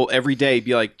 And I will every day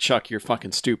be like, Chuck, you're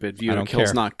fucking stupid. View I to a don't Kill's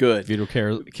care. not good. Vito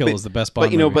Kill is the best Bond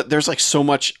But movie. but there's like so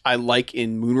much I like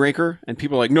in Moonraker, and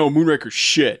people are like, no, Moonraker's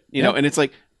shit. You know, and it's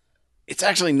like, it's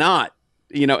actually not.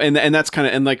 You know, and that's kind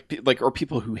of, and like, or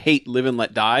people who hate Live and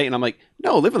Let Die, and I'm like,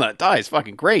 no, Live and Let Die is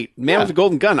fucking great. Man with the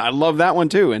Golden Gun, I love that one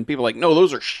too. And people are like, no,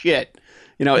 those are shit.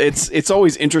 You know, it's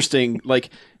always interesting.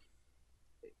 Like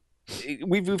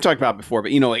we've talked about it before,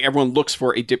 but you know, like everyone looks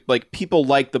for like people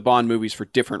like the Bond movies for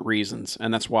different reasons,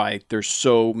 and that's why there's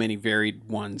so many varied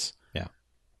ones. Yeah,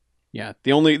 yeah.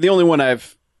 The only one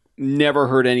I've never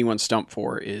heard anyone stump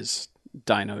for is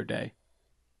Die Another Day.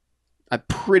 I'm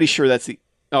pretty sure that's the.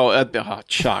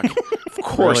 Chuck. Of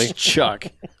course, Really? Chuck.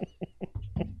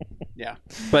 Yeah.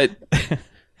 But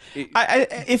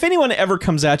if anyone ever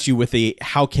comes at you with a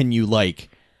 "how can you like,"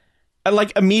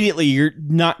 immediately you're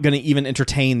not going to even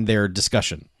entertain their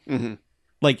discussion. Mhm.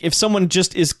 Like if someone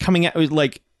just is coming at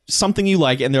like something you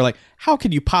like, and they're like, "How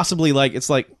could you possibly like?" It's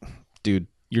like, dude,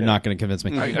 you're not going to convince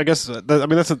me. I guess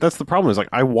that's the problem. Is like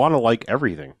I want to like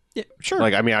everything. Yeah, sure.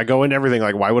 Like I mean, I go into everything.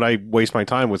 Like, why would I waste my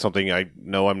time with something I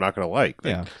know I'm not going to like?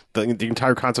 Like, Yeah. The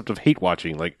entire concept of hate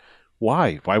watching. Like,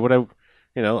 why? Why would I?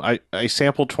 You know, I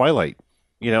sampled Twilight.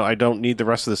 You know, I don't need the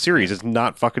rest of the series. It's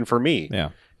not fucking for me. Yeah.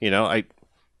 You know, I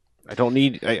don't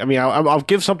need. I mean, I'll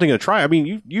give something a try. I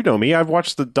mean, you know me. I've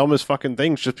watched the dumbest fucking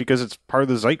things just because it's part of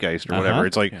the zeitgeist or whatever.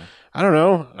 It's like I don't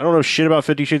know shit about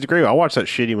 50 Shades of Grey. I'll watch that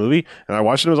shitty movie, and I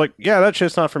watched it and was like, yeah, that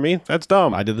shit's not for me. That's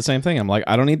dumb. I did the same thing. I'm like,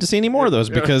 I don't need to see any more of those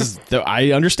because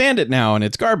I understand it now, and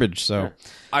it's garbage. So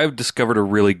I've discovered a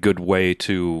really good way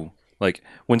to, like,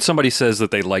 when somebody says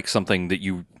that they like something that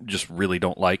you just really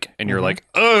don't like, and you're like,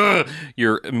 ugh,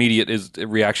 your immediate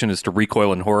reaction is to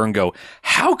recoil in horror and go,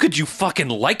 how could you fucking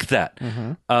like that?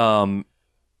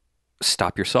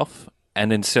 Stop yourself.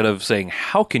 And instead of saying,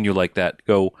 how can you like that,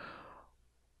 go,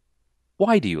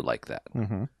 why do you like that?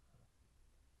 Mhm.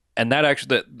 And that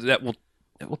actually, that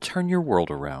will turn your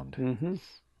world around.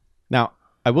 now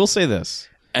I will say this.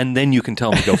 And then you can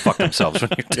tell them to go fuck themselves when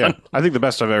you're Yeah, done. I think the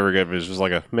best I've ever given is just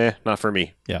like a meh, not for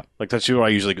me. Yeah. Like that's what I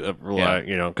usually rely,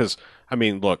 you know, because I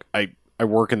mean, look, I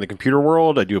work in the computer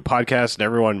world, I do a podcast,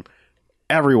 and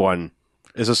everyone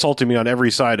is assaulting me on every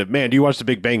side of, man, do you watch The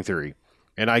Big Bang Theory?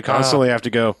 And I constantly have to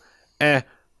go,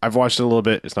 I've watched it a little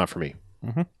bit, it's not for me.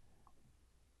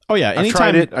 Oh yeah, I've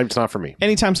tried it, it's not for me.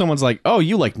 Anytime someone's like, "Oh,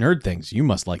 you like nerd things, you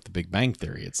must like The Big Bang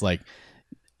Theory," it's like,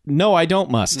 No, I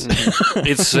don't must.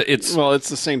 It's Well, it's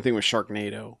the same thing with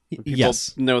Sharknado. When people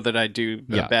Yes. know that I do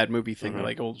a Yeah. bad movie thing. They're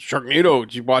like, "Oh, Sharknado!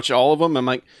 Did you watch all of them?" I'm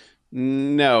like,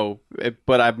 "No,"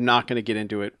 but I'm not going to get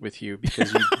into it with you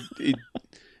because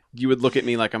you would look at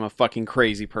me like I'm a fucking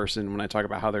crazy person when I talk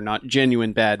about how they're not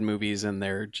genuine bad movies and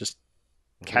they're just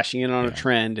cashing in on a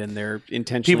trend and they're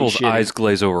intentionally people's shitty. eyes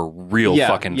glaze over real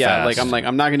fucking fast.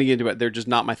 I'm not going to get into it. They're just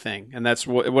not my thing, and that's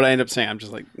what I end up saying. I'm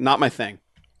just like, not my thing.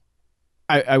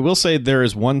 I will say there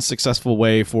is one successful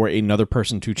way for another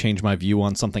person to change my view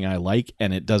on something I like,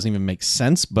 and it doesn't even make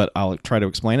sense, but I'll try to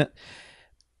explain it.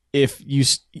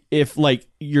 If like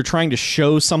you're trying to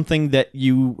show something that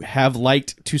you have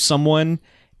liked to someone,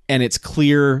 and it's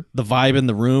clear the vibe in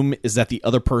the room is that the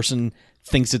other person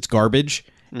thinks it's garbage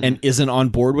and isn't on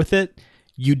board with it,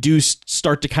 you do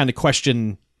start to kind of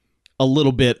question a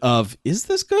little bit of, is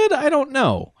this good? I don't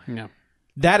know. Yeah.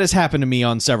 That has happened to me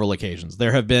on several occasions.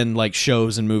 There have been like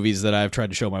shows and movies that I've tried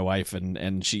to show my wife,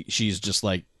 and she's just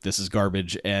like, this is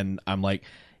garbage, and I'm like,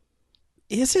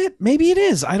 is it? Maybe it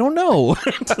is. I don't know.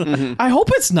 I hope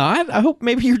it's not. I hope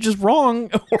maybe you're just wrong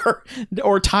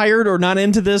or tired or not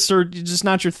into this or just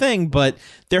not your thing. But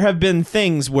there have been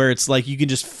things where it's like you can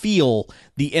just feel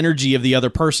the energy of the other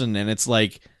person, and it's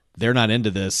like they're not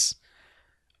into this.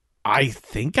 I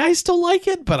think I still like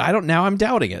it, but I don't. Now I'm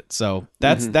doubting it. So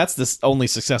that's the only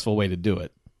successful way to do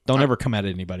it. Don't ever come at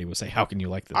anybody with say, "How can you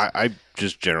like this?" I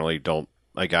just generally don't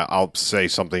like. I'll say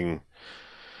something.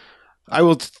 I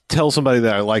will tell somebody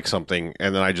that I like something,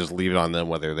 and then I just leave it on them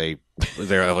whether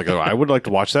they're like, oh, I would like to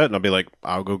watch that, and I'll be like,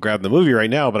 I'll go grab the movie right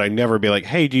now. But I never be like,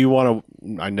 hey, do you want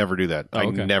to? I never do that. I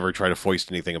never try to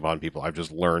foist anything upon people. I've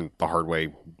just learned the hard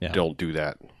way. Yeah. Don't do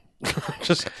that.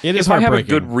 Just It is if I have a heartbreaking.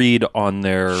 good read on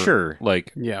their Sure.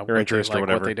 like Yeah, Their interest or what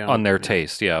whatever. they don't. on their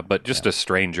taste, yeah. But just a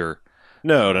stranger,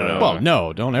 no. Well,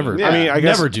 no, don't ever. Yeah. I mean, I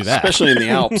guess- never do that. especially in the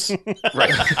Alps.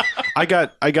 Right.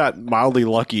 I got mildly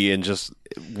lucky, and just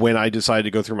when I decided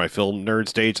to go through my film nerd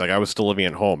stage, like I was still living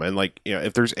at home, and like, you know,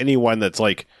 if there's anyone that's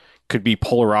like could be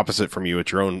polar opposite from you,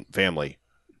 it's your own family.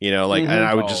 You know, like, and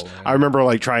I would just, I remember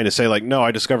like trying to say like, no,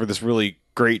 I discovered this really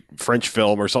great French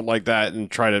film or something like that,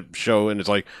 and try to show, and it's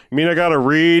like, you mean I gotta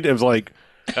read? It was like,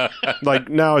 like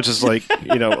now it's just like,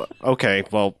 you know, okay,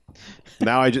 well,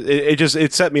 now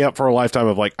it set me up for a lifetime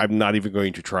of like, I'm not even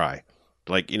going to try.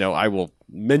 Like, you know, I will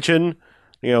mention,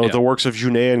 you know, the works of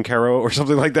Junet and Caro or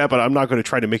something like that, but I'm not going to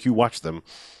try to make you watch them.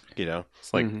 You know,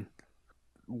 it's like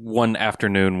one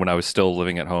afternoon when I was still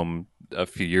living at home a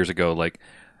few years ago, like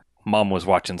Mom was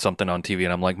watching something on TV,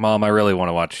 and I'm like, Mom, I really want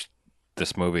to watch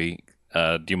this movie.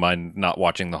 Do you mind not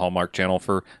watching the Hallmark Channel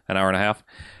for an hour and a half?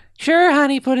 Sure,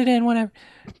 honey, put it in, whatever.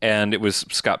 And it was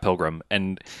Scott Pilgrim,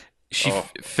 and she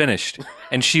finished,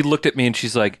 and she looked at me, and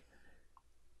she's like,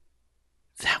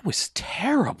 that was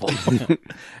terrible.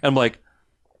 I'm like,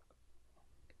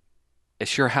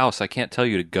 it's your house. I can't tell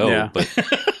you to go, but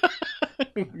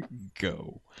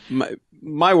Go.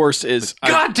 My worst is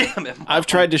God damn it. I've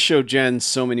tried to show Jen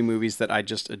so many movies that I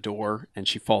just adore, and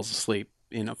she falls asleep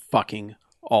in a fucking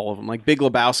all of them. Like Big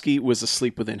Lebowski was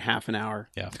asleep within half an hour.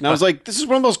 Yeah. And I was like, this is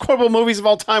one of the most quotable movies of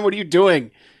all time. What are you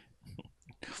doing?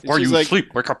 Why are She's you like,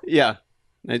 asleep? Wake up. Yeah.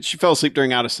 And she fell asleep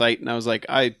during Out of Sight, and I was like,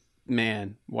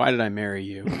 man, why did I marry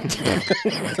you?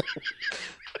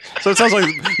 so it sounds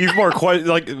like you've more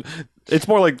like it's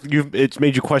more like it's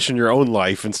made you question your own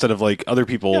life instead of like other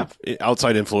people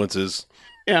outside influences.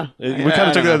 Yeah. We kind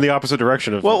of took that in the opposite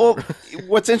direction of. Well,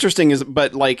 what's interesting is,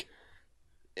 but like,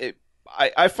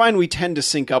 I find we tend to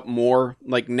sync up more,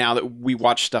 like now that we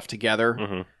watch stuff together.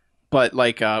 Mhm. But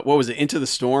like, what was it? Into the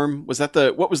Storm? Was that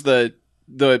what was the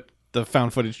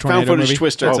found footage tornado found footage movie?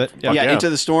 twister? That's it. Yeah, yeah. Into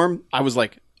the Storm. I was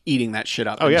like eating that shit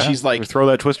up. oh And yeah, she's like, throw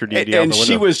that Twister DVD out the and window.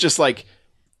 she was just like,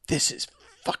 this is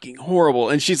fucking horrible.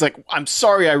 And she's like, I'm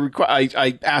sorry,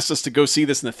 I asked us to go see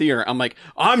this in the theater. I'm like,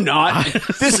 I'm not.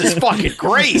 This is fucking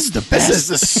great. This is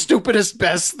the stupidest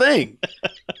best thing.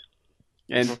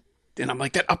 And I'm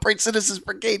like, that Upright Citizens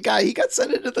Brigade guy, he got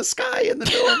sent into the sky in the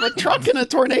middle of a truck in a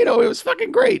tornado. It was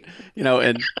fucking great. You know,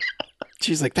 and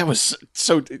she's like, that was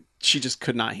so, she just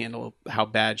could not handle how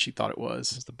bad she thought it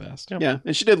was. It's the best. Yeah.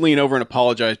 And she did lean over and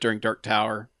apologize during Dark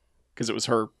Tower because it was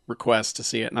her request to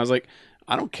see it. And I was like,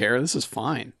 I don't care. This is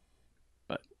fine.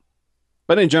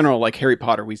 But in general, like Harry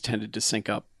Potter, we tended to sync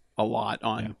up a lot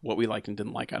on what we liked and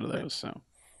didn't like out of those. So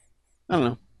I don't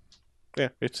know. Yeah,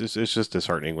 it's just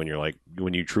disheartening when you're like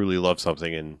when you truly love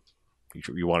something and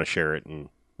you want to share it and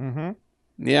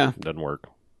Yeah, it doesn't work.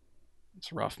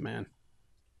 it's rough, man.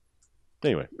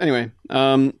 Anyway,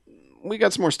 We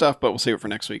got some more stuff, but we'll save it for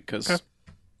next week because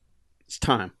it's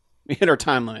time. We hit our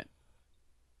time limit.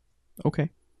 Okay.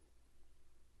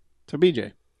 So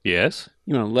BJ, Yes.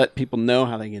 You want to let people know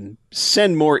how they can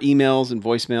send more emails and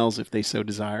voicemails if they so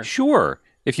desire. Sure.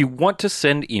 If you want to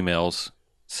send emails,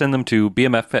 send them to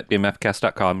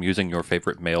bmf@bmfcast.com using your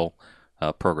favorite male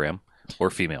program or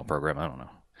female program. I don't know.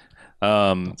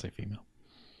 Don't say female.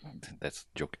 That's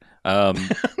a joke.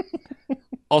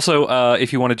 Also,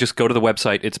 if you want to just go to the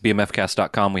website, it's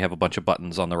bmfcast.com. We have a bunch of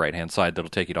buttons on the right-hand side that'll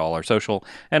take you to all our social,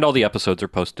 and all the episodes are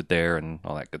posted there and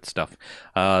all that good stuff.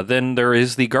 Then there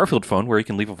is the Garfield phone where you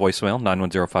can leave a voicemail,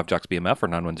 9105-JOCKS-BMF or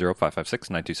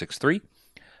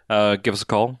 910-556-9263. Give us a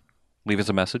call. Leave us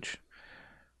a message.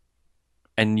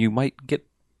 And you might get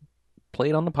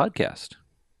played on the podcast.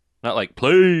 Not like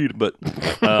played, but...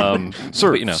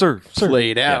 Sir, but, you know. sir.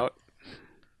 Played out.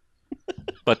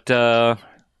 But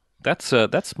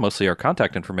that's mostly our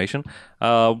contact information.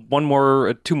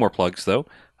 Two more plugs though.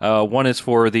 One is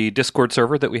for the Discord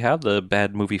server that we have, the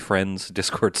Bad Movie Friends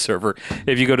Discord server.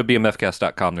 If you go to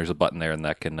bmfcast.com, there's a button there, and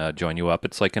that can join you up.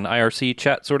 It's like an IRC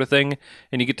chat sort of thing,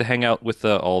 and you get to hang out with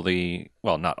not all the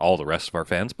rest of our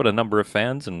fans, but a number of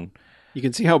fans. And You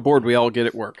can see how bored we all get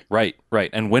at work. right,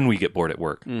 and when we get bored at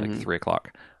work, like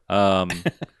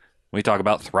 3:00, we talk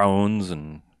about Thrones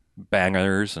and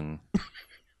bangers and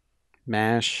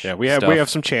MASH. Yeah, we have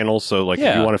some channels, so like if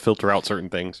Yeah. you want to filter out certain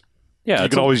things, yeah, you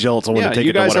it's can always yell at someone to Yeah, take you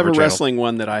it to guys have whatever a channel. wrestling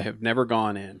one that I have never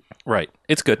gone in. right.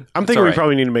 It's good. I'm It's thinking all we right.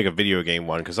 probably need to make a video game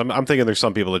one because I'm thinking there's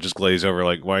some people that just glaze over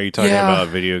like, why are you talking Yeah. about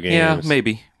video games? Yeah,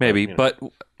 maybe, you know. but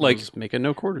like Just make a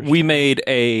no quarters. we made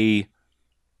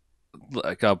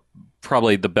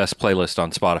probably the best playlist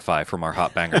on Spotify from our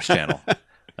Hot Bangers channel.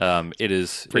 It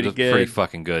is Pretty a good. pretty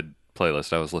fucking good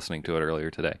playlist. I was listening to it earlier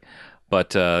today. But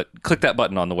click that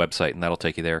button on the website, and that'll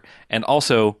take you there. And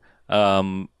also,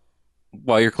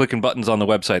 while you're clicking buttons on the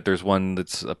website, there's one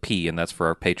that's a P, and that's for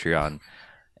our Patreon.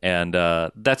 And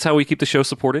that's how we keep the show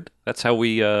supported. That's how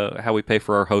we pay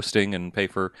for our hosting and pay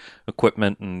for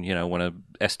equipment. And when a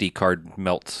SD card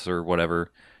melts or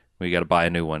whatever, we got to buy a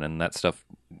new one. And that stuff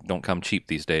don't come cheap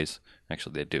these days.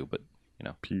 Actually, they do, but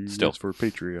still. for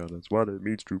Patreon. That's what it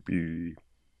means to be.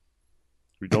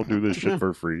 We don't do this shit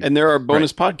for free. and there are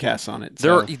bonus podcasts on it.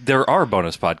 So There are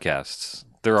bonus podcasts.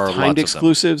 There are timed lots of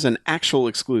exclusives and actual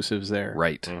exclusives there. them.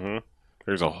 Right.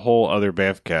 There's a whole other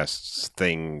Bamfcasts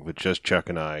thing with just Chuck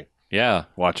and I Yeah.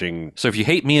 watching So if you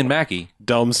hate me and Mackie,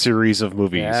 dumb series of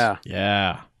movies. Yeah.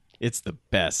 Yeah. It's the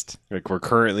best. Like we're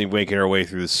currently making our way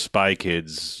through the Spy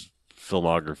Kids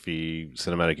filmography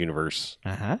cinematic universe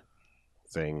Uh-huh.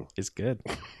 thing. It's good.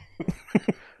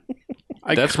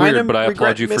 I that's kinda weird, but I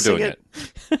regret applaud you for missing doing it.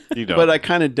 You don't. But I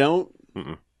kind of don't.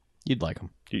 You'd like them.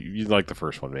 you like the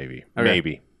first one, maybe.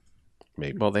 Okay.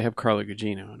 Maybe. Well, they have Carla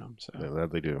Gugino in them. So. Yeah,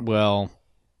 that they do. Well,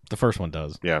 the first one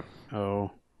does. Yeah.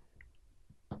 Oh,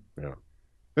 Yeah.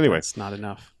 Anyway. it's not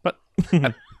enough.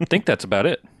 I think that's about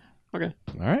it. Okay.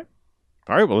 All right.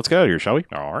 All right, well, let's get out of here, shall we?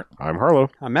 All right. I'm Harlow.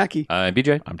 I'm Mackie. I'm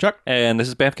BJ, I'm Chuck. and this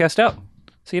is Bamfcast out.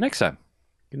 See you next time.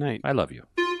 Good night. I love you.